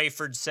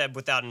 Rayford said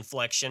without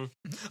inflection.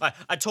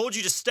 I told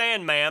you to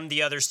stand, ma'am,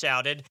 the other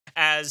shouted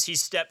as he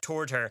stepped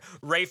toward her.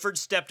 Rayford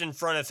stepped in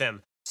front of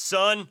him.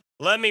 Son,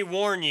 let me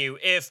warn you.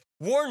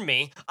 Warn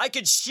me, I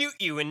could shoot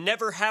you and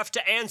never have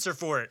to answer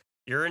for it.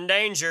 You're in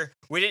danger.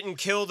 We didn't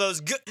kill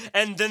those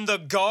And then the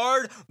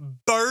guard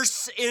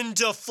bursts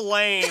into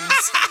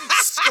flames,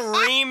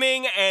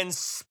 screaming and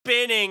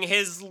spinning,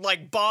 his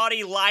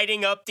body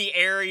lighting up the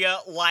area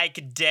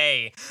like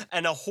day.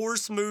 And a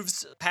horse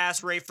moves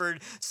past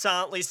Rayford,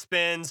 silently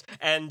spins,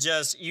 and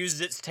just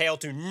uses its tail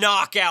to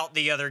knock out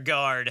the other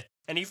guard.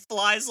 And he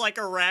flies like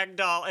a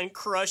ragdoll and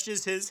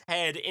crushes his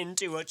head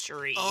into a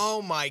tree.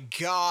 Oh my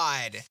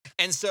God.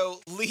 And so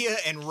Leah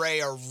and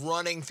Ray are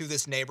running through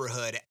this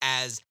neighborhood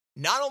as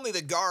not only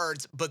the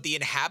guards, but the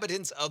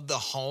inhabitants of the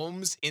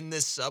homes in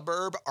this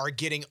suburb are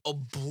getting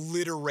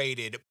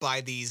obliterated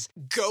by these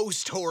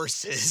ghost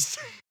horses,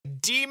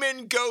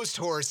 demon ghost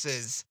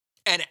horses.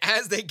 And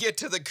as they get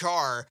to the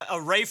car,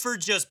 Rayford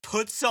just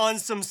puts on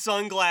some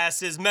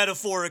sunglasses,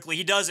 metaphorically.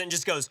 He doesn't,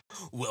 just goes,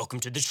 "Welcome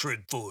to the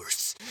Shred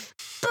Force."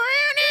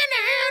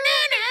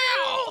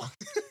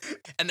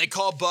 And they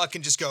call Buck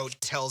and just go,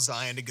 tell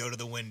Zion to go to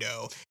the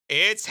window.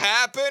 It's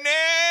happening!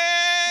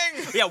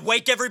 Yeah,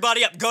 wake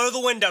everybody up. Go to the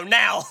window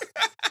now.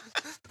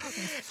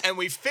 And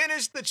we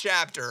finish the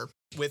chapter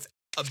with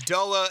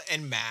Abdullah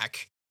and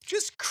Mac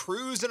just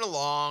cruising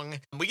along.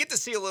 We get to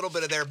see a little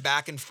bit of their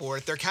back and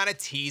forth. They're kind of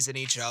teasing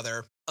each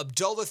other.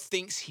 Abdullah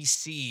thinks he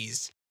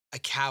sees a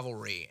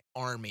cavalry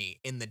army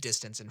in the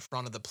distance in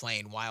front of the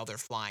plane while they're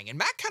flying. And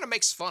Mac kind of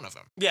makes fun of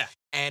him. Yeah.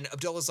 And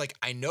Abdullah's like,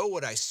 I know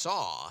what I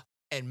saw.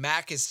 And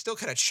Mac is still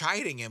kind of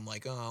chiding him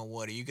like, oh,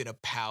 what, are you going to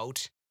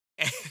pout?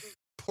 And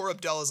poor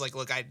Abdullah's like,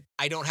 look,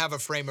 I don't have a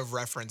frame of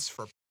reference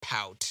for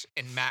pout.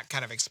 And Mac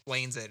kind of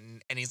explains it.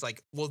 And he's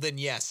like, well, then,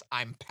 yes,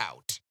 I'm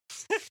pout.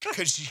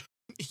 Because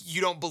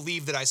you don't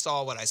believe that I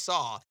saw what I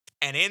saw.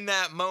 And in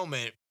that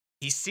moment,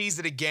 he sees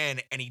it again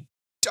and he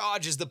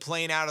dodges the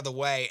plane out of the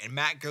way. And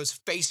Mac goes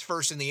face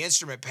first in the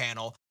instrument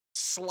panel,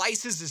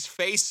 slices his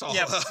face all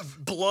up.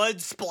 Blood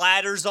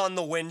splatters on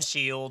the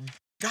windshield.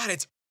 God,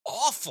 it's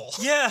awful.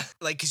 Yeah.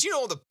 Like, because you know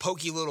all the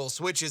pokey little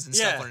switches and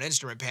stuff on an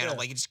instrument panel.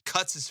 Like, it just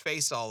cuts his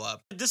face all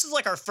up. This is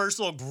like our first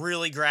little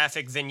really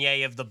graphic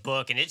vignette of the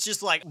book, and it's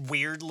just like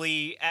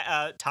weirdly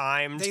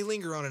timed. They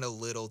linger on it a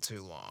little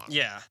too long.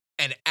 Yeah.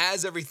 And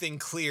as everything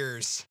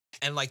clears,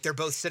 and like they're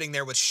both sitting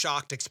there with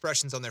shocked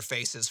expressions on their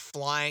faces,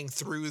 flying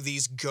through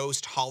these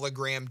ghost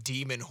hologram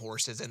demon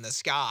horses in the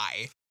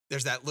sky,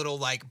 there's that little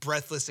like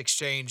breathless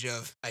exchange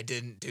of, I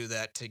didn't do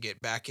that to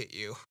get back at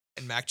you.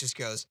 And Mac just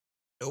goes,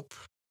 nope,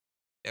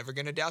 never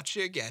gonna doubt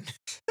you again.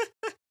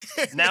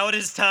 Now it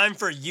is time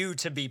for you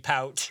to be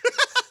pout.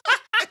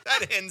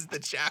 That ends the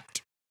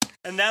chapter.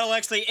 And that'll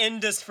actually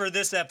end us for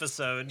this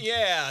episode.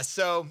 Yeah,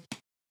 so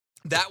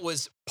that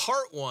was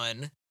part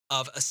 1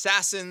 of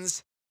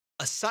Assassins,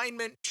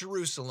 Assignment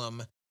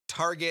Jerusalem,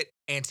 Target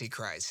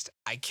Antichrist.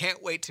 I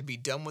can't wait to be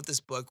done with this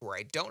book where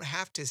I don't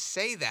have to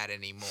say that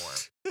anymore.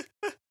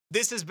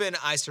 This has been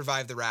I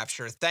Survived the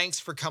Rapture. Thanks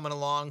for coming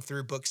along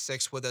through book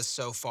 6 with us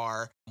so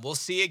far. We'll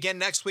see you again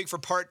next week for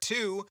part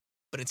 2.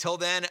 But until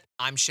then,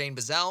 I'm Shane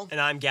Bazell.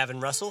 And I'm Gavin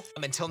Russell.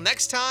 Until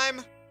next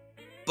time,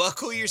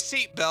 buckle your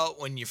seatbelt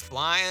when you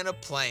fly in a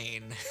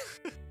plane.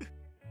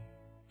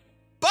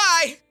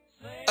 Bye!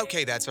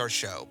 Okay, that's our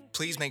show.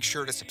 Please make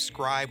sure to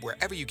subscribe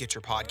wherever you get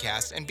your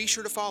podcasts and be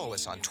sure to follow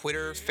us on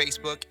Twitter,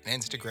 Facebook,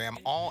 and Instagram,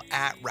 all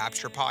at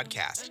Rapture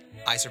Podcast.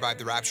 I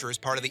Survived the Rapture is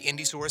part of the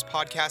Indiesaurus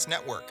Podcast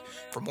Network.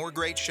 For more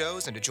great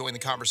shows and to join the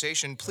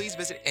conversation, please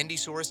visit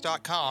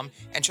Indiesaurus.com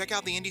and check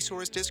out the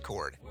Indiesaurus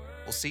Discord.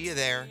 We'll see you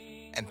there,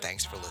 and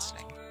thanks for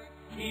listening.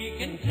 He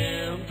can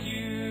tempt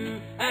you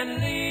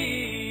and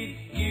lead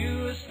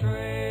you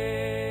astray.